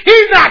things.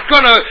 He's not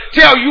going to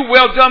tell you,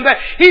 well done that.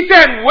 He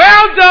said,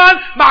 well done,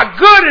 my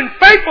good and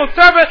faithful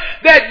servant,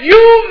 that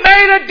you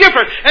made a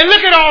difference. And look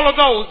at all of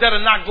those that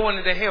are not going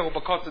into hell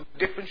because of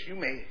the difference you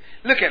made.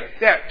 Look at it.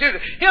 There.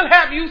 He'll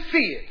have you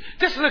see it.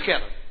 Just look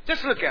at them.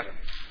 Just look at them.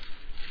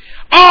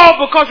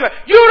 All because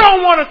you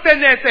don't want to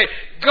stand there and say,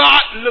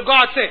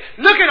 God said,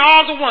 look at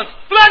all the ones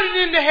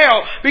flooded into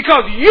hell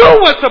because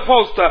you were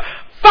supposed to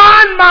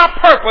find my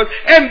purpose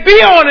and be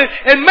on it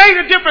and make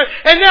a difference.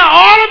 And now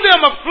all of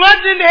them are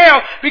flooding into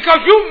hell because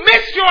you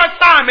missed your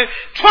assignment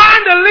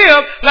trying to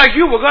live like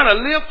you were going to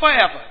live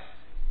forever.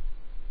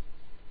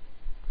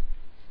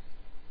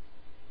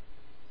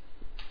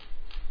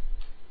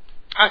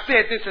 I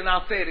said this and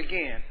I'll say it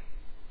again.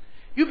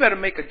 You better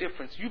make a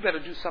difference. You better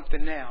do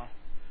something now.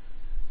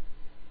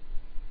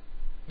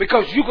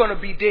 Because you're going to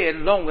be dead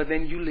longer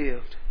than you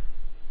lived.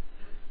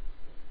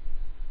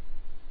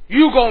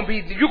 You're going to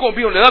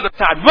be on the other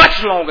side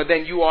much longer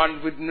than you are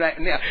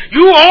now.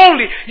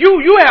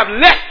 You have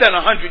less than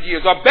 100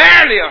 years or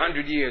barely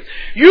 100 years.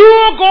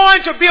 You're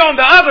going to be on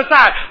the other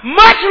side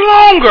much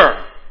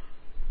longer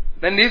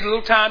than this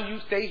little time you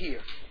stay here.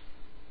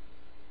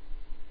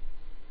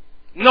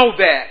 Know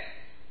that.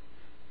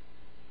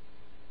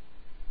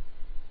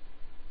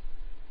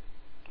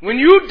 When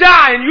you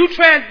die and you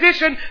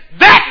transition,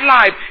 that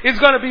life is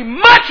going to be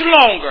much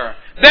longer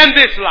than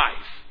this life.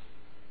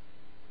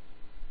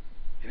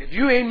 And if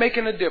you ain't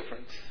making a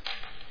difference,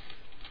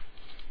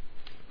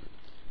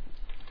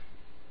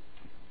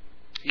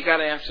 you got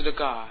to answer to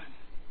God.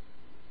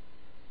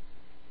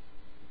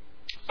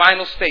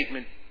 Final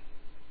statement.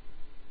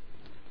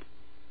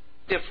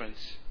 Difference.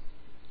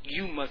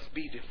 You must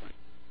be different.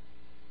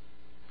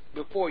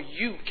 Before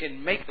you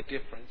can make a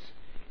difference,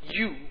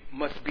 you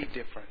must be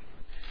different.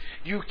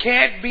 You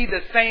can't be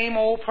the same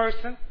old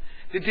person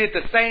that did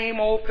the same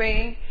old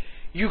thing.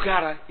 You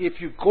gotta, if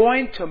you're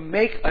going to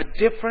make a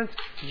difference,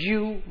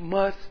 you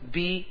must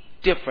be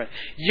different.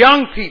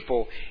 Young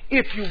people,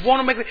 if you want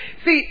to make it,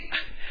 see,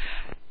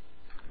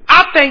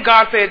 I thank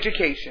God for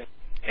education,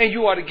 and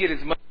you ought to get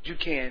as much as you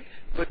can,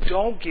 but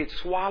don't get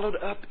swallowed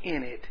up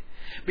in it,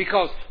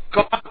 because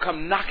God will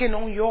come knocking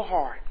on your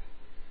heart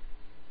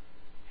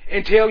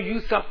and tell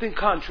you something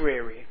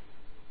contrary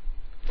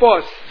for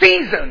a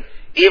season.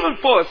 Even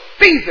for a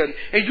season,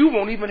 and you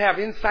won't even have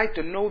insight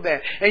to know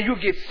that. And you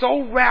get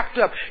so wrapped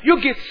up. You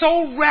get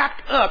so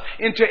wrapped up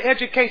into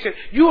education,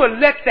 you will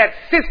let that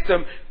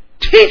system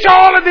teach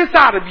all of this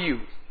out of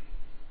you.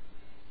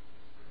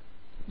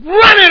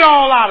 Run it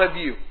all out of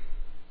you.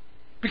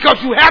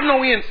 Because you have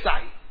no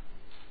insight.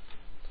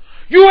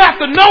 You have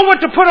to know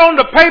what to put on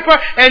the paper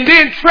and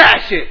then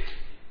trash it.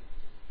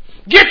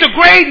 Get the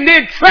grade and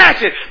then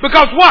trash it.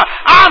 Because what?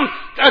 I'm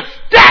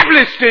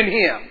established in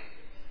Him.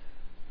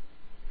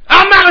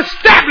 I'm not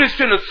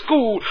established in a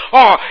school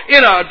or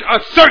in a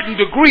certain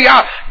degree.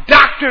 I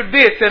doctored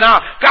this and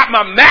I got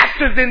my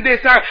master's in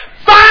this.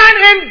 Fine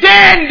and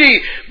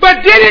dandy.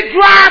 But did it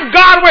drive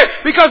God away?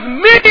 Because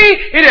maybe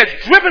it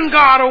has driven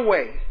God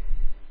away.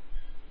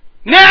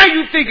 Now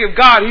you think of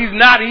God, He's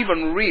not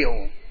even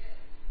real.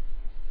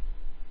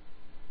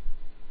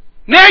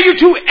 Now you're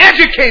too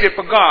educated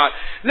for God.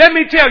 Let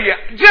me tell you,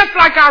 just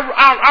like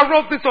I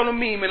wrote this on a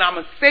meme and I'm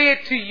going to say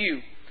it to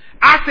you.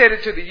 I said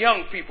it to the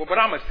young people, but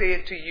I'm going to say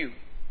it to you.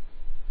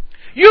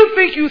 You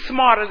think you're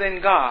smarter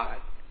than God,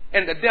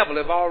 and the devil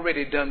have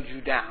already dumbed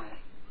you down.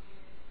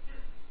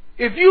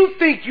 If you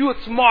think you're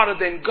smarter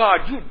than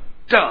God, you're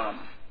dumb.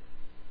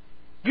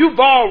 You've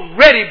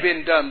already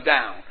been dumbed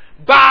down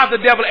by the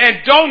devil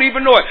and don't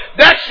even know it.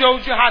 That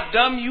shows you how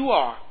dumb you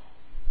are.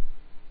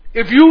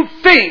 If you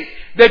think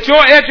that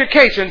your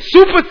education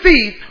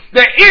supersedes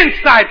the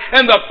insight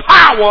and the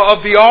power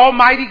of the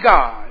Almighty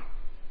God,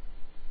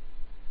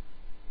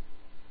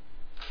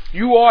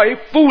 you are a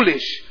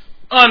foolish,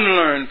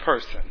 unlearned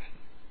person.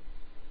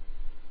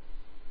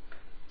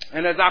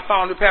 And as I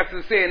found the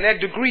pastor saying,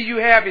 that degree you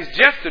have is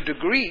just a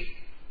degree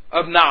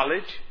of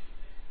knowledge.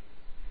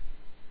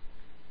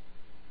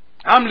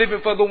 I'm living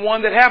for the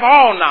one that have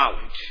all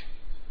knowledge.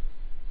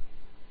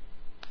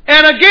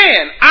 And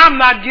again, I'm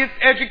not against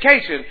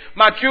education.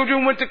 My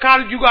children went to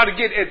college. You got to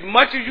get as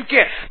much as you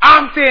can.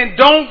 I'm saying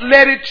don't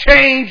let it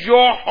change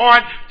your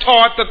heart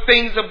toward the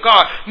things of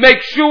God.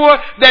 Make sure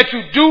that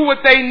you do what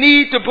they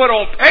need to put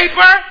on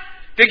paper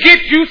to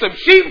get you some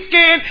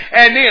sheepskin,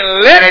 and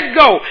then let it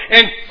go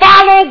and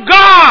follow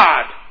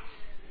God.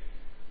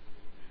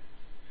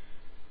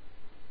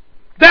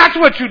 That's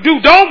what you do.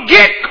 Don't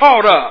get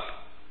caught up.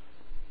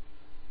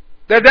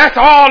 That's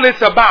all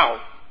it's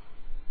about.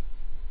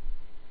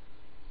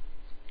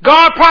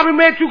 God probably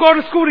made you go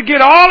to school to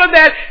get all of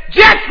that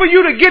just for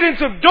you to get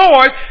into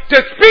doors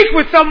to speak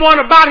with someone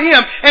about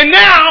Him. And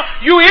now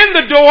you're in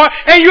the door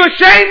and you're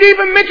ashamed to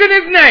even mention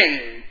His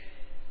name.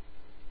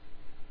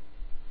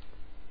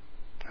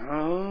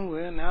 Oh,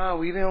 well, no,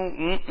 we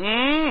don't.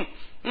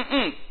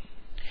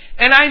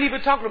 And I ain't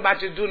even talking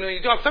about just doing it on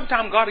your job.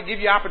 Sometimes God will give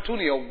you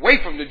opportunity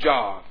away from the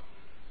job.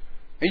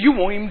 And you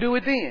won't even do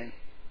it then.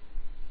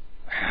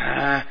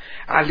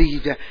 I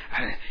leave that.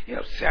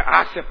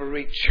 I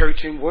separate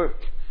church and work.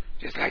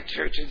 Just like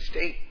church and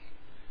state.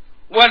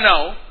 Well,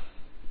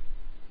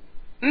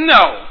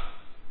 no.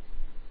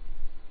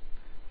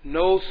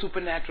 No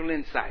supernatural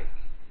insight.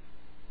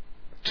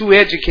 Too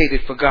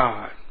educated for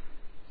God.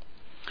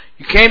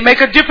 You can't make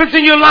a difference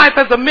in your life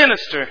as a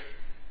minister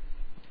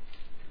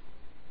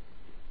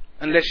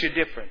unless you're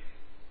different.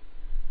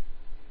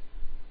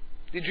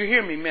 Did you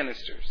hear me,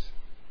 ministers?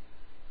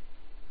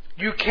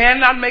 You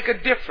cannot make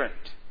a difference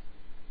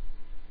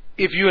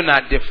if you're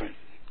not different.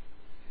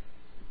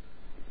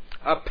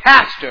 A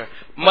pastor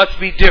must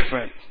be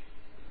different.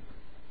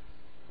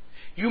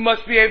 You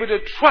must be able to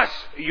trust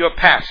your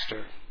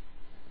pastor.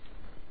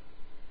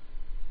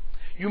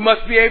 You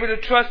must be able to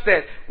trust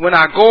that when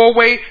I go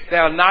away,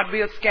 there will not be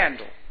a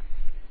scandal.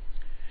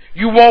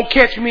 You won't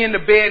catch me in the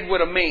bed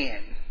with a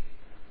man.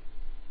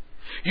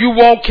 You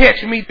won't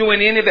catch me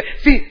doing any of that.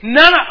 See,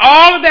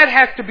 all of that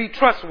has to be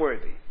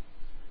trustworthy.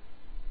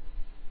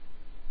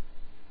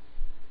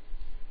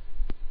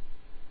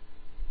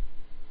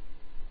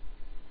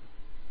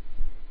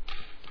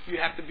 You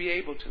have to be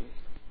able to.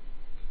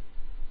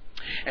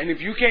 And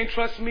if you can't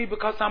trust me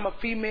because I'm a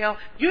female,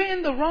 you're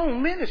in the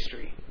wrong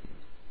ministry.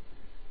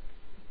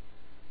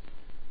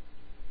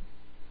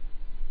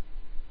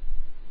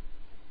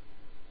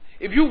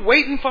 If you're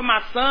waiting for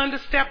my son to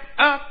step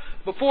up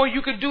before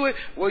you could do it,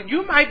 well,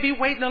 you might be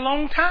waiting a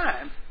long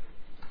time.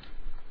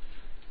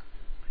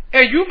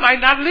 And you might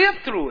not live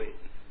through it.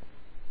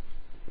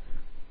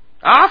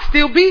 I'll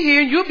still be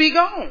here and you'll be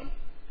gone.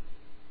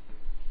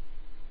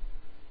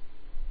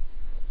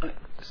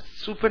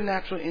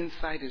 Supernatural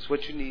insight is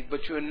what you need,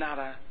 but you're not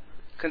a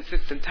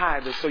consistent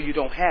tither, so you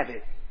don't have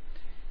it.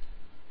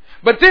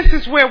 But this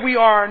is where we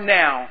are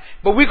now.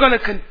 But we're going to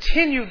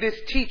continue this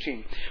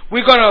teaching.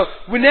 We're going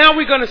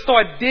to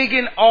start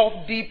digging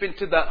off deep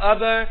into the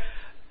other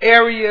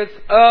areas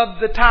of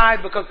the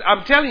tithe, because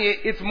I'm telling you,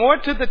 it's more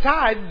to the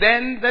tithe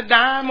than the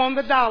dime on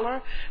the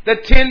dollar. The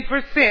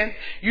 10%,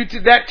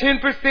 that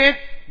 10%.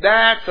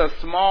 That's a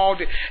small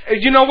deal.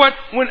 You know what?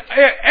 When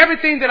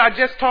everything that I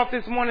just taught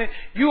this morning,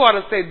 you ought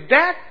to say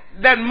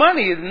that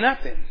money is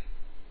nothing.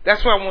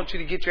 That's what I want you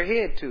to get your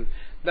head to.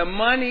 The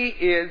money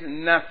is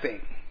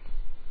nothing.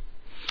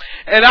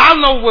 And I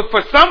know what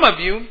for some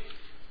of you,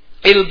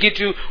 it'll get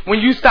you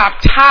when you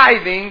stop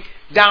tithing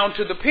down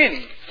to the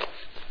penny.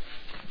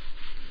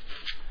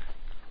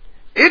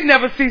 It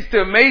never ceased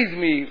to amaze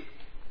me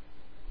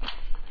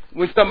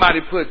when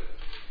somebody put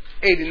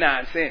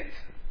 89 cents.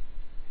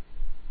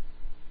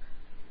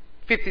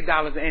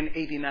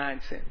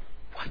 $50.89.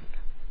 What?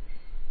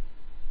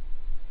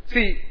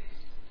 See,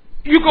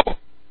 you go,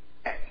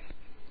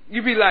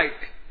 you be like,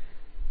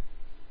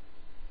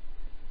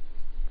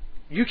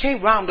 you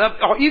can't round up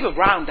or even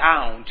round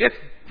down. Just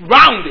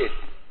round it.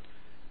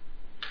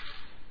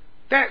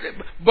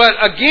 But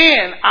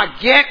again, I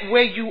get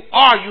where you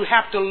are. You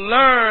have to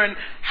learn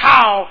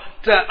how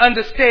to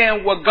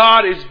understand what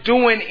God is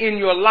doing in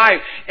your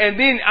life. And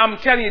then I'm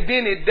telling you,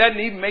 then it doesn't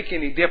even make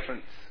any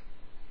difference.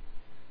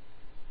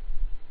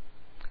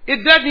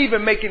 It doesn't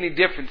even make any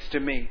difference to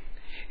me.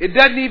 It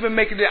doesn't even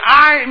make it.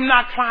 I'm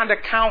not trying to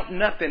count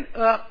nothing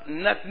up,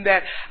 nothing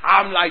that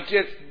I'm like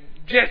just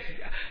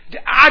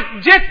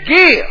just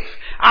give.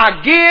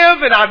 I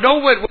give, and I know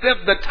what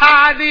the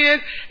tithe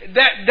is.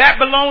 That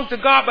belongs to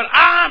God. But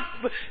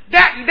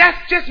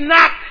that's just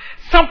not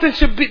something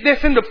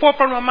that's in the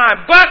forefront of my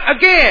mind. But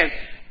again,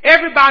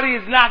 everybody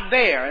is not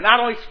there, and I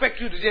don't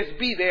expect you to just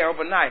be there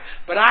overnight.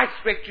 But I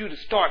expect you to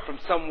start from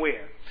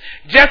somewhere.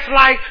 Just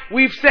like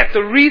we've set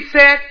the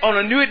reset on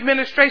a new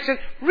administration,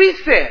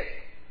 reset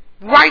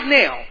right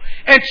now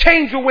and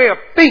change your way of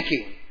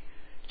thinking.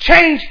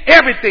 Change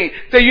everything.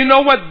 Say, you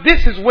know what?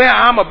 This is where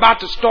I'm about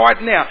to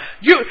start now.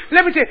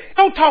 Let me tell you,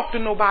 don't talk to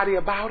nobody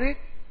about it.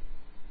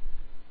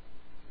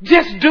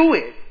 Just do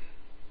it.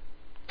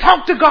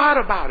 Talk to God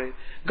about it.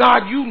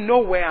 God, you know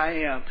where I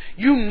am.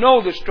 You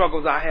know the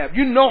struggles I have.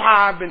 You know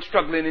how I've been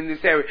struggling in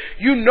this area.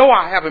 You know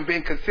I haven't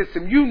been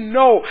consistent. You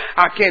know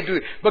I can't do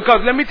it.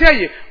 Because let me tell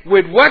you,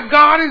 with what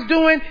God is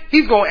doing,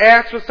 He's going to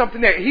ask for something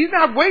there. He's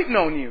not waiting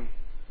on you.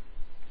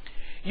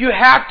 You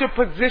have to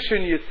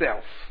position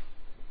yourself.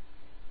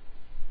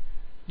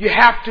 You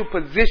have to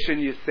position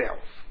yourself.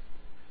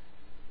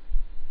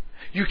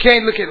 You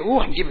can't look at,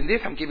 I'm giving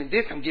this, I'm giving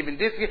this, I'm giving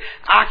this.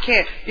 I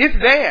can't. It's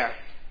there.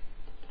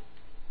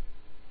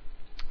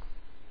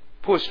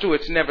 Poor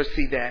stewards never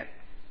see that.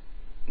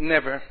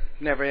 Never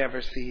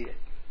ever see it.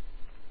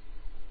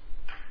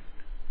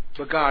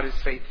 But God is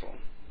faithful.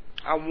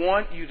 I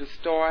want you to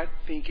start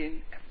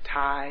thinking of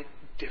tithe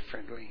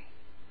differently.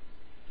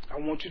 I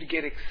want you to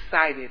get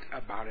excited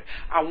about it.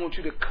 I want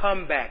you to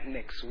come back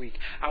next week.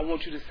 I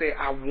want you to say,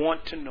 I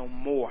want to know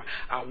more.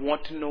 I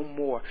want to know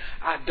more.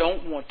 I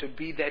don't want to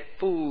be that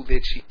fool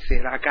that she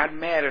said. I got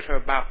mad at her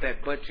about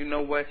that, but you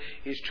know what?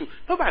 It's true.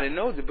 Nobody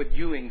knows it but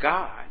you and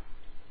God.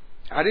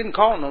 I didn't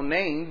call no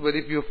names, but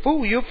if you're a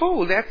fool, you're a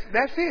fool. That's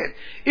it.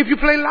 If you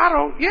play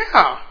lotto,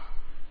 yeah.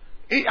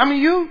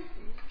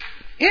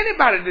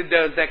 Anybody that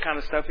does that kind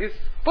of stuff is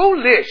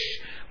foolish.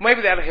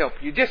 Maybe that'll help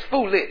you. Just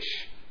foolish.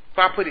 If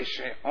I put ish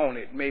on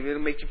it, maybe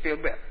it'll make you feel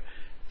better.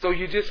 So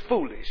you're just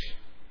foolish.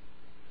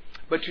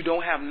 But you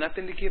don't have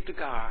nothing to give to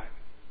God.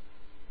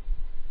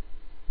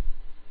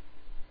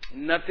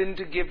 Nothing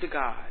to give to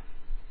God.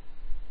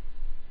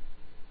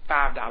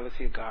 $5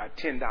 here, God.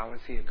 $10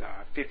 here,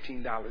 God.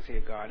 $15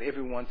 here, God.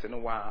 Every once in a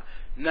while.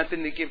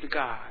 Nothing to give to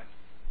God.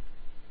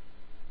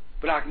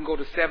 But I can go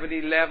to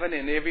 7-Eleven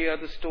and every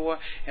other store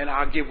and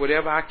I'll give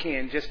whatever I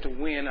can just to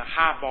win a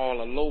high ball,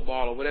 a low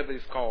ball, or whatever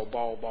it's called,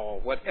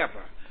 ball,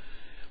 whatever.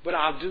 But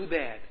I'll do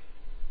that,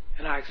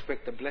 and I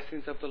expect the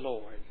blessings of the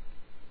Lord.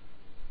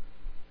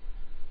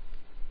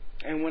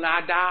 And when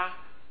I die,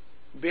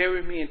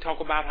 bury me and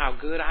talk about how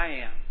good I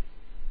am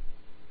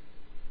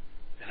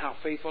and how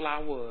faithful I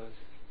was.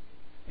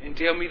 And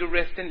tell me to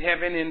rest in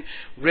heaven and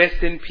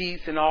rest in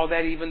peace and all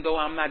that, even though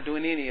I'm not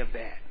doing any of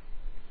that.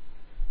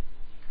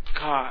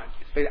 God,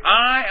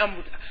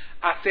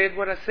 I said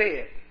what I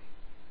said.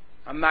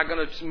 I'm not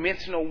going to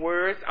mince no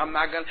words. I'm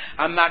not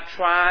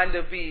trying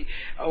to be,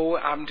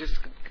 I'm just,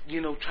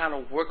 trying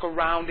to work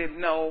around it.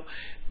 No.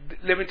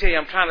 Let me tell you,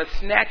 I'm trying to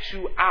snatch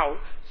you out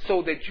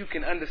so that you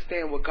can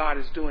understand what God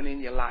is doing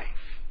in your life.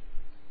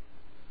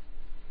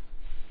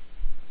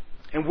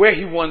 And where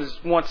He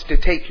wants to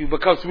take you.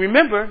 Because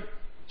remember,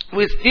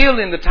 we're still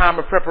in the time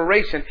of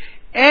preparation.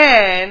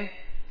 And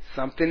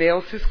something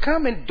else is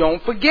coming.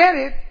 Don't forget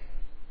it.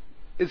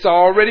 It's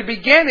already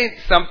beginning.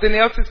 Something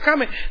else is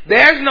coming.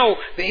 There's no,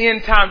 the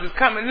end times is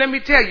coming. Let me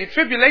tell you,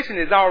 tribulation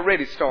has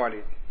already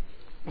started.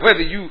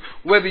 Whether you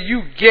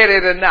get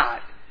it or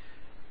not.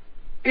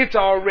 It's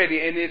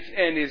already, and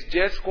it's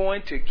just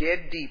going to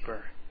get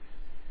deeper.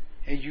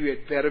 And you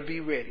had better be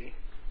ready.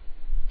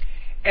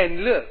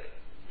 And look,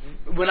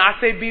 when I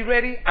say be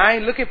ready, I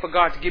ain't looking for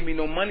God to give me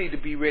no money to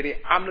be ready.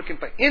 I'm looking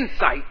for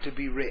insight to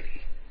be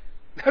ready.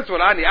 That's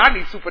what I need. I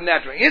need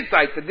supernatural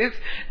insight for this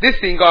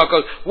thing, God.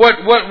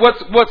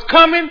 Because what's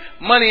coming,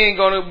 money ain't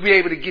going to be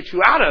able to get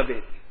you out of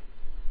it.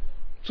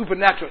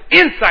 Supernatural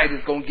insight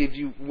is going to give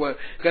you going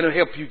to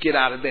help you get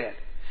out of that.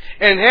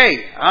 And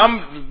hey,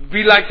 I'm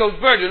be like those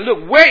virgins.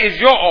 Look, where is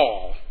your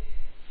all?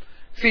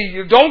 See,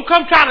 you don't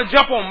come trying to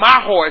jump on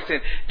my horse,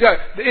 and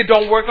it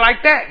don't work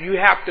like that. You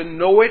have to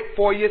know it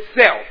for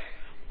yourself.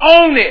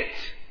 Own it.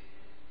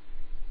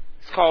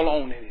 It's called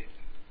owning it.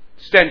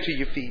 Stand to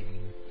your feet.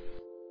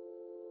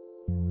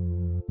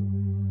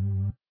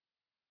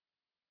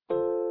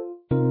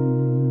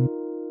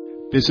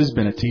 This has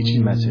been a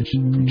teaching message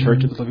from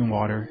Church of the Living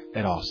Water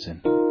at Austin.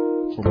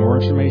 For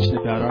more information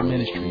about our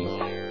ministry,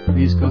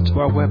 please go to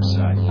our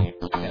website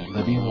at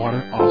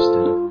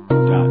livingwateraustin.com.